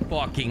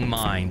fucking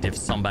mind if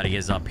somebody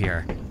is up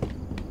here.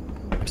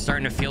 I'm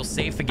starting to feel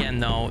safe again,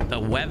 though. The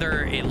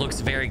weather, it looks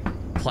very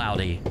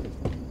cloudy.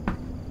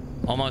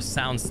 Almost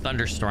sounds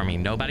thunderstormy.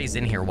 Nobody's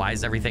in here. Why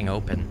is everything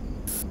open?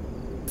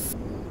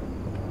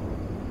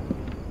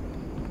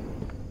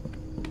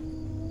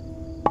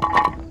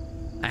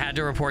 I had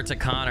to report to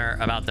Connor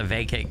about the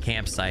vacant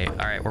campsite. All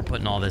right, we're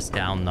putting all this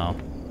down, though.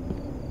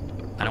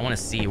 I don't want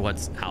to see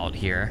what's out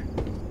here.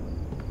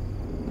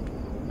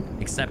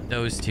 Except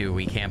those two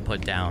we can't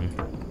put down.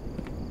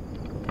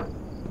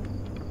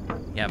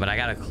 Yeah, but I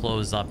gotta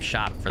close up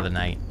shop for the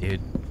night,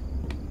 dude.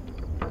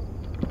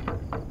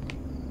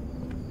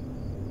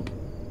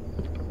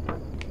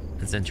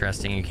 It's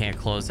interesting. You can't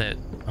close it.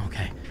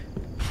 Okay.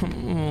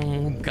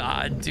 Oh,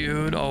 God,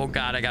 dude. Oh,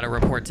 God, I gotta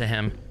report to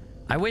him.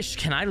 I wish...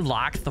 Can I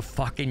lock the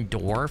fucking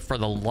door for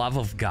the love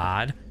of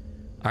God?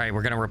 All right,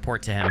 we're gonna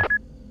report to him.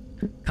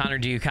 Connor,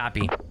 do you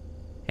copy?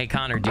 Hey,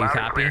 Connor, do you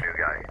copy? New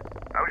guy.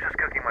 I was just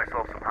cooking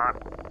myself some hot...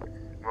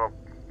 Well,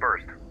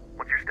 first,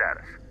 what's your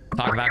status?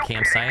 Talk about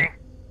campsite.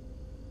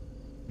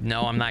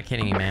 No, I'm not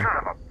kidding you, man. Son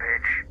of a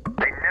bitch.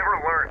 They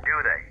never learn,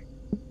 do they?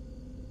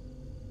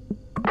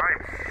 I'm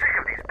sick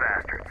of these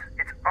bastards.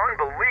 It's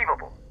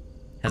unbelievable.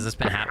 Has this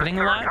been happening a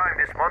Third lot? time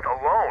this month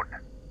alone.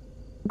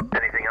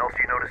 Anything else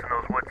you notice in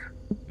those woods?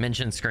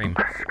 Mention Scream.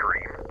 A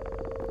scream.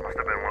 Must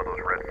have been one of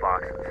those red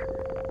foxes.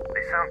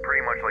 They sound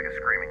pretty much like a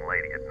screaming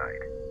lady at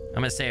night. I'm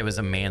gonna say it was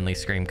a manly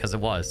scream, because it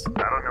was.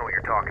 I don't know what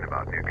you're talking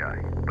about, new guy,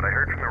 but I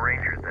heard from the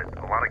rangers that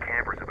a lot of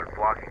campers have been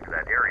flocking to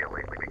that area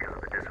lately because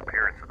of the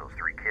disappearance of those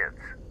 3 kids.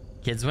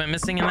 Kids went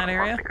missing in that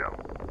area? A month ago,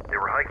 they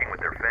were hiking with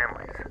their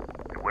families.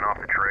 They went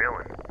off the trail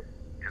and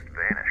just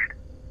vanished.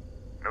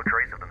 No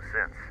trace of them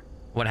since.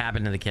 What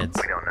happened to the kids?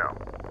 We don't know.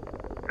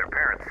 Their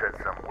parents said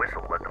some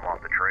whistle led them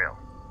off the trail.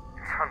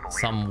 It's unbelievable.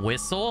 Some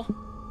whistle?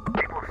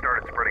 People have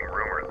started spreading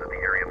rumors that the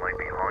area might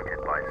be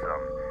haunted by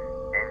some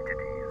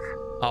entities.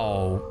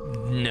 Oh,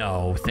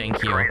 no,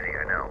 thank you. Crazy,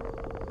 I know.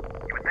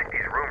 You would think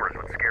these rumors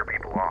would scare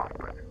people off,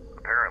 but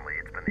apparently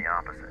it's been the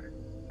opposite.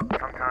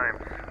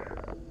 Sometimes,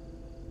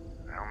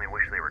 I only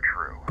wish they were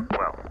true.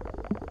 Well,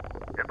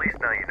 at least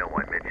now you know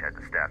why Mitch had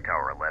to staff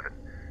Tower 11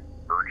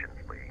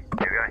 urgently.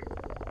 New guy?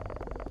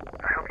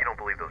 I hope you don't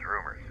believe those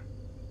rumors.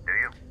 Do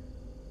you?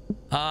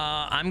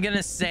 I'm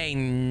gonna say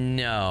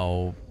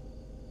no,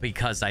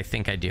 because I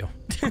think I do.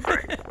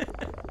 Great.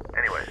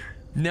 Anyways,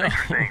 No. thanks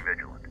for staying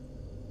vigilant.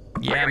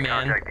 Yeah, We're gonna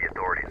man. contact the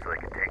authorities so they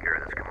can take care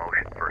of this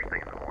commotion first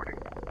thing in the morning.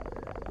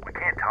 We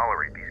can't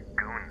tolerate these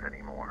goons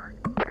anymore.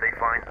 If they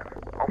find them,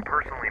 I'll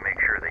personally make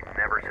sure they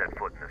never set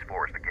foot in this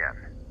forest again.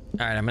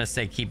 All right, I'm gonna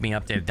say keep me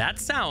updated. That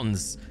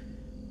sounds...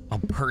 I'll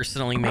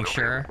personally make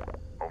sure.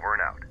 Over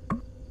and out.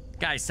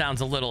 Guy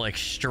sounds a little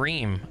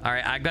extreme. All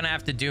right, I'm gonna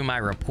have to do my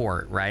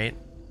report, right?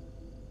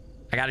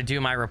 I gotta do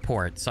my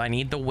report. So I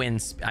need the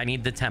wind... I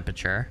need the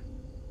temperature.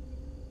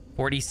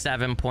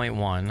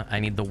 47.1. I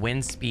need the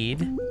wind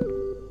speed.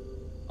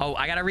 Oh,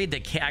 I gotta read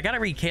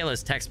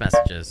Kayla's text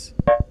messages.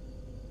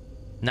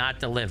 Not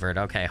delivered.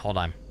 Okay, hold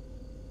on.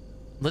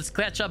 Let's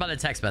catch up on the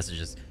text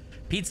messages.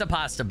 Pizza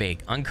pasta bake.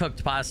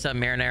 Uncooked pasta,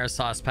 marinara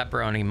sauce,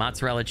 pepperoni,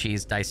 mozzarella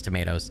cheese, diced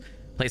tomatoes.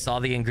 Place all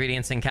the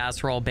ingredients in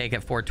casserole. Bake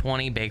at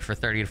 420. Bake for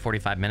 30 to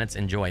 45 minutes.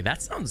 Enjoy.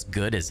 That sounds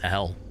good as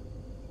hell.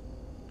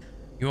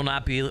 You will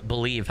not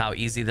believe how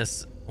easy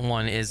this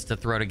one is to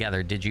throw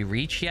together. Did you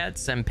reach yet?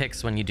 Send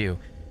pics when you do.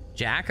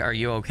 Jack, are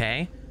you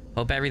okay?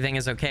 Hope everything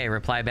is okay.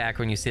 Reply back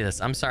when you see this.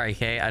 I'm sorry,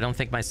 Kay. I don't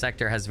think my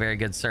sector has very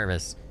good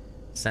service.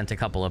 Sent a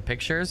couple of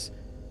pictures.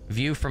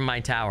 View from my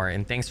tower.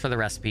 And thanks for the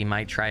recipe.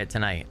 Might try it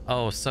tonight.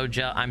 Oh,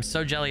 I'm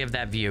so jelly of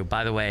that view.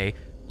 By the way,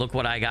 look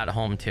what I got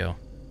home to.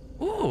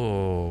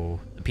 Ooh,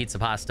 the pizza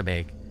pasta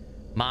bake.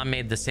 Mom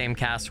made the same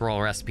casserole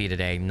recipe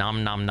today.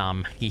 Nom nom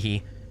nom.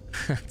 Hee.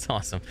 That's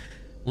awesome.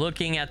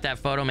 Looking at that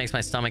photo makes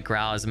my stomach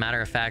growl. As a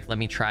matter of fact, let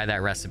me try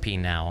that recipe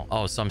now.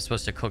 Oh, so I'm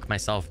supposed to cook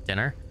myself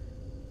dinner?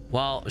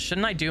 Well,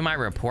 shouldn't I do my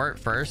report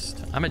first?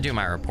 I'm gonna do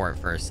my report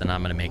first, and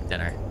I'm gonna make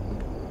dinner.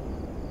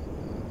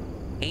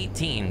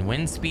 18.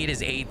 Wind speed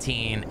is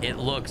 18. It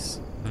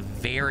looks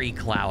very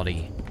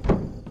cloudy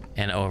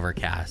and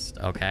overcast,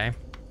 okay?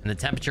 And the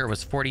temperature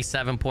was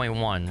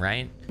 47.1,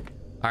 right?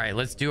 All right,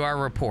 let's do our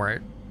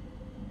report.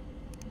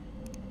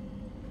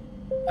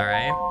 All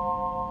right.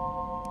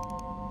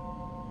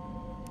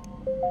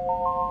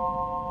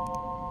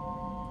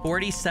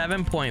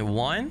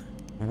 47.1.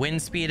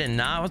 Wind speed in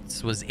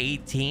knots was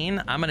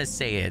 18. I'm gonna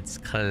say it's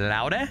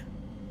cloudy.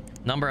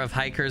 Number of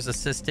hikers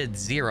assisted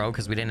 0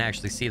 because we didn't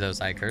actually see those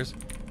hikers.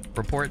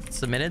 Report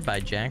submitted by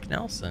Jack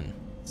Nelson.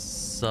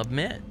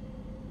 Submit.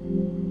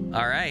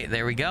 All right,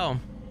 there we go.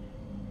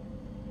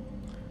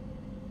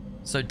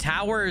 So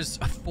towers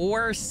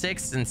 4,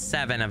 6, and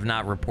 7 have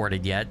not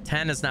reported yet.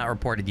 10 is not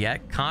reported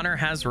yet. Connor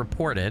has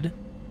reported.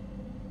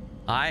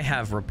 I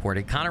have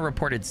reported. Connor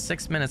reported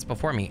 6 minutes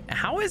before me.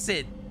 How is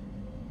it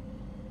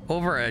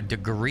over a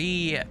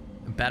degree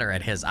better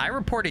at his? I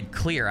reported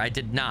clear. I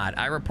did not.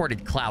 I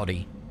reported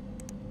cloudy.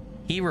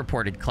 He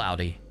reported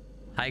cloudy.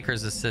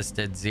 Hikers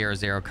assisted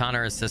 0.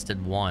 Connor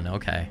assisted 1.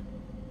 Okay.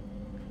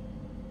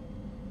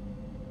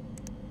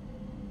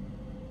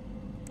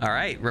 All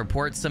right.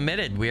 Report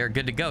submitted. We are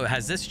good to go.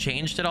 Has this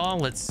changed at all?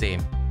 Let's see.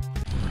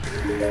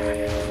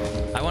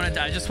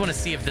 I just want to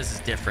see if this is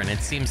different. It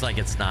seems like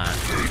it's not.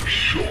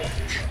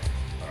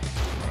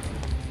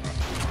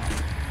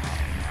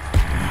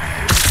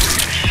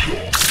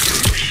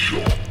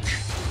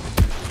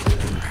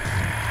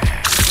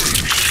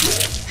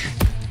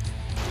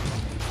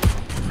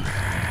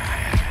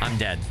 I'm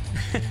dead.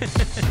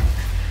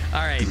 All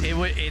right,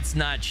 it's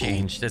not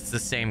changed. It's the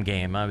same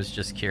game. I was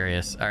just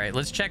curious. All right,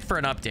 let's check for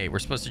an update. We're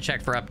supposed to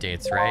check for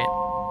updates, right?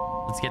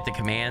 Let's get the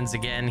commands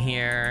again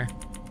here.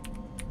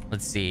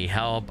 Let's see,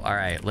 help. All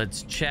right,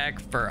 let's check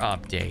for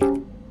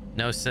update.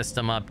 No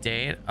system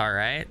update. All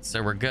right,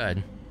 so we're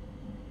good.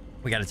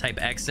 We got to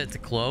type exit to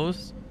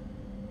close.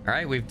 All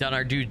right, we've done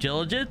our due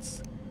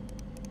diligence.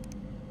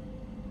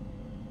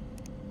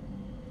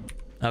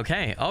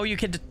 Okay. Oh, you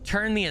can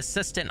turn the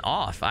assistant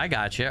off. I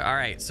got you. All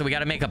right, so we got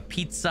to make a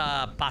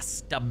pizza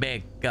pasta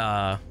bake.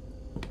 All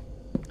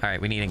right,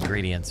 we need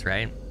ingredients,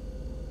 right?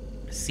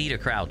 C to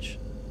crouch.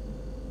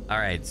 All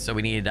right, so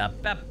we need a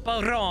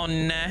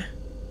pepperoni.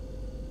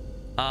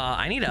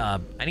 I need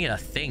a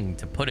thing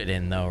to put it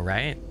in though,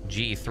 right?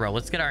 G, throw.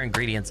 Let's get our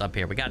ingredients up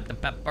here. We got the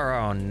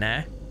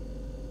pepperoni.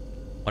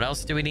 What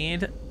else do we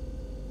need?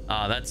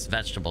 That's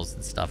vegetables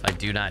and stuff. I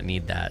do not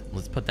need that.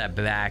 Let's put that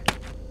back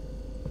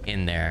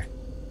in there.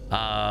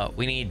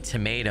 We need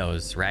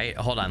tomatoes, right?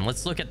 Hold on.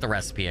 Let's look at the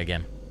recipe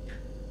again.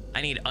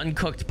 I need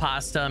uncooked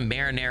pasta,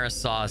 marinara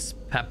sauce,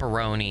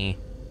 pepperoni,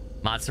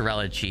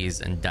 mozzarella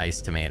cheese, and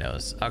diced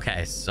tomatoes.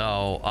 Okay,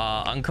 so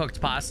uncooked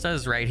pasta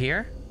is right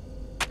here,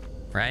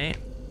 right?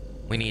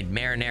 We need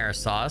marinara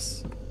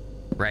sauce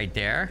right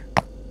there,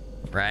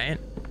 right?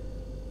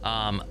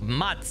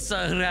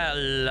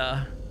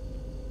 Mozzarella.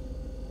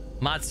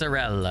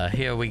 Mozzarella,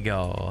 here we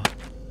go.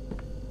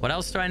 What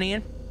else do I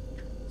need?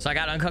 So I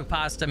got uncooked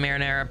pasta,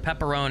 marinara,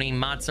 pepperoni,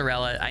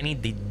 mozzarella. I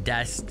need the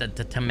diced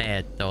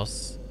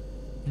tomatoes.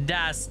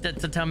 Diced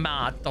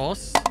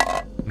tomatoes.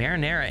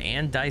 Marinara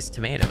and diced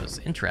tomatoes.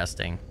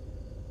 Interesting.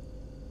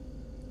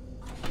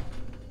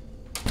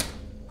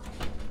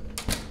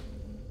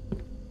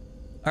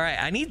 All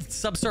right, I need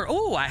some sort.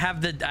 Oh, I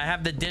have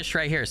the dish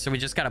right here. So we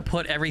just gotta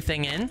put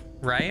everything in,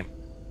 right?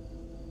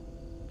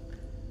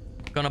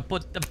 Gonna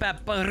put the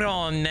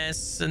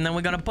pepperonis, and then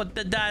we're gonna put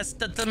the diced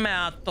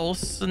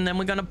tomatoes, and then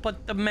we're gonna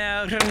put the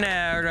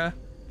marinara,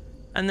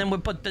 and then we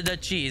put the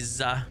cheese,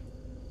 and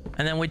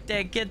then we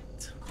take it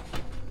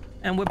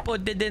and we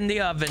put it in the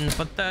oven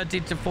for 30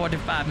 to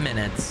 45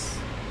 minutes.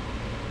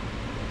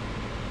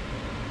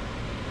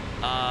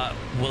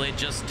 Will it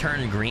just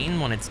turn green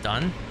when it's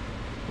done?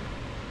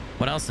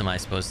 What else am I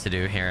supposed to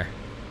do here?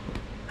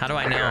 How do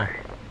I know?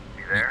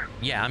 You there?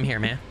 Yeah, I'm here,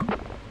 man. You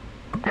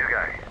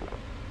guy.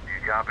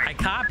 You copy? I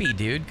copy,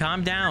 dude.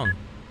 Calm down.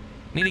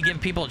 Need to give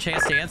people a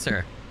chance to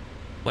answer.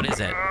 What is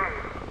it?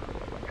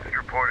 Just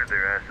reported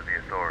their ass to the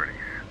authorities.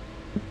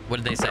 What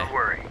did they say? Don't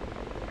worry.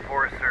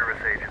 Forest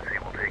Service agency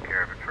will take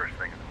care of it first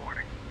thing in the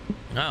morning.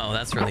 Oh,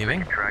 that's relieving.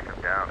 We can track them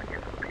down and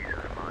give them peace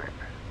of mind.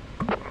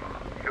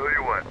 Tell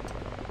you what,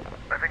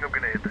 I think I'm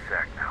gonna hit the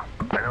sack now.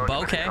 I know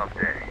it's been a tough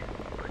day,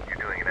 but you're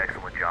doing an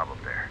excellent job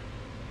up there.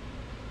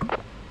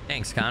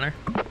 Thanks, Connor.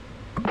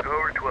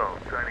 Over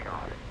 12, signing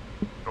off.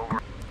 Over.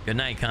 Good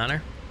night,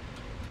 Connor.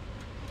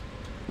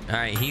 All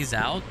right, he's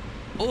out.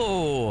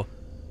 Oh,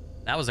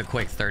 that was a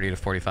quick 30 to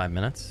 45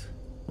 minutes.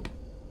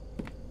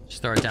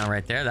 Just throw it down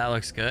right there. That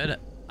looks good.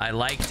 I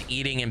liked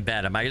eating in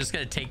bed. Am I just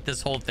gonna take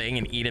this whole thing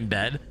and eat in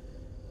bed?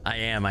 I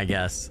am, I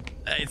guess.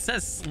 It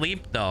says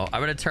sleep though.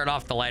 I'm gonna turn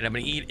off the light. I'm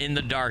gonna eat in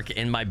the dark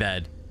in my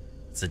bed.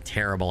 It's a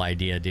terrible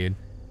idea, dude.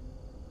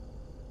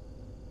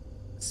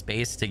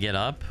 Space to get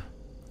up.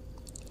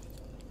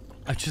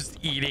 I'm just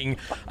eating.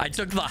 I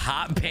took the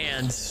hot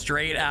pan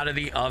straight out of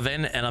the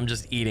oven and I'm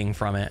just eating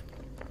from it.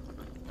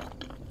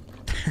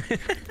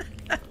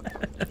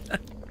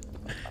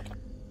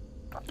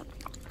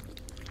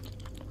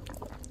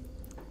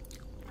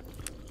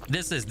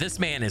 This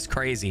man is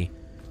crazy.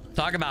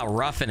 Talk about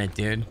roughing it,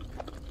 dude.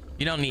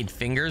 You don't need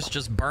fingers,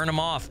 just burn them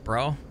off,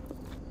 bro.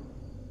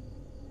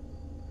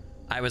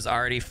 I was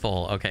already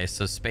full. Okay,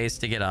 so space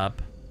to get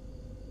up.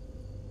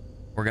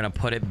 We're gonna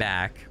put it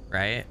back,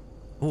 right?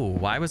 Ooh,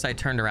 why was I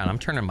turned around? I'm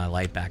turning my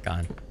light back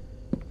on.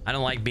 I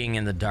don't like being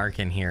in the dark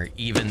in here,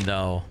 even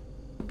though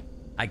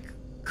I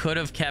could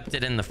have kept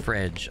it in the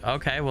fridge.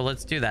 Okay, well,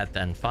 let's do that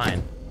then.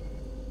 Fine.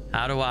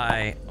 How do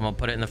I'm gonna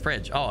put it in the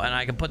fridge. Oh, and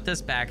I can put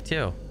this back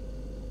too.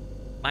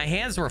 My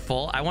hands were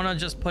full. I want to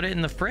just put it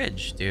in the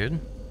fridge, dude.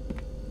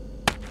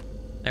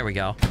 There we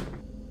go.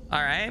 All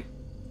right.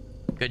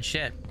 Good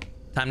shit.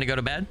 Time to go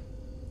to bed.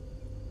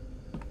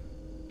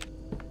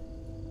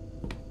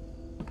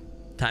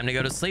 Time to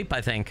go to sleep,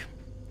 I think.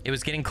 It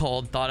was getting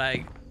cold. Thought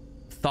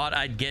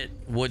I'd get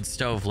wood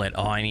stove lit.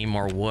 Oh, I need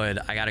more wood.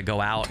 I got to go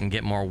out and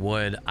get more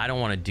wood. I don't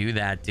want to do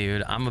that,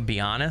 dude. I'm going to be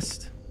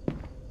honest.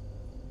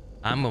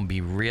 I'm going to be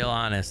real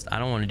honest. I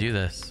don't want to do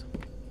this.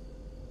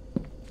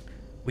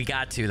 We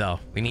got to, though.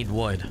 We need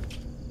wood.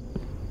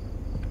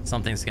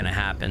 Something's gonna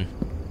happen.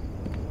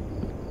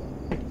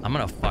 I'm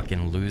gonna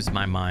fucking lose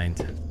my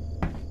mind.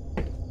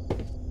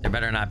 There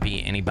better not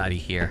be anybody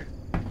here.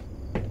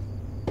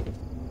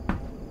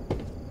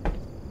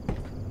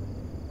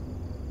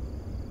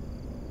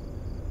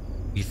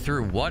 You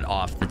threw what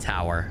off the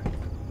tower?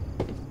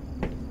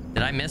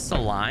 Did I miss a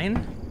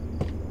line?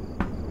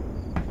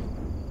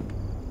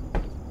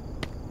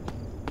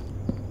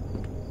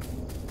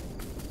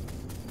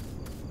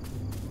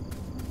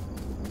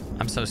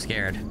 I'm so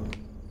scared.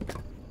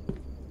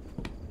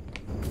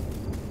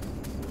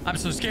 I'm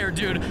so scared,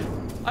 dude.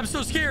 I'm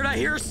so scared. I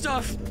hear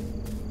stuff.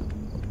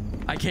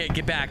 I can't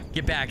get back.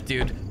 Get back,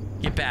 dude.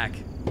 Get back.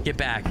 Get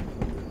back.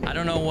 I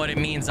don't know what it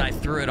means. I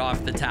threw it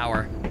off the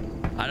tower.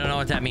 I don't know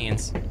what that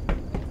means.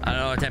 I don't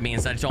know what that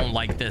means. I don't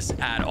like this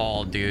at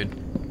all, dude.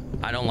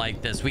 I don't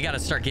like this. We got to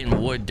start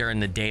getting wood during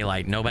the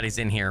daylight. Nobody's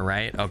in here,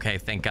 right? Okay,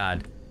 thank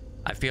God.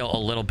 I feel a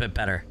little bit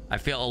better. I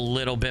feel a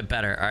little bit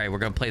better. All right, we're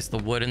going to place the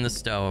wood in the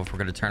stove. We're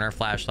going to turn our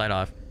flashlight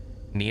off.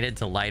 Needed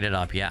to light it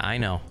up. Yeah, I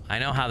know. I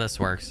know how this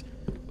works.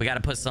 We got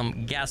to put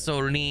some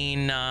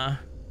gasoline.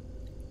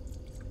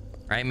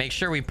 Right? Make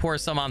sure we pour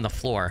some on the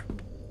floor.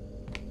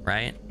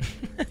 Right?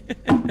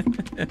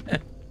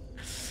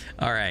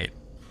 All right.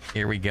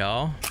 Here we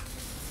go.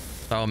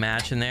 Throw a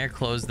match in there.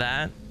 Close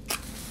that.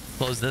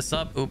 Close this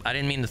up. Oop, I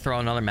didn't mean to throw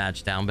another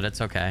match down, but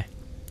it's okay.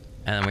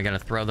 And then we got to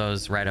throw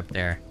those right up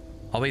there.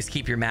 Always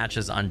keep your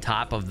matches on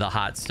top of the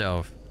hot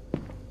stove.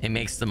 It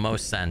makes the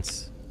most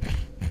sense.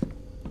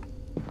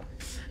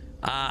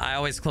 I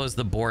always close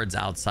the boards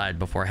outside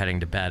before heading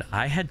to bed.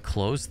 I had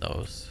closed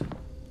those.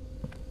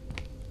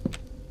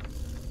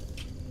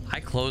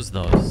 I closed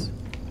those.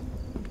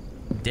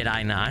 Did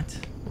I not?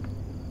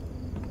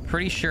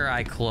 Pretty sure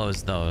I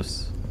closed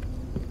those.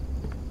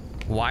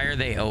 Why are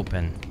they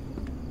open?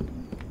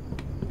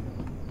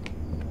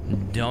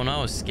 Don't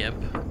know, Skip.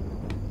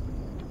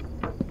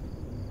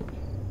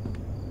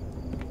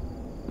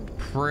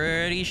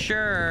 Pretty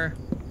sure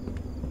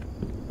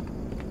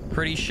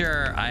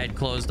I had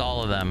closed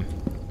all of them.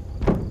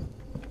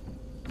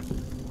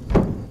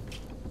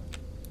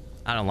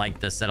 I don't like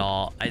this at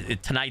all.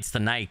 Tonight's the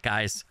night,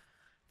 guys.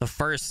 The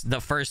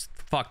first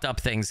fucked up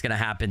thing's gonna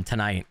happen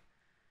tonight.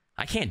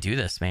 I can't do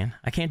this, man.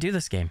 I can't do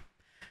this game.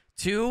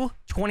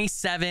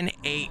 2:27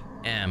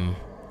 a.m.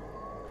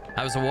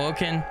 I was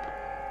awoken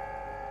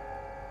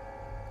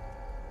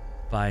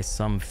by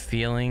some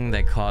feeling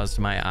that caused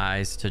my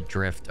eyes to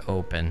drift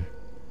open.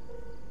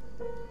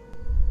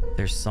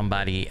 There's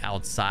somebody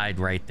outside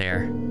right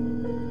there.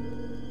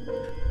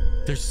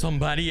 There's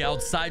somebody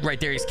outside right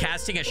there. He's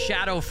casting a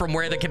shadow from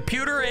where the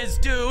computer is,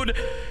 dude.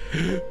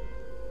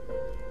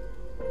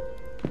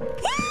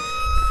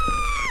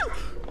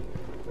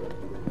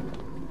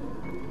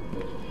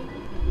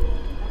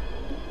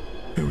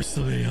 There was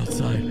somebody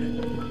outside.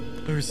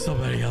 There was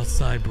somebody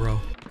outside, bro.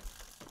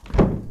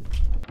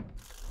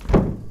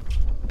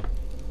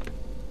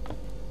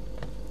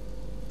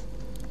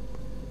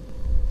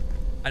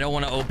 I don't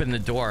want to open the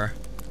door.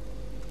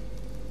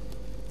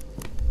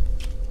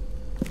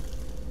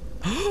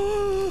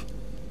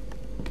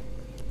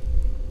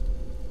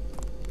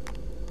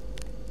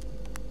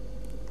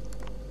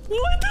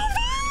 What the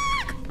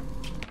fuck?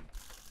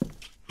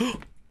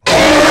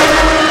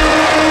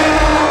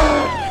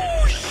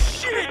 Oh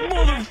shit,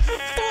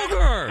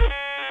 motherfucker!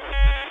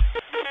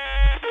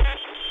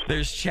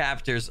 There's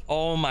chapters.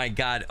 Oh my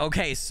god.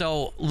 Okay,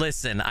 so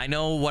listen, I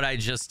know what I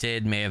just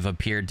did may have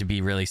appeared to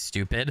be really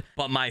stupid,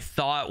 but my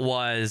thought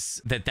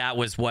was that that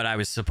was what I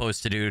was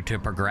supposed to do to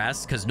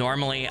progress, because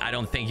normally I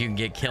don't think you can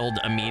get killed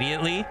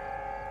immediately,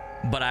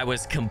 but I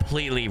was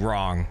completely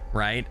wrong,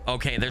 right?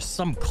 Okay, there's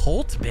some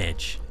cult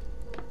bitch.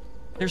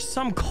 There's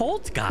some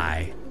cult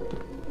guy.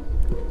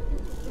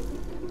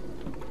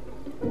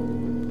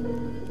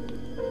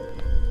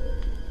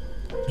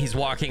 He's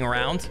walking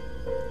around.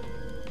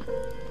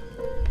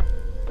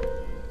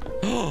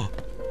 Oh,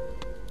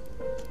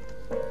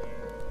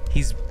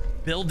 he's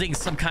building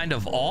some kind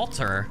of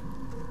altar.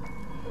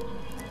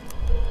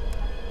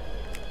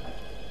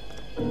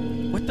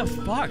 What the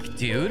fuck,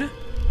 dude?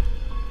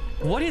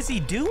 What is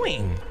he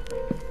doing?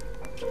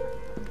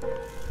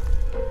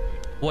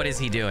 What is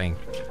he doing?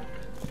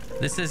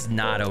 This is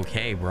not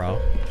okay, bro.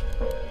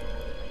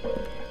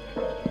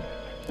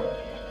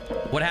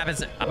 What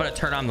happens? I'm gonna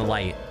turn on the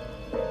light.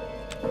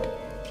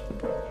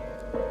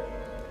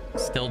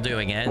 Still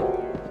doing it.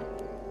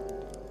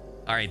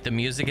 All right, the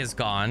music is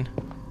gone.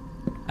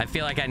 I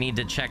feel like I need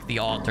to check the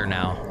altar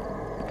now.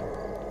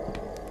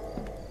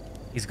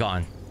 He's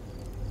gone.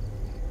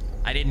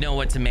 I didn't know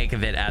what to make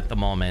of it at the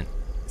moment.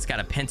 It's got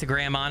a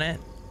pentagram on it.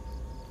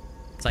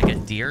 It's like a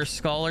deer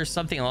skull or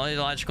something. The only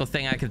logical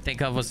thing I could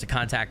think of was to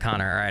contact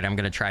Connor. All right, I'm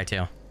gonna try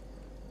to.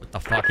 What the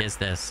fuck is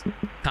this?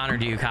 Connor,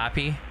 do you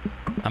copy?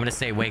 I'm gonna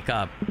say wake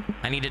up.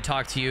 I need to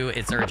talk to you.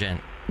 It's urgent.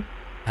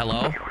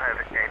 Hello? Do you have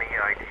any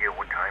idea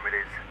what time it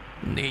is?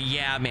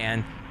 Yeah,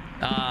 man.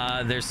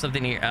 There's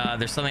something here.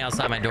 There's something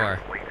outside my door.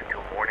 Wait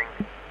until morning.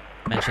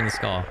 Mention the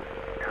skull.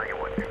 Tell you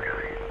what, guys.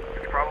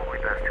 It's probably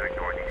best to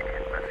ignore these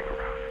kids messing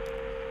around.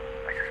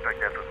 I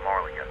suspect that's what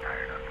Marley got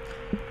tired of.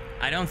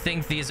 I don't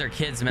think these are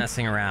kids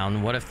messing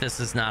around. What if this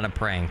is not a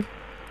prank?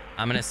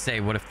 I'm gonna say,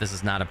 what if this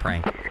is not a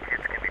prank? These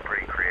kids can be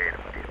pretty creative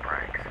with these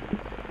pranks.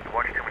 They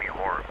watch too many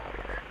horror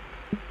movies.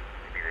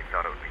 Maybe they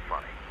thought it would be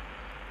funny.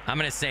 I'm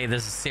gonna say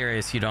this is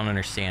serious. You don't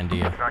understand, do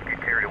you? Let's not get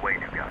carried away,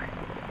 new guy.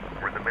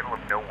 We're in the middle of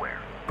nowhere.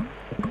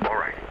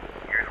 Alright,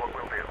 here's what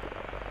we'll do.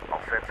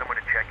 I'll send someone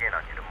to check in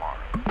on you tomorrow.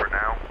 For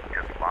now,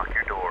 just lock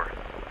your door,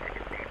 take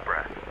a deep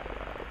breath,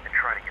 and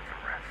try to get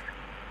some rest.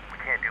 We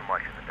can't do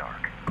much in the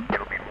dark.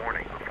 It'll be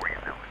morning before you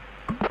know it.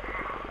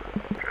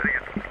 Try to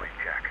get some sleep,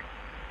 Jack.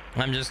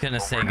 I'm just gonna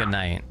say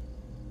goodnight.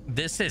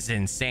 This is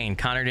insane.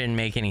 Connor didn't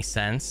make any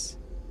sense.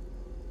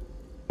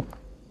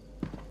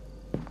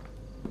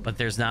 But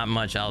there's not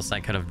much else I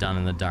could have done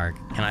in the dark.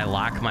 Can I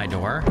lock my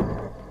door?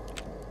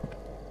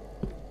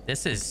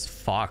 This is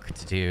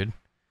fucked, dude.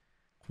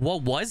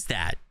 What was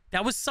that?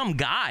 That was some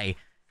guy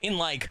in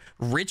like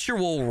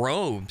ritual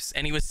robes,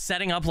 and he was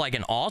setting up like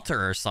an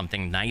altar or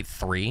something. Night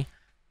 3.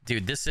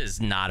 Dude, this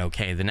is not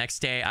okay. The next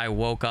day, I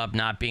woke up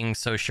not being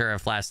so sure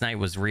if last night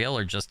was real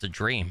or just a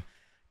dream.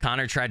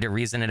 Connor tried to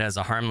reason it as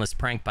a harmless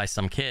prank by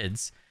some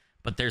kids,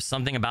 but there's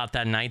something about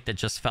that night that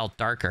just felt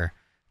darker.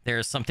 There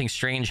is something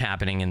strange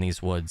happening in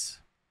these woods.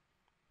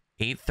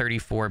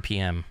 8:34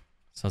 p.m.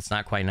 So it's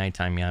not quite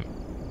nighttime yet.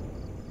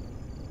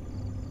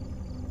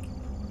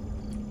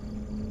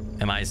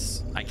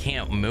 I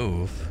can't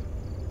move.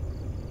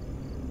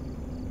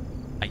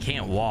 I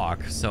can't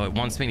walk, so it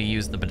wants me to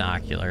use the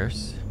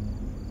binoculars.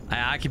 I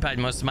occupied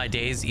most of my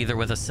days either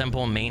with a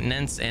simple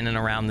maintenance in and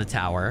around the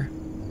tower.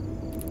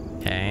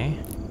 Okay.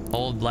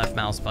 Hold left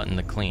mouse button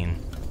to clean.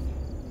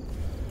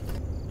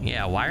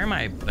 Yeah, why are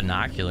my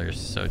binoculars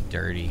so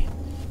dirty?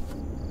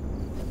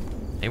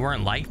 They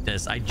weren't like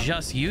this. I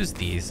just used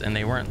these and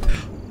they weren't.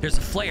 There's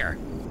a flare.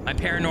 My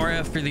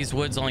paranoia for these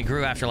woods only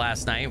grew after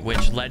last night,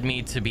 which led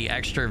me to be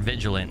extra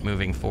vigilant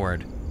moving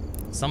forward.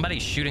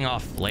 Somebody's shooting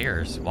off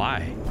flares.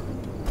 Why?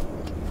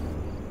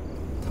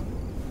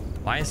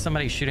 Why is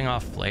somebody shooting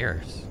off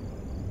flares?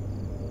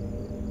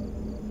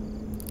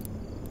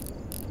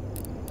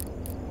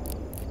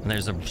 And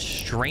there's a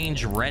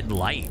strange red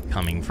light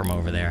coming from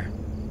over there.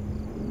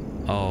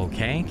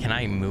 Okay, can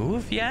I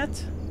move yet?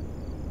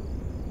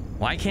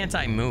 Why can't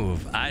I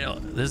move?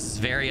 This is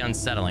very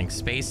unsettling.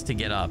 Space to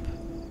get up.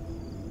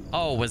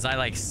 Oh, was I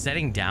like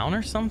sitting down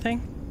or something?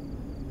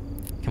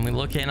 Can we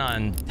look in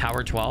on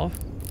Tower 12?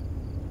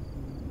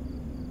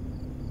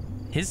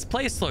 His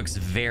place looks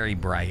very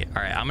bright.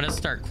 All right, I'm gonna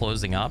start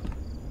closing up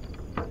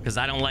because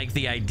I don't like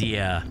the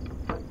idea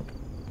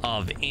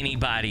of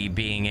anybody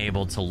being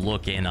able to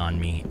look in on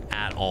me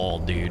at all,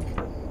 dude.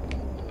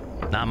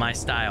 Not my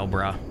style,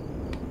 bruh.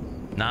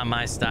 Not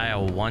my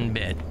style one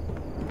bit.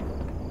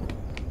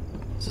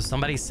 So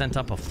somebody sent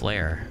up a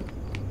flare.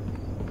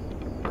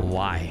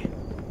 Why?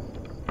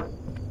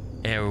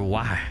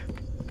 Why?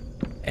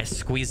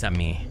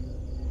 Squeeze-a-me.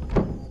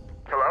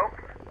 Hello?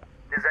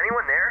 Is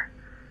anyone there?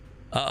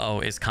 Uh-oh,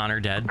 is Connor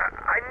dead?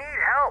 I need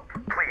help.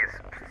 Please,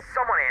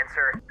 someone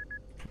answer.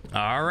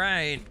 All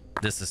right.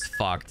 This is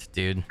fucked,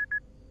 dude.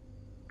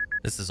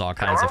 This is all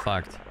kinds of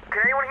fucked.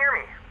 Can anyone hear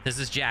me? This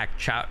is Jack,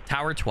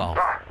 Tower 12.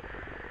 Oh,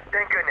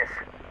 thank goodness.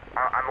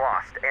 I'm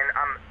lost, and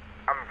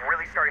I'm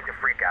really starting to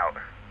freak out.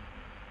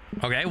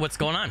 Okay, what's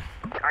going on?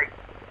 I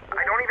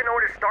don't even know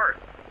where to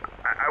start.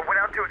 I went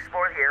out to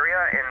explore the area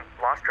and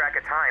lost track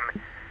of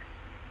time.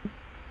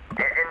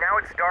 And now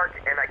it's dark,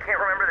 and I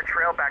can't remember the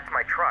trail back to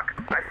my truck.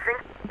 I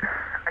think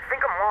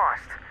I'm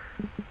lost.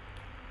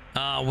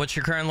 What's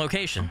your current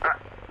location?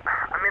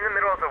 I'm in the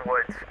middle of the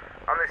woods,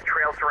 on this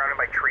trail surrounded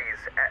by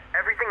trees.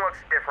 Everything looks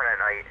different at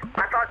night.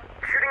 I thought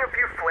shooting a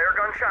few flare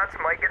gun shots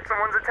might get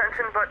someone's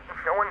attention, but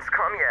no one's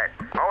come yet.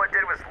 All it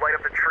did was light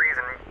up the trees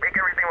and make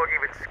everything look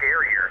even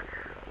scarier.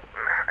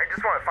 I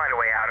just want to find a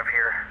way out of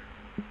here.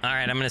 All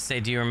right, I'm gonna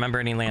say, do you remember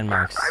any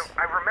landmarks?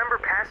 I remember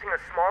passing a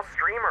small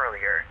stream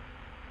earlier.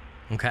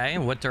 Okay,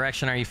 what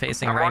direction are you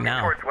facing I'm right walking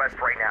now? towards west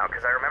right now,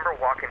 because I remember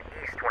walking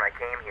east when I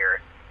came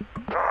here.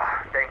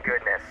 Oh, thank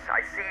goodness.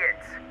 I see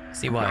it.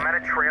 See what? I'm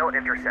at a trail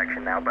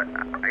intersection now, but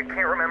I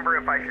can't remember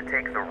if I should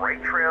take the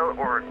right trail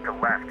or the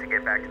left to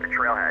get back to the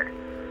trailhead.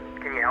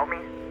 Can you help me?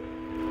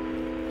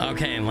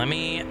 Okay, let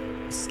me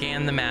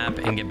scan the map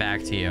and get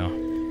back to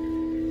you.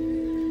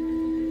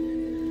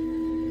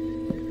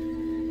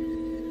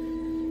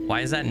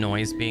 Why is that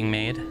noise being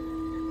made?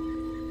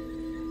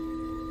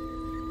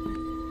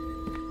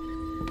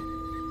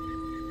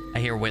 I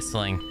hear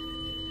whistling.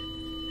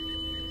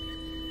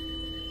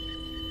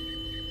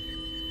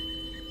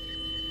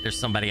 There's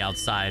somebody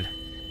outside.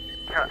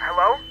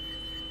 Hello?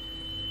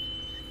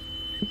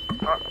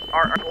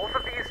 Are both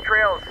of these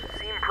trails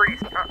seem pretty...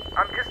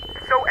 I'm just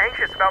so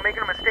anxious about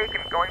making a mistake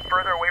and going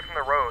further away from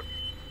the road.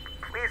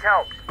 Please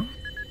help.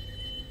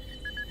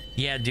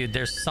 Yeah, dude,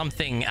 there's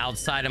something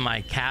outside of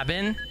my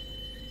cabin.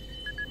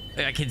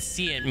 I can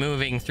see it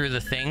moving through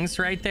the things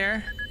right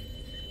there.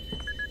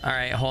 All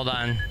right, hold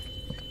on.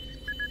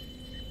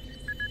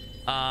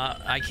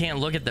 I can't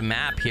look at the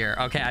map here.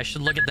 Okay, I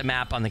should look at the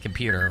map on the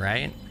computer,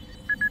 right?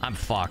 I'm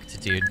fucked,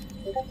 dude.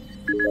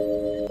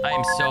 I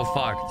am so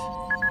fucked.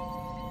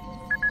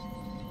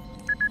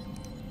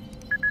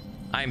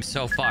 I am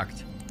so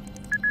fucked.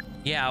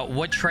 Yeah,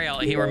 what trail?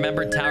 He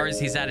remembered towers.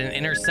 He's at an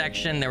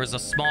intersection. There was a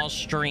small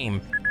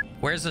stream.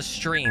 Where's the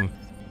stream?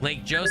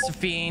 Lake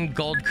Josephine,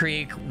 Gold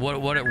Creek,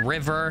 what a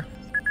river.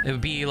 It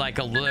would be like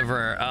a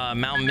river.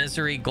 Mount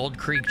Misery, Gold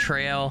Creek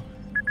Trail,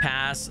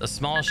 Pass, a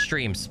small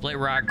stream, Split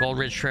Rock, Gold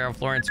Ridge Trail,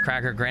 Florence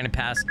Cracker, Granite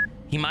Pass.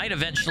 He might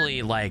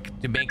eventually like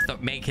to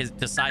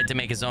decide to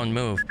make his own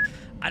move.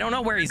 I don't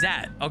know where he's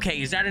at. Okay,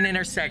 he's at an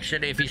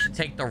intersection. If he should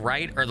take the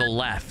right or the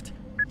left.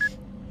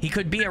 He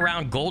could be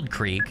around Gold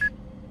Creek,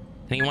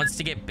 and he wants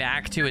to get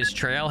back to his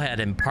trailhead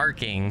and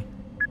parking.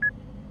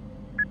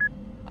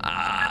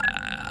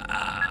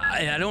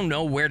 I don't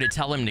know where to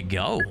tell him to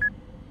go.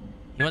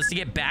 He wants to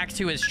get back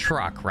to his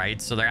truck,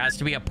 right? So there has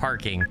to be a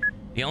parking.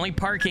 The only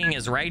parking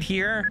is right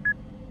here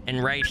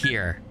and right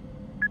here.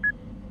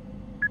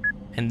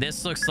 And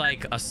this looks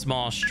like a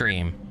small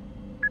stream.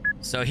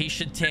 So he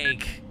should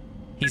take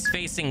He's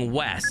facing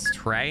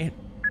west, right?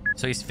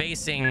 So he's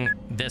facing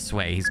this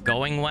way. He's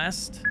going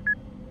west.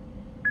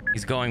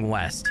 He's going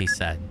west, he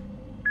said.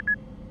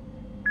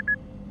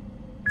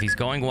 If he's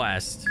going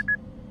west,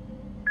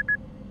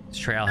 it's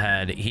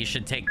trailhead, he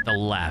should take the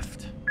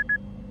left.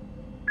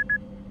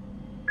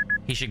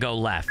 He should go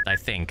left, I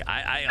think.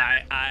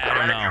 I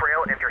don't know.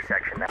 Trail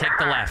intersection. Take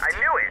the left. I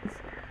knew it.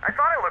 I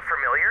thought it looked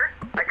familiar.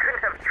 I couldn't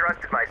have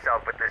trusted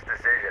myself with this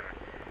decision.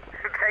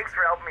 Thanks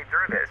for helping me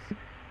through this.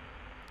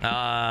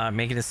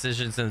 Making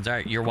decisions in the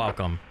dark. You're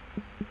welcome.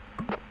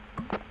 I'm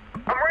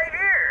right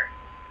here.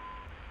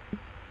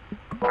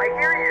 I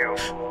hear you.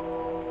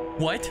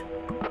 What?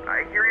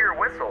 I hear your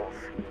whistles.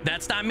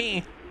 That's not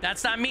me.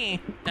 That's not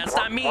me. That's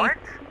not me. What?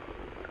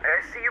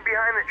 I see you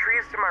behind the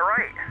trees to my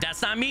right.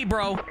 That's not me,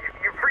 bro.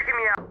 You're freaking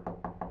me out.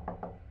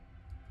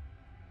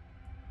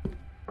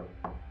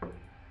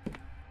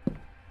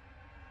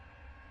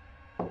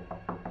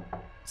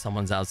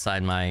 Someone's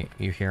outside my...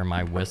 You hear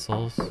my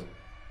whistles?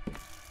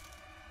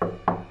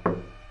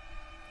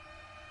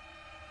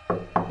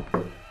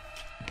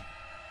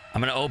 I'm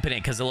gonna open it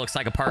because it looks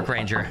like a park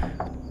ranger.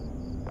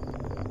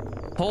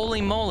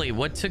 Holy moly,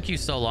 what took you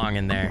so long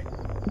in there?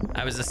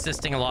 I was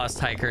assisting a lost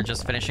hiker,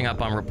 just finishing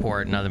up on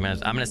report. Another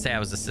minute. I'm gonna say I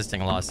was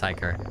assisting a lost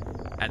hiker.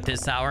 At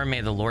this hour,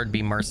 may the Lord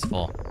be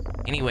merciful.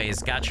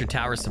 Anyways, got your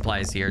tower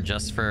supplies here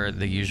just for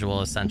the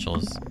usual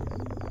essentials.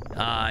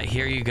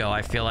 Here you go.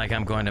 I feel like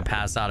I'm going to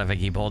pass out if I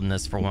keep holding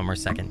this for one more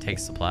second. Take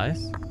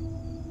supplies.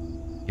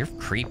 You're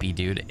creepy,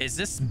 dude. Is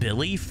this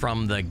Billy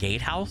from the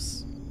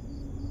gatehouse?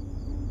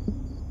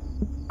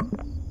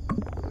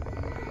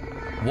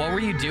 What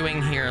were you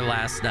doing here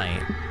last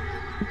night?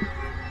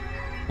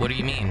 What do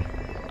you mean?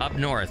 Up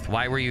north.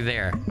 Why were you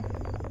there?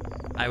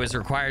 I was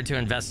required to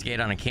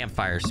investigate on a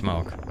campfire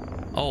smoke.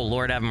 Oh,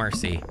 Lord have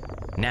mercy.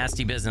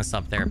 Nasty business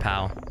up there,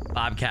 pal.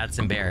 Bobcats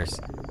and bears.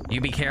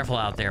 You be careful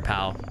out there,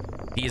 pal.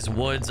 These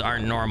woods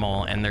aren't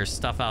normal, and there's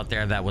stuff out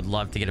there that would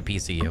love to get a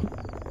piece of you.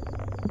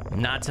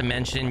 Not to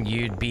mention,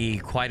 you'd be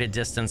quite a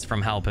distance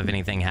from help if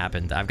anything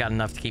happened. I've got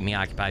enough to keep me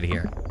occupied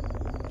here.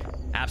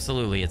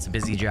 Absolutely, it's a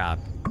busy job.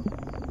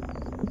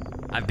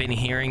 I've been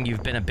hearing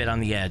you've been a bit on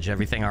the edge.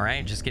 Everything all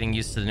right? Just getting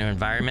used to the new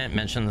environment?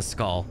 Mention the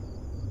skull.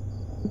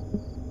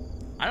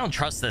 I don't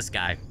trust this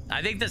guy.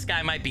 I think this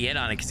guy might be in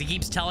on it because he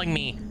keeps telling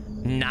me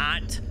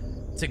not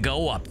to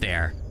go up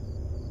there.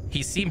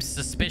 He seems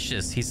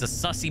suspicious. He's a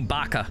sussy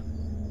baka.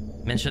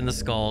 Mention the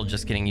skull.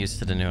 Just getting used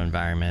to the new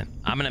environment.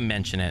 I'm gonna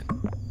mention it.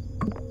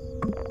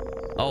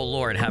 Oh,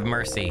 Lord, have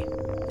mercy.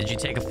 Did you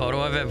take a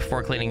photo of it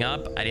before cleaning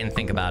up? I didn't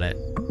think about it.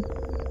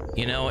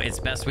 You know, it's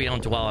best we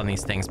don't dwell on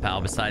these things, pal.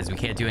 Besides, we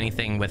can't do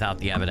anything without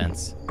the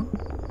evidence.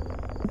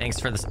 Thanks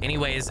for this.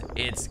 Anyways,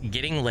 it's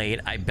getting late.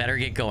 I better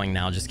get going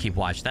now. Just keep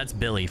watch. That's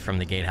Billy from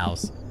the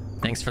gatehouse.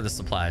 Thanks for the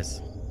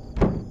supplies.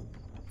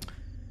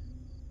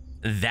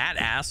 That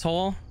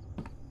asshole,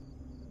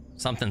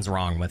 something's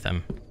wrong with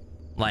him.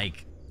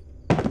 Like,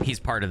 he's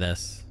part of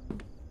this.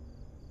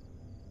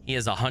 He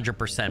is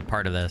 100%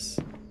 part of this.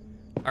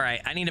 All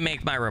right, I need to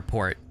make my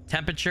report.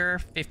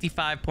 Temperature,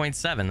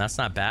 55.7. That's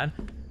not bad.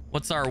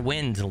 What's our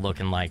wind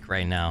looking like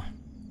right now?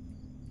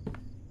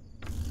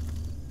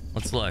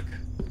 Let's look.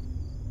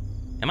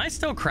 Am I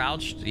still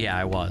crouched? Yeah,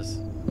 I was.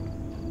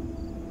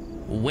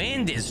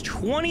 Wind is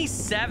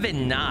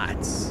 27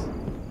 knots.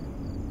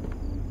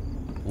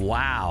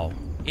 Wow.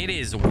 It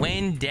is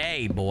wind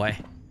day, boy.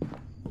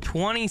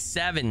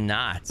 27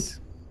 knots.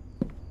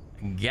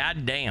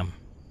 God damn.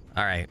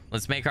 All right,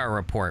 let's make our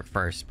report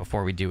first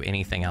before we do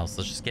anything else.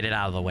 Let's just get it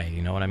out of the way.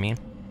 You know what I mean?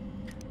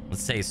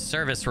 Let's say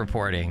service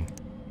reporting.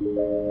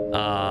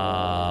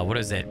 What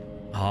is it?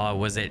 Oh,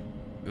 was it?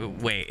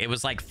 Wait, it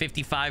was like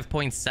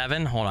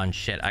 55.7. Hold on,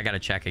 shit. I gotta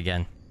check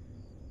again.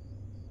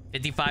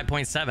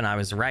 55.7. I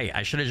was right.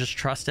 I should have just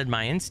trusted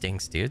my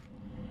instincts, dude.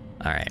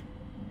 All right.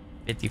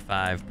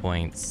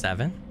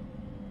 55.7.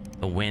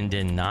 The wind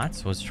in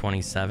knots was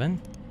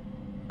 27.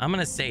 I'm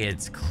gonna say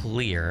it's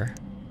clear.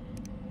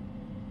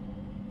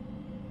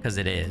 Because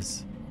it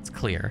is. It's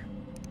clear.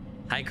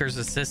 Hikers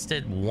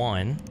assisted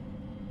 1.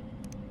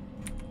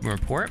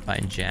 Report by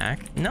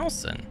Jack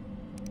Nelson.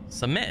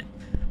 Submit.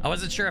 I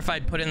wasn't sure if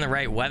I'd put in the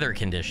right weather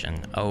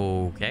condition.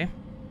 Okay.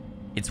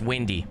 It's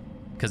windy.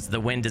 Because the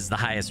wind is the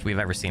highest we've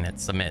ever seen it.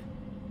 Submit.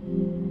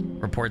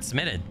 Report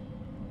submitted.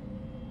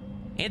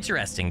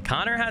 Interesting.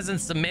 Connor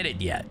hasn't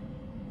submitted yet.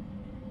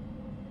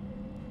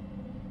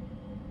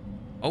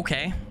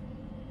 Okay.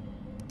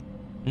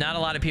 Not a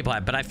lot of people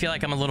have, but I feel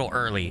like I'm a little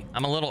early.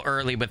 I'm a little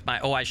early with my...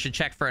 Oh, I should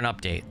check for an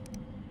update.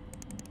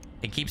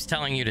 It keeps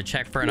telling you to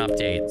check for an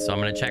update, so I'm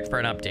going to check for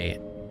an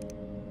update.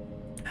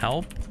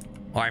 Help?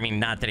 Or, I mean,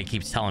 not that it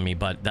keeps telling me,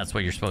 but that's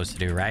what you're supposed to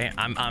do, right?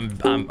 I'm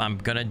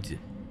gonna do...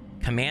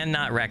 Command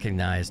not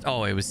recognized.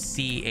 Oh, it was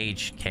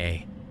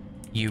CHK.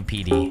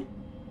 UPD.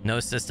 No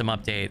system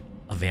update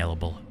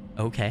available.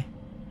 Okay.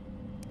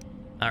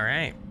 All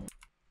right.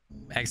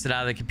 Exit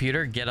out of the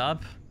computer. Get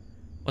up.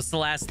 What's the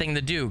last thing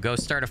to do? Go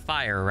start a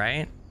fire,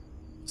 right?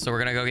 So we're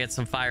gonna go get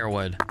some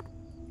firewood.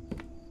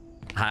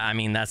 I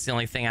mean, that's the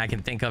only thing I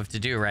can think of to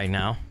do right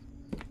now.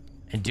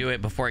 and do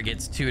it before it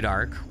gets too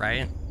dark,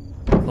 right?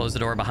 Close the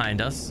door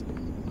behind us.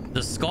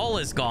 The skull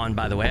is gone,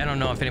 by the way. I don't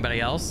know if anybody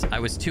else. I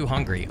was too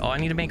hungry. Oh, I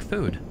need to make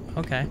food.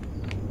 Okay.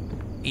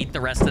 Eat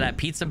the rest of that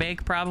pizza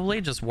bake,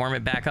 probably. Just warm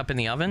it back up in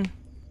the oven.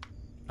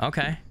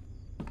 Okay.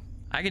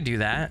 I could do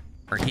that.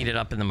 Or heat it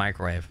up in the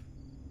microwave.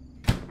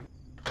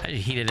 I should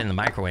heat it in the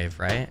microwave,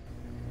 right?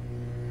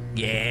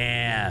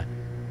 Yeah.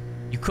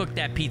 You cook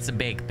that pizza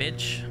bake,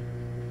 bitch.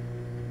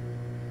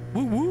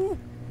 Woo woo.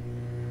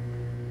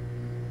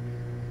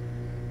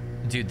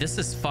 Dude, this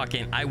is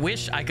fucking... I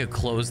wish I could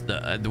close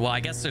the... well, I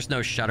guess there's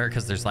no shutter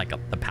because there's like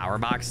the power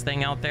box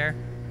thing out there.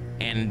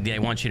 And they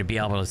want you to be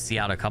able to see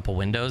out a couple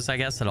windows, I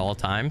guess, at all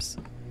times.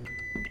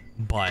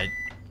 But,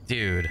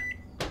 dude,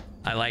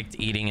 I liked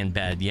eating in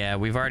bed. Yeah,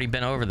 we've already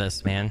been over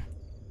this, man.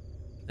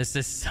 This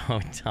is so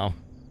dumb.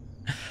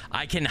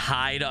 I can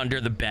hide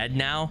under the bed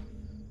now?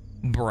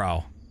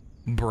 Bro.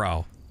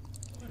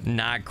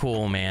 Not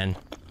cool, man.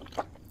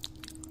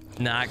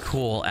 Not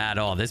cool at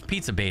all. This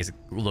pizza base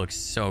looks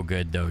so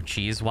good, though,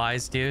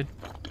 cheese-wise, dude.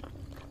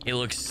 It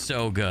looks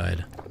so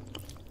good.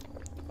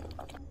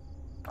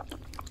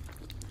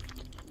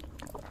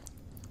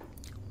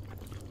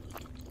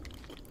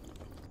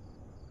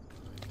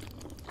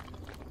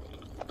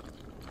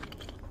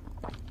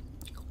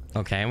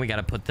 Okay, we got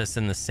to put this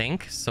in the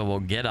sink, so we'll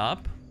get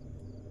up.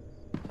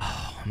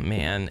 Oh,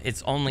 man.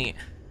 It's only...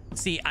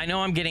 See, I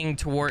know I'm getting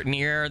toward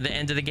near the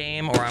end of the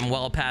game, or I'm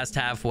well past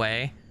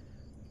halfway.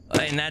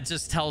 And that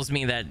just tells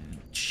me that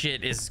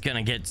shit is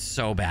gonna get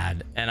so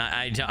bad. And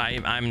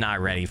I'm not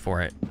ready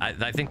for it.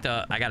 I think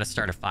I gotta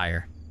start a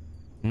fire.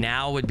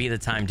 Now would be the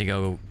time to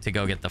go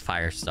get the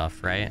fire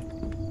stuff, right?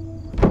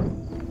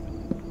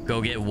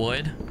 Go get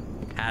wood?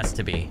 Has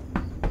to be.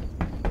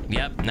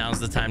 Yep, now's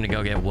the time to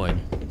go get wood.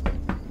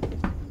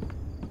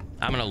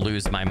 I'm gonna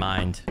lose my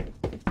mind.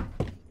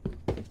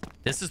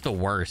 This is the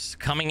worst.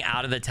 Coming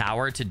out of the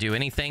tower to do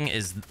anything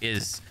is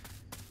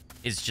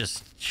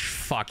just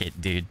fuck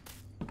it, dude.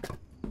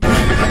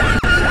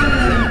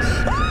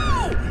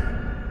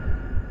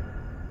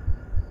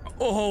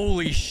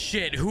 Holy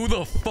shit, who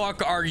the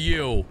fuck are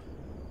you?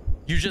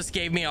 You just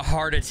gave me a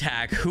heart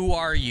attack. Who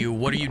are you?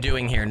 What are you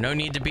doing here? No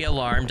need to be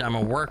alarmed. I'm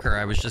a worker.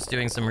 I was just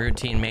doing some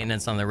routine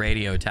maintenance on the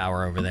radio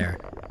tower over there.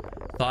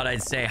 Thought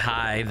I'd say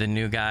hi, the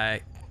new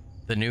guy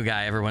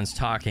everyone's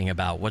talking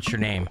about. What's your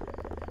name?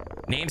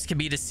 Names can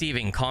be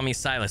deceiving. Call me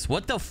Silas.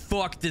 What the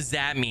fuck does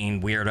that mean,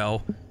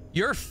 weirdo?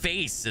 Your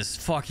face is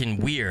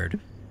fucking weird.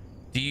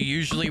 Do you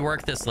usually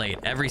work this late?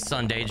 Every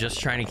Sunday, just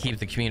trying to keep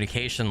the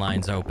communication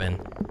lines open.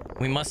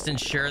 We must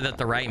ensure that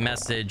the right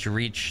message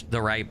reach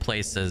the right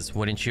places.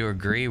 Wouldn't you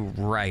agree?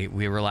 Right.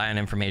 We rely on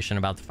information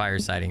about the fire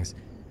sightings.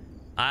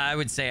 I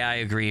would say I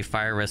agree.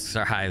 Fire risks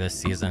are high this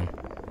season.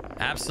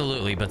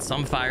 Absolutely, but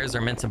some fires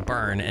are meant to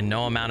burn and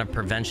no amount of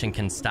prevention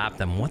can stop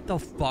them. What the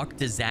fuck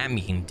does that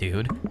mean,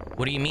 dude?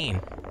 What do you mean?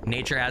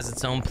 Nature has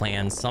its own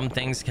plans. Some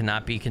things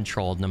cannot be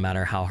controlled no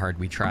matter how hard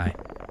we try.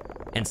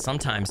 And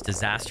sometimes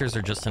disasters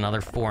are just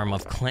another form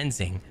of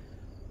cleansing.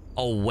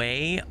 A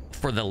way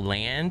for the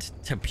land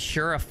to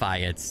purify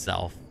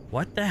itself.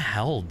 What the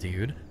hell,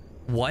 dude?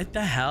 What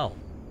the hell?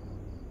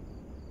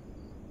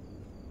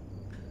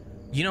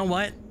 You know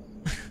what?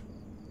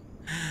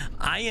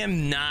 I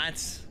am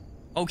not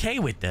okay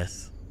with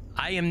this.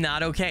 I am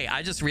not okay.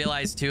 I just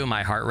realized too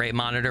my heart rate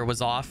monitor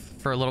was off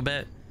for a little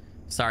bit.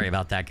 Sorry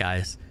about that,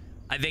 guys.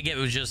 I think it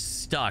was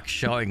just stuck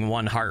showing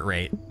one heart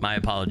rate. My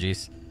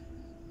apologies.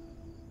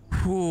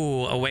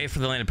 Whew, away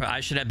from the land.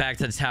 I should head back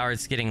to the tower.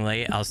 It's getting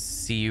late. I'll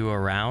see you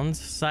around,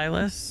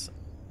 Silas.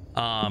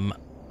 I'm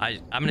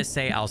gonna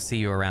say I'll see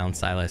you around,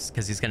 Silas,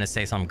 because he's gonna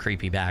say something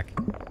creepy back.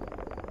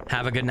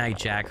 Have a good night,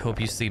 Jack. Hope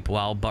you sleep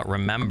well, but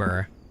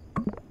remember,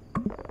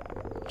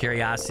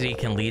 curiosity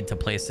can lead to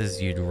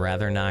places you'd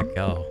rather not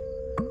go.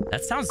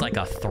 That sounds like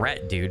a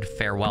threat, dude.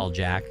 Farewell,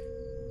 Jack.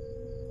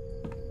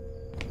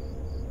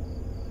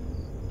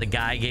 The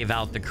guy gave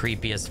out the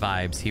creepiest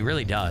vibes. He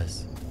really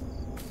does.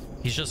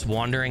 He's just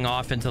wandering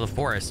off into the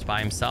forest by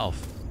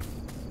himself.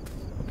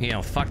 You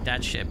know, fuck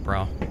that shit,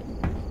 bro.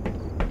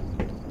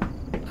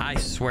 I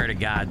swear to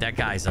God, that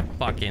guy's a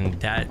fucking...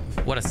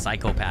 what a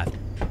psychopath.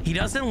 He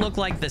doesn't look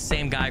like the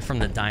same guy from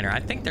the diner.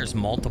 I think there's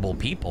multiple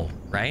people,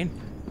 right?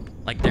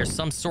 Like there's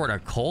some sort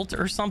of cult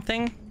or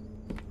something.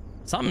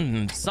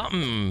 Something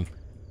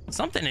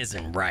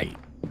isn't right.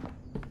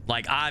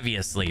 Like,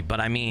 obviously, but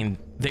I mean,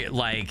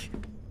 like...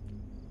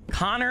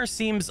 Connor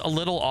seems a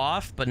little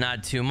off, but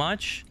not too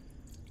much.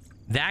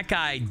 That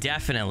guy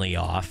definitely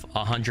off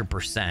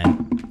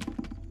 100%.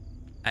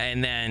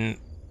 And then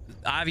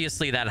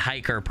obviously that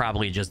hiker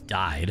probably just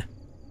died.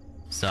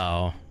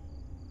 So.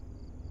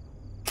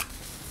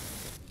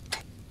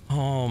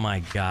 Oh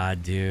my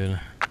God, dude.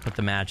 Put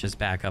the matches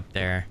back up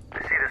there.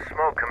 I see the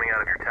smoke coming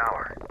out of your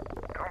tower.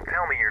 Don't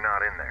tell me you're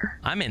not in there.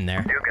 I'm in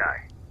there. New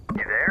guy,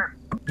 you there?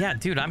 Yeah,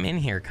 dude, I'm in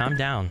here. Calm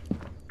down.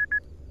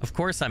 Of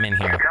course I'm in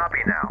here. Copy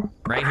now.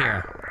 Right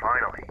here.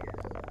 Finally.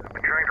 I've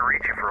been trying to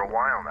reach you for a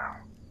while now.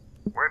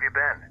 Where have you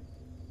been?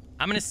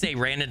 I'm gonna say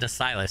ran into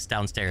Silas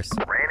downstairs.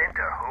 Ran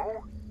into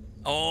who?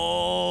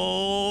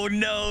 Oh,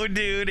 no,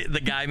 dude. The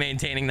guy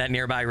maintaining that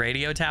nearby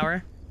radio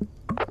tower?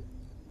 Is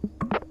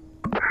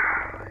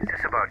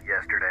this about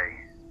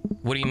yesterday?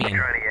 What do you mean? You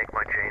trying to yank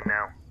my chain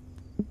now?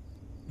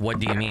 What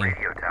do you mean?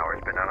 Radio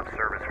tower's been out of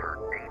service for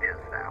ages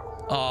now.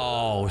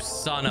 Oh,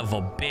 son of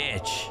a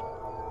bitch.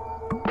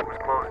 It was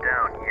closed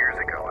down years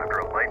ago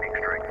after a lightning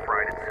strike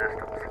fried its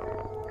systems,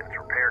 and its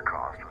repair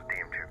cost was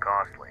deemed too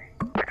costly.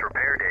 Its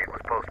repair date was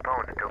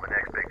postponed until the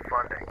next big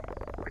funding,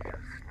 which is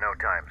no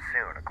time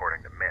soon, according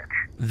to Mitch.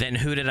 Then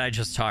who did I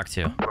just talk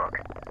to? Look,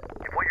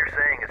 if what you're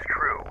saying is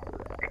true,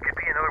 it could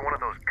be another one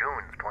of those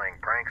goons playing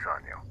pranks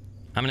on you.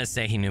 I'm gonna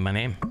say he knew my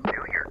name.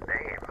 Knew your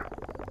name?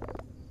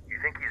 You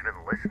think he's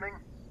been listening?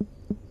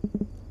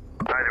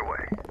 Either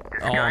way,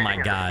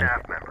 disguising as a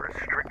staff member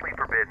is strictly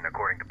forbidden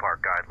according to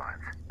park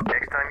guidelines.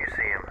 Next time you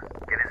see him,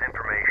 get his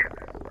information,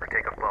 or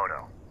take a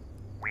photo.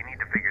 We need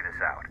to figure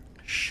this out.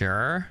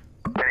 Sure.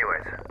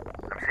 Anyways,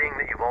 I'm seeing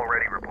that you've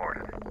already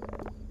reported.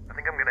 I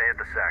think I'm gonna hit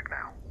the sack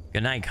now.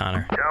 Good night,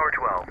 Connor. Tower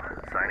 12,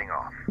 signing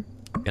off.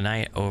 Good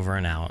night, over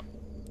and out.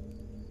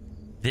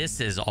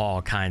 This is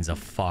all kinds of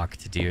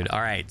fucked, dude.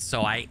 All right,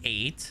 so I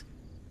ate.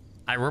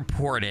 I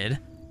reported.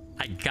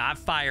 I got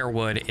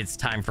firewood. It's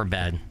time for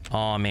bed.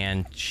 Oh,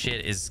 man.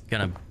 Shit is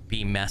gonna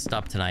be messed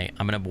up tonight.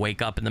 I'm gonna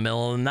wake up in the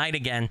middle of the night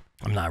again.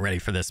 I'm not ready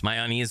for this. My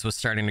unease was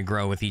starting to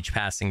grow with each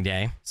passing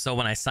day. So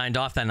when I signed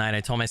off that night, I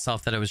told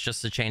myself that it was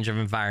just a change of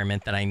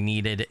environment that I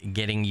needed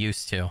getting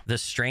used to. The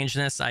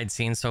strangeness I'd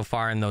seen so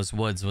far in those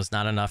woods was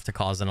not enough to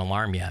cause an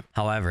alarm yet.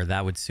 However,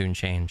 that would soon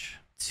change.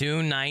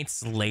 2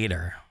 nights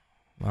later.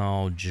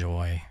 Oh,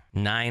 joy.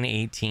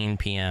 9:18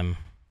 p.m.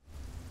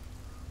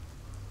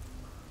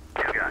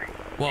 New guy.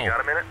 Whoa. You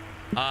got a minute?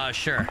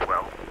 Sure.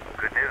 Well,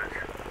 good news.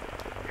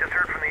 Just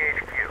heard from the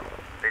HQ.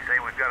 They say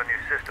we've got a new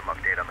system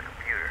update on the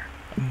computer.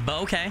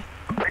 Okay.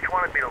 Mitch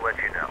wanted me to let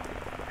you know.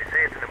 They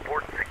say it's an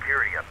important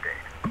security update.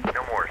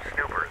 No more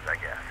snoopers, I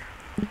guess.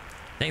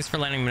 Thanks for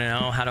letting me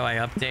know. How do I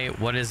update?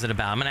 What is it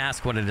about? I'm gonna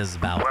ask what it is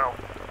about. Well,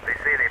 they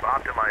say they've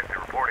optimized the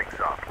reporting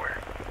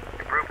software,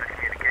 improved the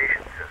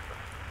communication system,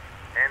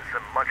 and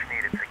some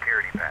much-needed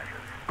security patches.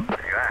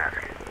 If you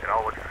ask, it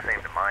all looks the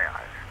same to my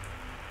eyes.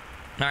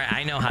 All right,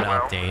 I know how to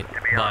update,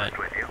 to be honest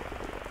but with you,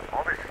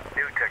 all this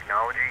new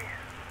technology,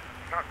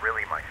 it's not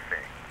really my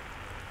thing.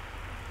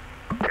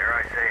 Dare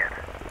I say it,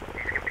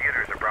 these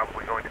computers are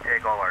probably going to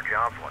take all our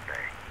jobs one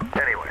day.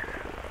 Anyways,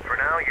 for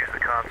now, use the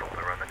console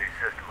to run the new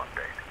system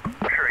update.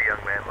 I'm sure a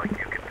young man like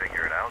you can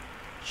figure it out.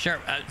 sure.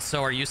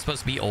 So are you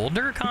supposed to be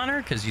older,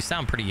 Connor? Because you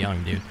sound pretty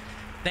young, dude.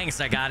 Thanks,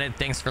 I got it.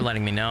 Thanks for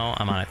letting me know.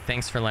 I'm on it.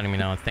 Thanks for letting me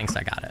know. Thanks,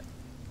 I got it.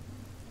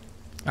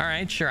 All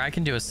right, sure. I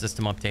can do a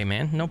system update,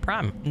 man. No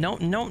problem.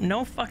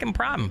 No fucking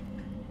problem.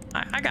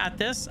 I got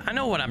this. I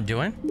know what I'm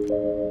doing.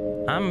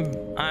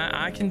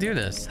 I can do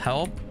this.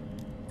 Help.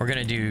 We're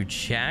gonna do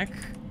check.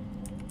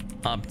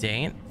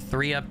 Update.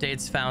 3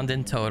 updates found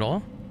in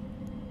total.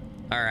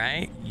 All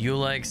right.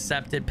 EULA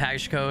accepted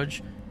package code.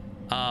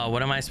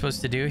 What am I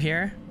supposed to do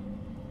here?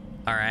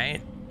 All right.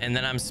 And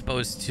then I'm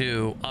supposed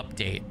to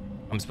update.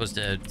 I'm supposed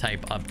to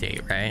type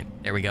update, right?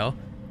 There we go.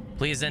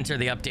 Please enter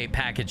the update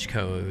package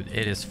code.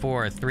 It is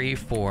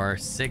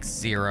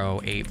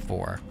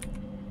 4346084.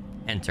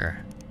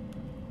 Enter.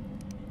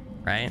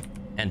 Right?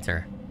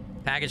 Enter.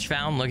 Package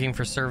found. Looking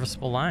for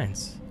serviceable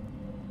lines.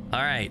 All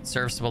right.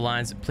 Serviceable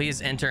lines.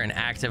 Please enter an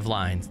active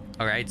line.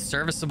 All right.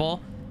 Serviceable.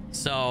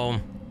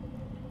 So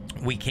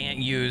we can't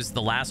use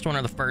the last one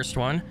or the first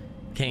one.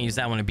 Can't use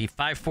that one. It'd be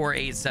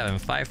 5487.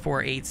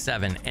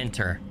 5487.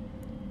 Enter.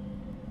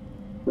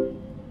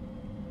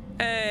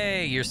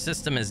 Hey, your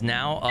system is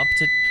now up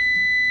to...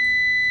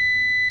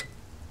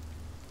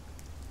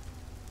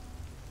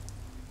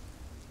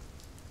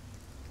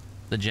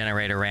 The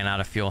generator ran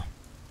out of fuel.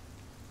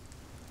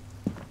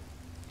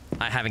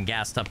 I haven't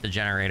gassed up the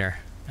generator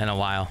in a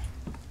while.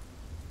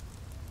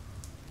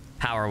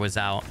 Power was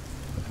out.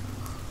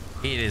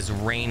 It is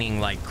raining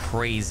like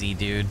crazy,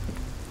 dude.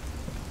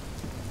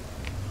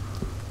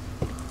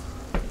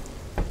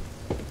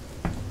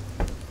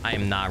 I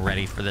am not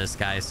ready for this,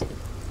 guys.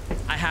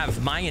 I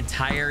have my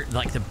entire,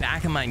 like, the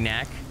back of my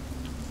neck,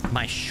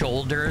 my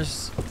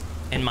shoulders,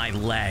 and my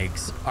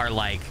legs are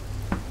like,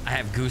 I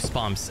have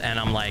goosebumps, and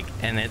I'm like,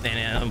 and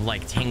I'm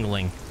like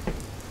tingling,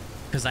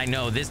 because I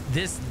know this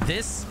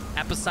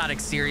episodic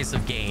series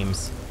of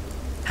games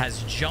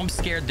has jump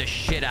scared the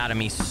shit out of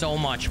me so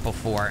much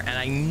before, and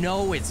I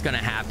know it's gonna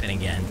happen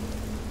again.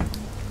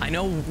 I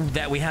know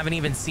that we haven't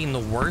even seen the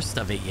worst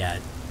of it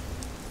yet.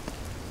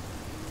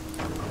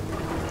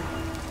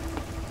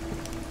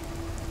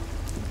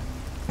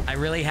 I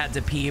really had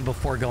to pee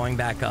before going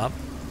back up.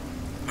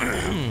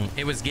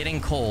 It was getting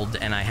cold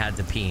and I had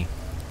to pee.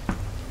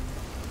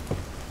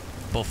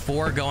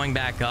 Before going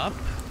back up,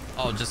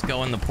 I'll just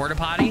go in the porta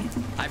potty.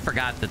 I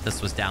forgot that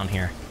this was down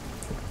here.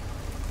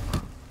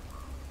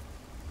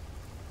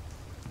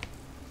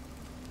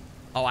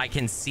 Oh, I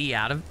can see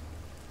out of...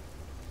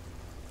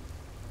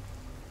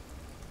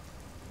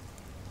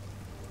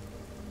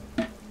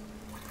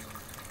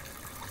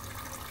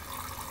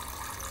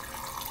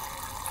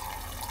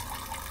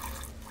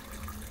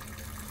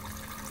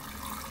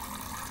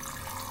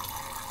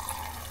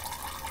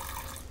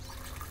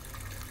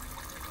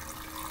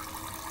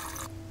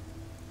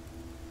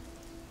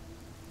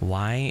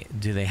 Why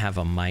do they have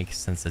a mic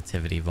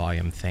sensitivity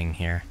volume thing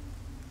here?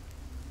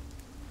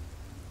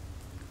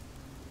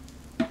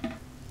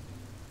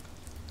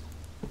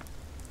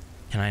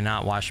 Can I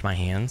not wash my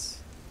hands?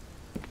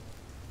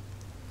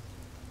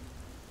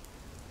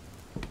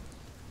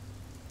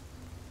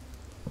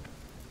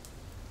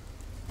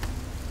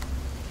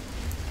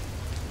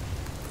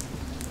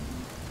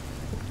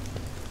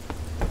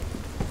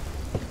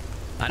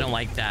 I don't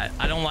like that.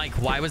 I don't like,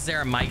 why was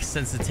there a mic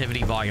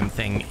sensitivity volume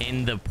thing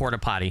in the porta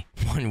potty?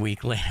 1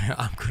 week later,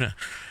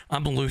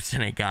 I'm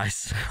losing it,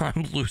 guys.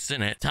 I'm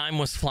losing it. Time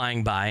was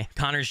flying by.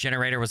 Connor's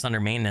generator was under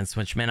maintenance,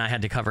 which meant I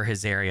had to cover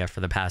his area for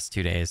the past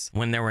 2 days.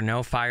 When there were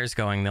no fires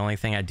going, the only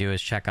thing I do is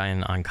check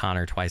in on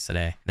Connor twice a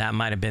day. That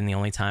might have been the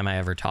only time I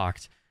ever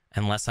talked,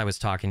 unless I was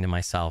talking to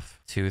myself.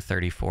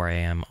 2:34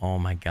 a.m. Oh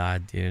my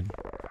God, dude. We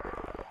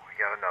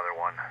got another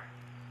one.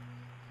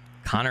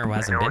 Connor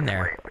hasn't been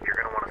there. Late, but you're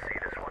gonna want to see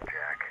this one,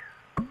 Jack.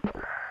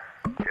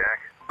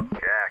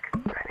 Jack, I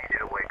need you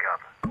to wake up.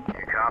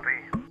 You copy?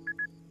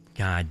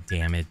 God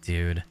damn it,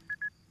 dude.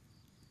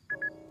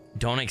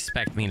 Don't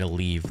expect me to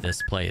leave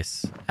this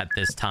place at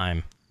this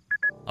time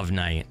of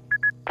night.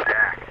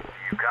 Jack,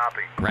 you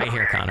copy? Right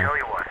here, Okay, Connor. Tell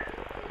you what,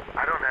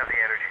 I don't have the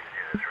energy to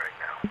do this right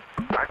now.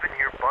 I've been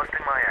here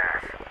busting my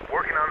ass,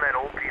 working on that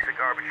old piece of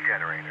garbage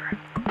generator,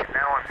 and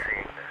now I'm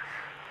seeing this.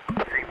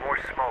 I'm seeing more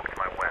smoke to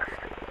my west.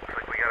 Looks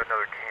like we got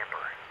another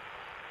camper.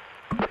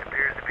 It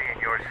appears to be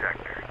in your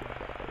sector.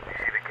 You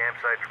see the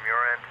campsite from your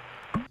end?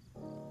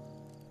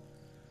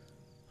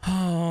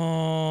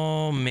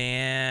 Oh,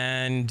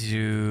 man,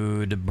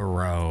 dude,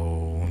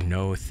 bro.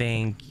 No,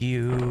 thank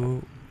you.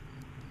 You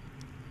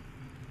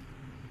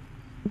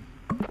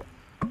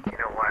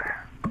know what?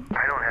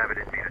 I don't have it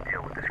in me to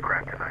deal with this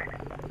crap tonight.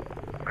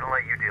 I'm gonna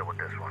let you deal with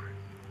this one.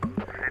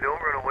 If they don't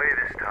run away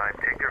this time,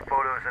 take their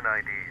photos and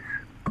IDs.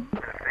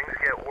 And if things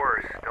get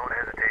worse, don't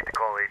hesitate to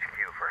call HQ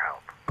for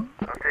help.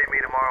 Update me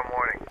tomorrow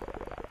morning.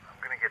 I'm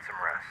gonna get some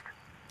rest.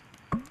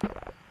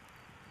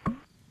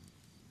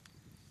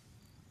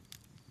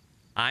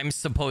 I'm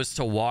supposed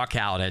to walk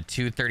out at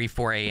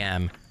 2:34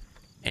 a.m.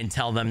 and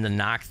tell them to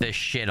knock this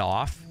shit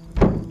off?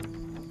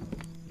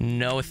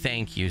 No,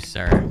 thank you,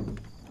 sir.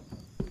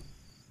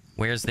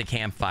 Where's the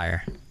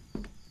campfire?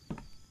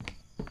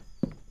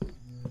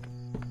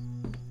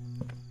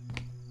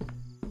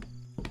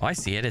 Oh, I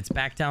see it. It's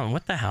back down.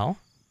 What the hell?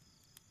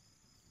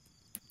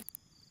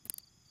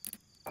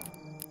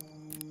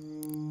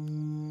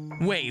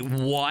 Wait,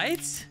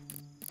 what?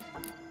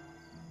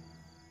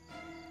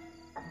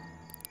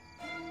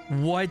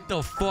 What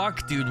the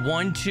fuck, dude?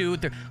 1, 2,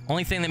 3.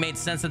 Only thing that made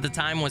sense at the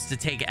time was to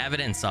take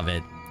evidence of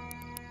it.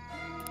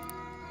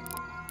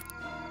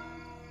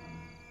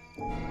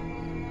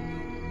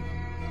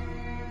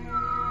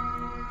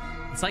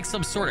 It's like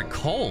some sort of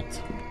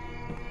cult.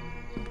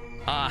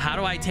 How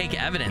do I take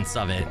evidence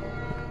of it?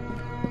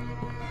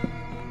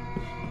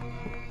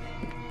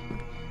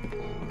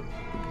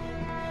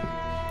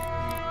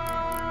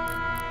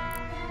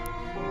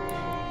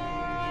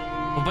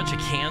 A bunch of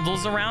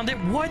candles around it?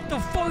 What the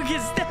fuck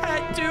is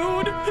that,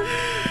 dude?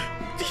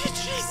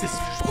 Jesus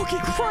fucking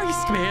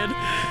Christ, man.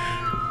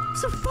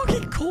 It's a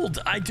fucking cult.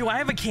 Do I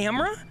have a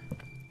camera?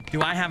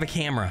 Do I have a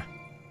camera?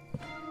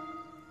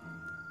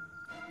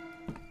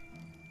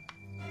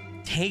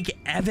 Take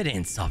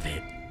evidence of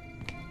it.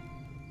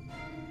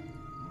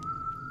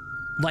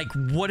 Like,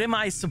 what am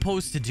I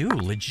supposed to do?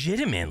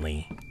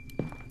 Legitimately.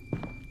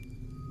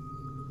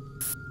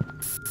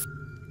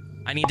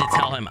 I need to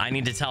tell him. I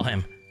need to tell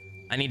him.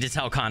 I need to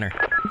tell Connor.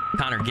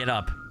 Connor, get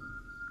up.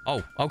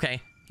 Oh,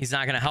 okay. He's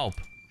not gonna help.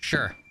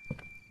 Sure.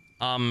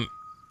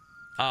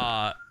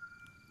 I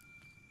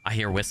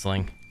hear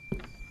whistling.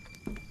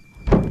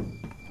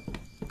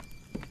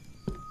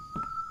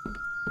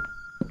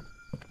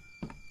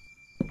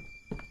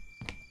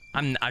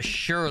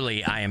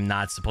 Surely I am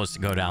not supposed to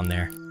go down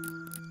there.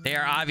 They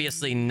are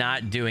obviously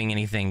not doing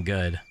anything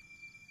good.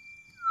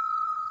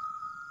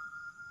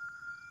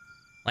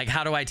 Like,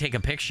 how do I take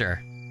a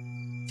picture?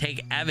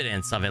 Take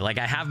evidence of it. Like,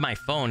 I have my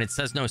phone. It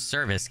says no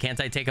service.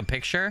 Can't I take a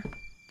picture?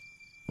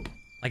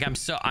 Like,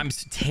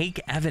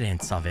 take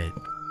evidence of it.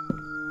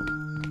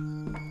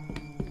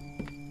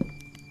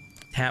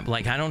 Tap,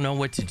 like, I don't know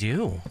what to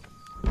do.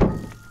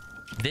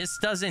 This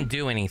doesn't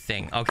do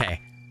anything. Okay.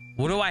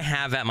 What do I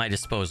have at my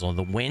disposal?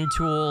 The wind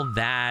tool,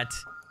 that.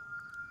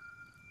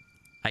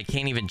 I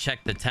can't even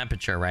check the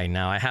temperature right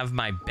now. I have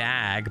my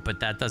bag, but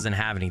that doesn't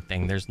have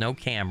anything. There's no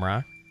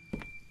camera.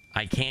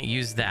 I can't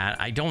use that.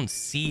 I don't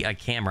see a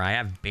camera. I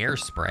have bear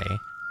spray,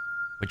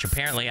 which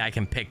apparently I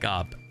can pick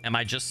up. Am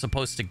I just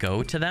supposed to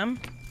go to them?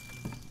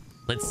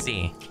 Let's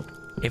see.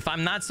 If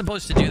I'm not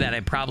supposed to do that,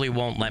 it probably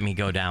won't let me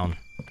go down.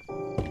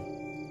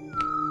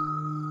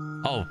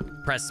 Oh,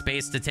 press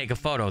space to take a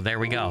photo. There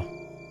we go.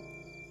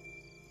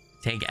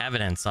 Take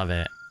evidence of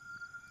it.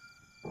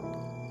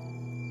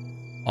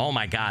 Oh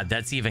my God,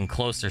 that's even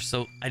closer.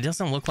 So it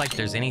doesn't look like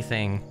there's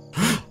anything.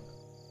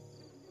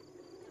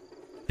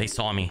 They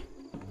saw me.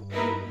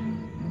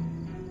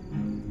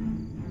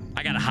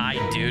 I gotta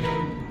hide, dude.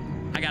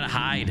 I gotta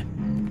hide.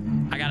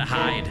 I gotta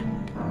hide.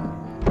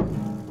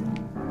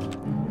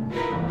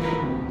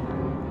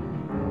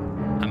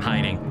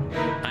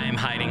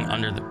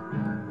 under the...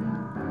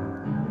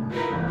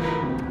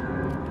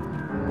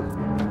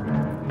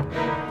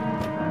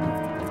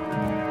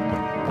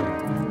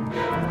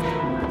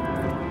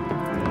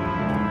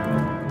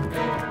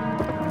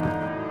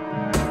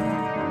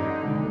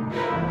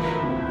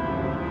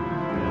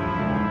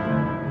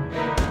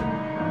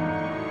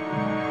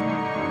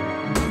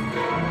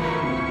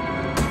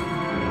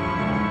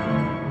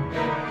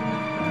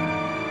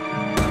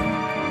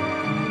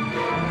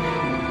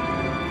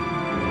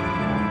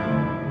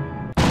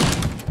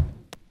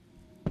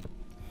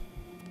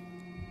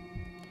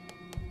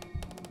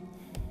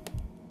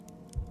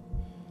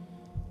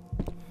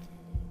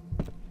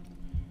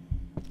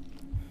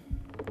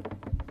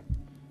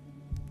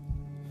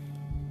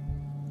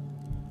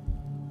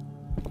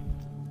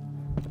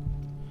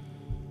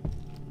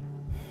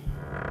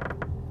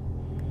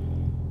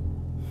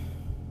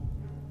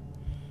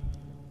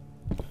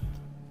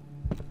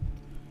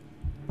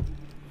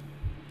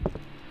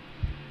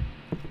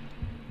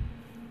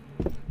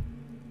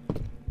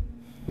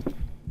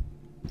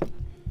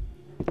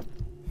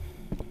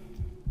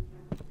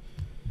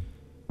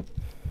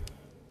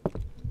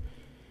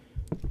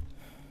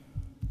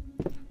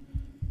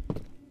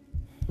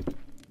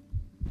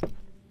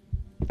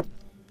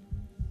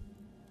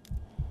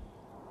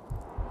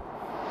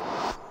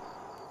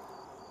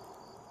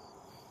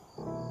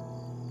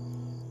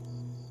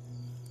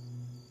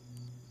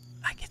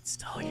 I can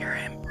still hear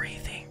him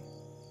breathing.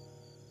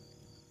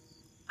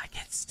 I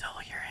can still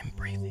hear him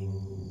breathing.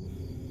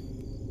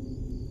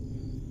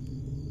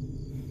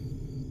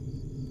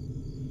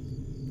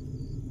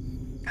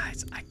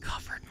 Guys, I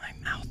covered my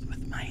mouth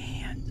with my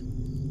hand.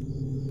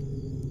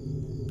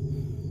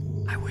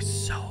 I was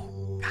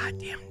so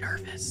goddamn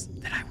nervous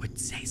that I would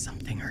say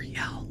something or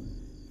yell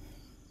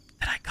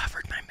that I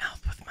covered my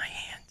mouth with my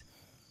hand.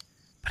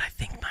 But I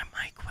think my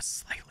mic was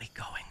slightly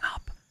going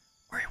up,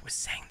 where it was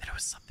saying that it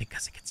was something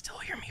because it could still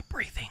hear me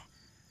breathing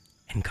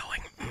and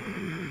going,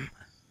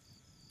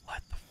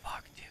 What the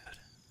fuck, dude?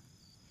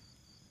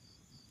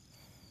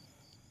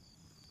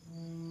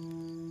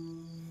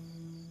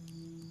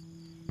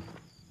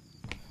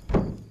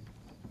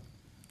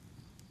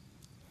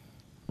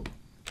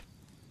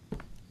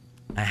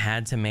 I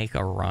had to make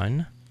a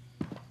run?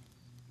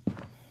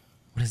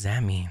 What does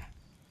that mean?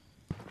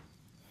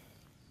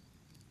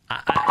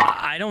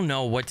 I don't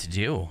know what to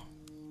do.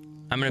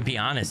 I'm gonna be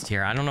honest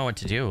here. I don't know what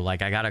to do.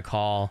 Like, I gotta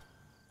call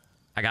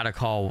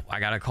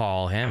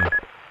him.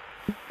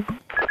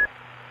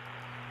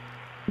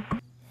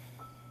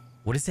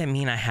 What does that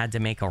mean I had to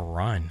make a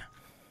run?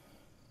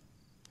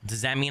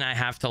 Does that mean I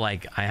have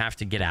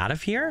to get out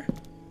of here?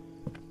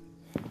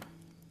 I'm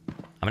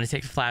gonna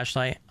take the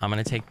flashlight. I'm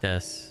gonna take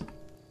this.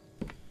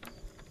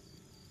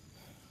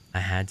 I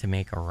had to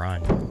make a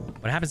run.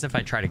 What happens if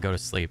I try to go to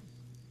sleep?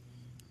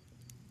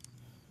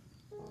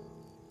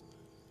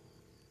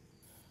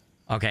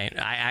 Okay,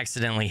 I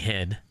accidentally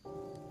hid.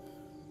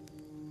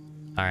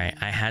 Alright,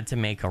 I had to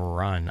make a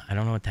run. I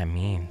don't know what that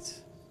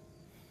means.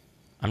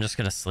 I'm just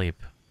gonna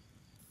sleep.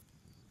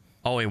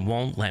 Oh, it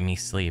won't let me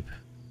sleep.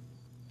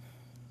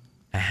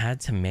 I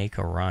had to make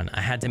a run. I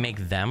had to make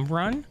them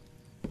run?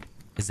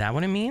 Is that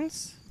what it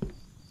means?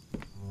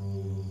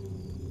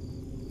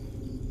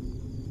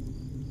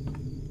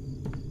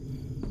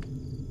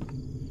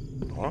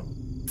 Huh?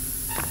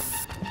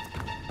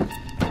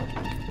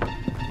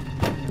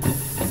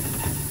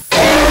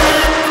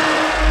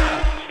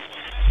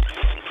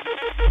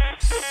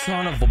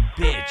 Son of a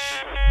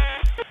bitch.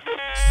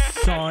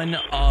 Son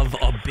of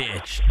a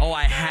bitch. Oh,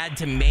 I had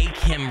to make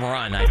him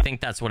run. I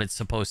think that's what it's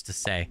supposed to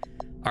say.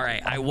 All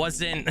right, I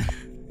wasn't...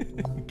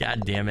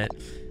 God damn it.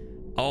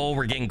 Oh,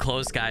 we're getting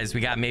close, guys.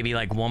 We got maybe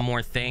like one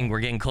more thing.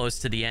 We're getting close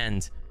to the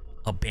end.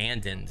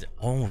 Abandoned.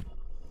 Oh.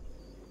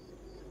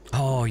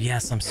 Oh,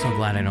 yes. I'm so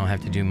glad I don't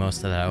have to do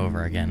most of that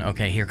over again.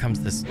 Okay, here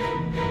comes this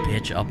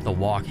bitch up the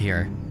walk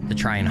here to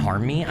try and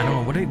harm me. I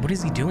don't know. What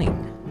is he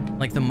doing?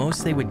 Like, the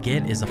most they would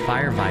get is a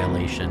fire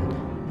violation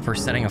for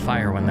setting a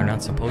fire when they're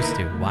not supposed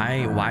to.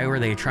 Why were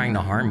they trying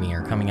to harm me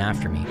or coming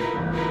after me?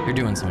 They're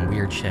doing some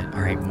weird shit.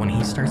 All right, when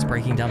he starts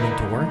breaking down the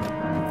door,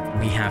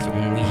 we have to,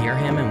 when we hear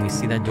him and we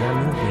see that door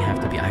move, I have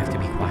to be quiet.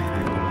 I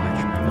have to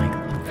watch my mic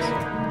levels.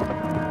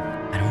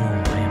 I don't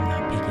know why I'm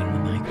not peeking the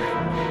mic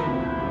right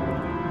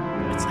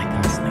now. It's like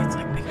constantly, it's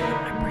like picking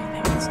up my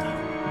breathing and stuff.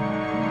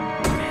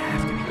 Okay, I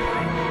have to be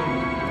quiet.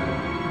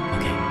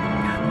 Okay,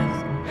 got this.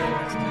 Got it.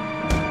 Let's go.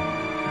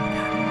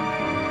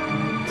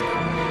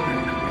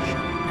 I'm gonna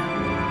show it now.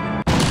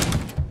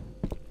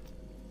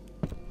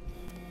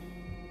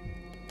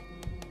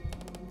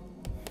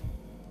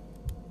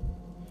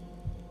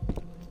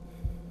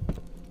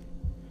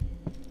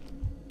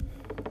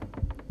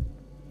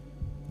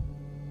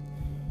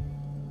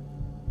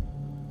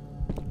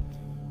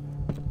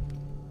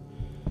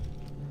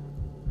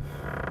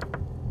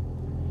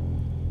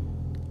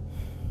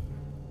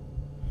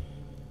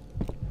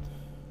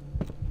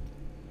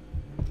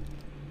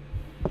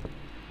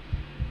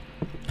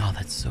 Oh,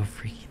 that's so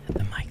freaky that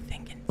the mic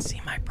thing can see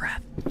my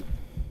breath.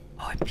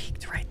 Oh, it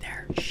peaked right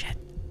there. Shit.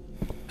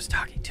 I was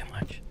talking too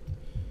much.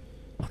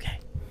 Okay.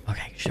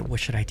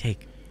 should I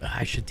take?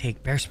 I should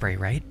take bear spray,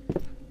 right?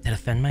 To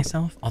defend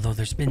myself? Although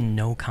there's been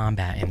no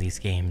combat in these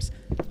games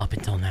up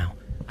until now.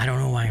 I don't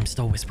know why I'm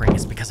still whispering.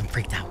 It's because I'm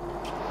freaked out.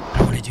 I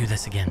don't want to do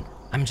this again.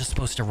 I'm just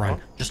supposed to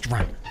run. Just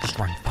run. Just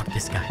run. Fuck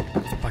this guy.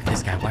 Fuck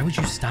this guy. Why would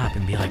you stop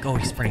and be like, oh,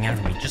 he's sprinting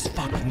after me? Just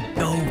fucking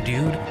go,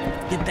 dude.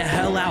 Get the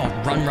hell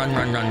out. Run, run,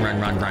 run, run, run,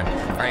 run, run.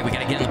 All right, we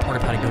gotta get in the porta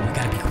potty. Go. We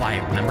gotta be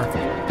quiet, remember?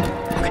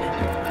 Okay.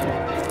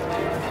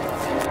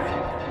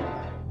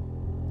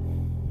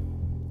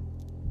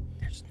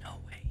 There's no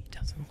way he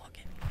doesn't look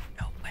at me.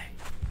 No way.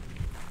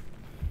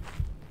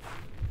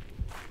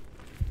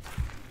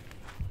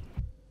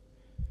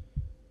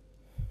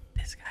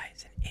 This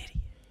guy's an idiot.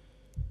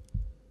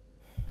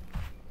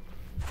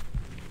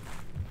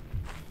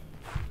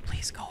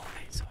 Please go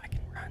away so I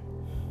can run.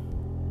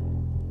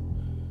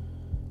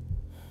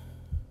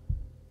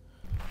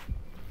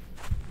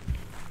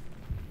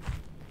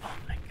 Oh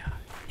my god.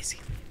 Is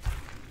he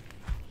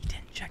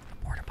didn't check the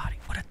porta potty.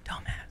 What a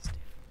dumbass, dude.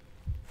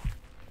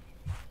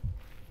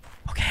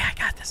 Okay, I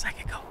got this. I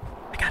can go.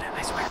 I got it,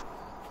 I swear.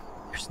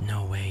 There's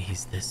no way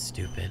he's this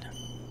stupid.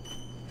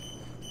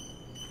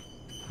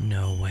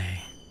 No way.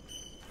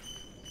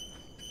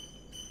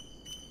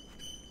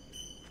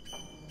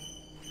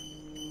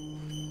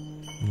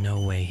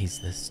 No way he's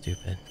this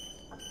stupid.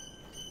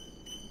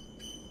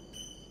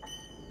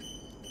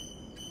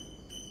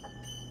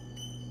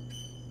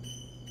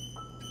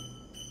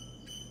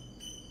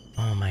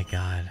 Oh my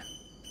god.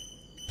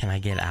 Can I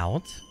get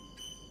out?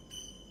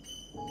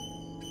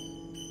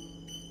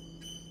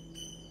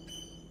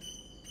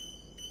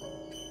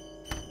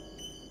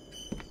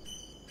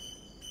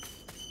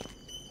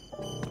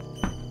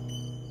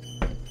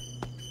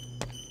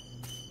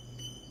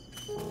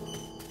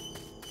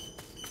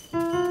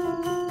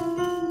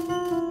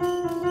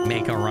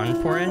 Make a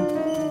run for it?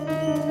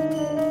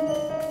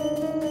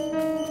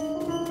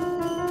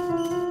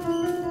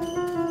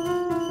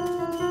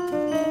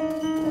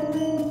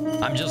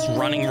 I'm just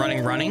running,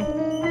 running, running.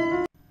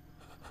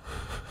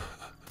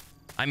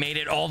 I made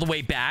it all the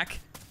way back.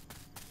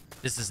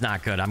 This is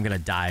not good. I'm gonna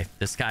die.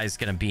 This guy's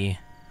gonna be...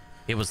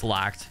 It was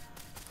locked.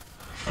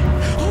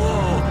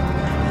 Oh!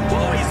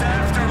 Oh, he's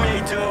after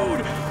me,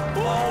 dude!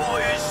 Oh,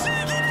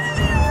 shit! Get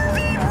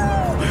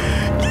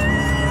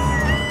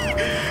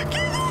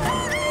in the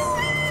bro!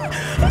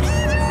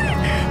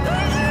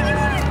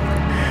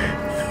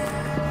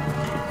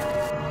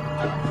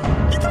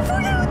 Get Get the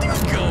fuck out,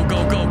 dude! Go,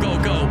 go, go,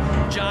 go,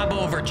 go. Job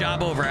over,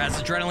 job over.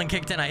 As adrenaline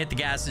kicked in, I hit the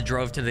gas and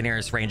drove to the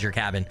nearest ranger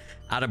cabin.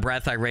 Out of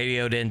breath, I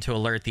radioed in to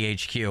alert the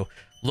HQ.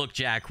 Look,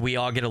 Jack, we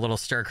all get a little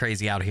stir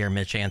crazy out here,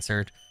 Mitch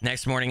answered.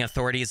 Next morning,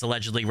 authorities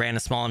allegedly ran a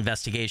small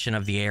investigation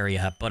of the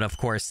area, but of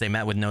course, they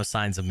met with no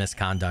signs of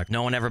misconduct.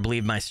 No one ever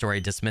believed my story,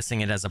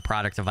 dismissing it as a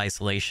product of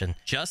isolation.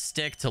 Just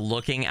stick to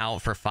looking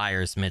out for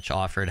fires, Mitch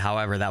offered.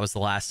 However, that was the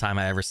last time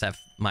I ever set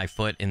my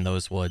foot in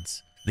those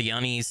woods. The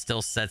unease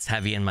still sets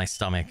heavy in my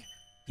stomach.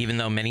 Even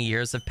though many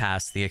years have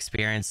passed, the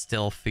experience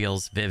still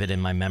feels vivid in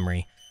my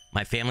memory.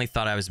 My family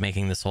thought I was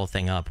making this whole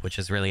thing up, which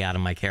is really out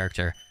of my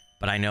character.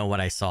 But I know what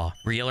I saw.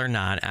 Real or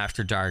not,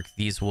 after dark,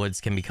 these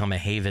woods can become a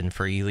haven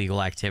for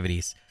illegal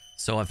activities.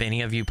 So if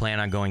any of you plan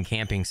on going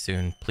camping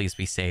soon, please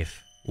be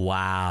safe.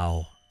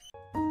 Wow.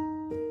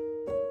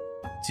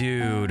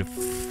 Dude,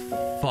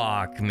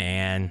 fuck,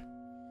 man.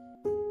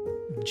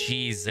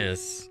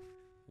 Jesus.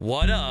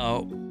 What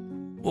a...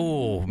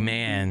 Oh,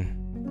 man.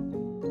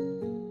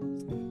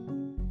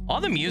 All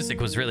the music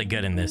was really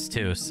good in this,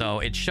 too. So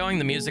it's showing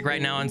the music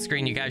right now on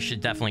screen. You guys should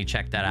definitely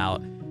check that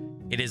out.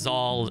 It is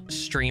all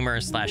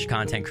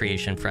streamer/content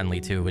creation friendly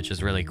too, which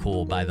is really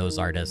cool by those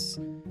artists.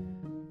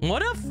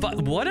 What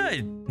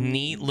a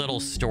neat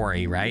little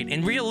story, right?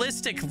 And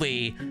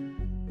realistically,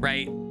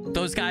 right,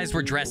 those guys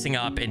were dressing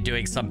up and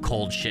doing some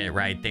cold shit,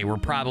 right? They were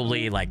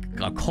probably like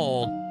a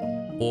cult,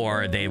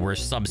 or they were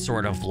some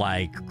sort of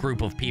like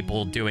group of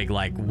people doing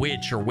like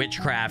witch or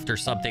witchcraft or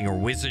something, or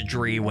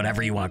wizardry,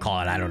 whatever you want to call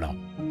it. I don't know.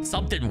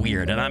 Something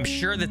weird. And I'm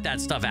sure that that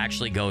stuff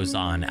actually goes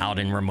on out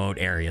in remote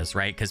areas,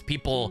 right? Because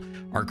people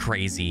are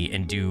crazy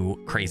and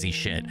do crazy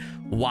shit.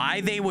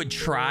 Why they would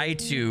try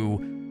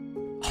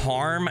to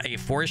harm a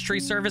forestry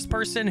service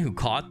person who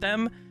caught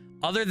them,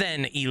 other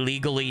than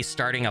illegally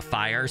starting a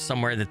fire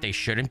somewhere that they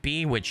shouldn't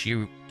be, which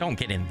you don't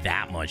get in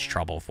that much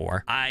trouble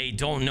for. I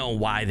don't know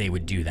why they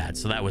would do that.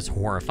 So that was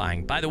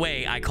horrifying. By the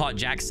way, I caught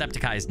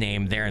Jacksepticeye's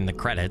name there in the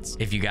credits,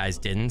 if you guys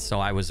didn't. So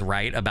I was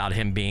right about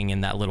him being in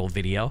that little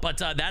video. But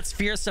that's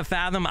Fierce to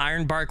Fathom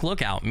Ironbark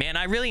Lookout. Man,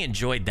 I really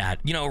enjoyed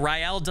that. You know,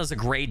 Rael does a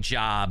great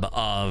job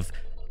of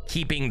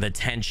keeping the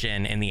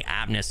tension and the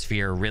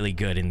atmosphere really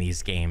good in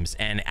these games,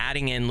 and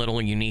adding in little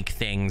unique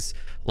things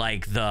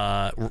like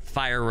the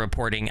fire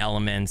reporting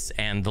elements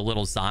and the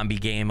little zombie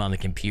game on the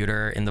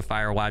computer in the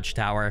fire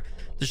watchtower.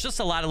 There's just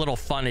a lot of little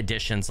fun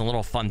additions and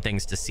little fun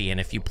things to see. And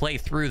if you play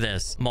through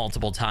this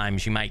multiple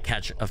times, you might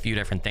catch a few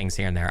different things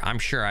here and there. I'm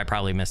sure I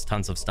probably missed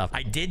tons of stuff.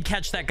 I did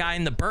catch that guy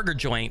in the burger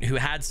joint who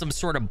had some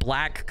sort of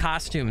black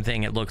costume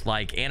thing, it looked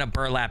like, and a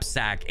burlap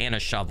sack and a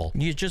shovel.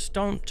 You just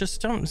don't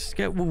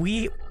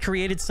we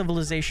created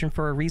civilization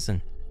for a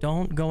reason.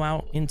 don't go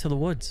out into the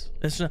woods.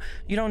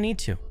 You don't need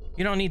to.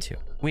 You don't need to.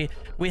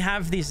 We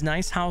have these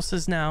nice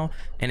houses now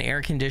and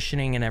air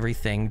conditioning and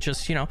everything.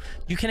 Just, you know,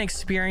 you can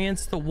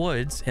experience the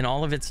woods and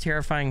all of its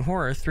terrifying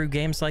horror through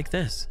games like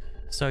this.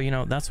 So, you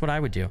know, that's what I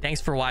would do.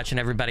 Thanks for watching,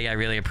 everybody. I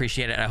really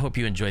appreciate it. I hope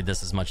you enjoyed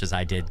this as much as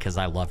I did, because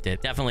I loved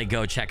it. Definitely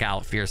go check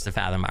out Fierce to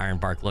Fathom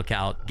Ironbark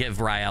Lookout. Give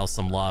Rael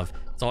some love.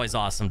 It's always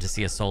awesome to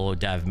see a solo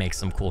dev make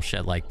some cool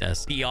shit like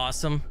this. Be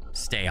awesome.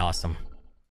 Stay awesome.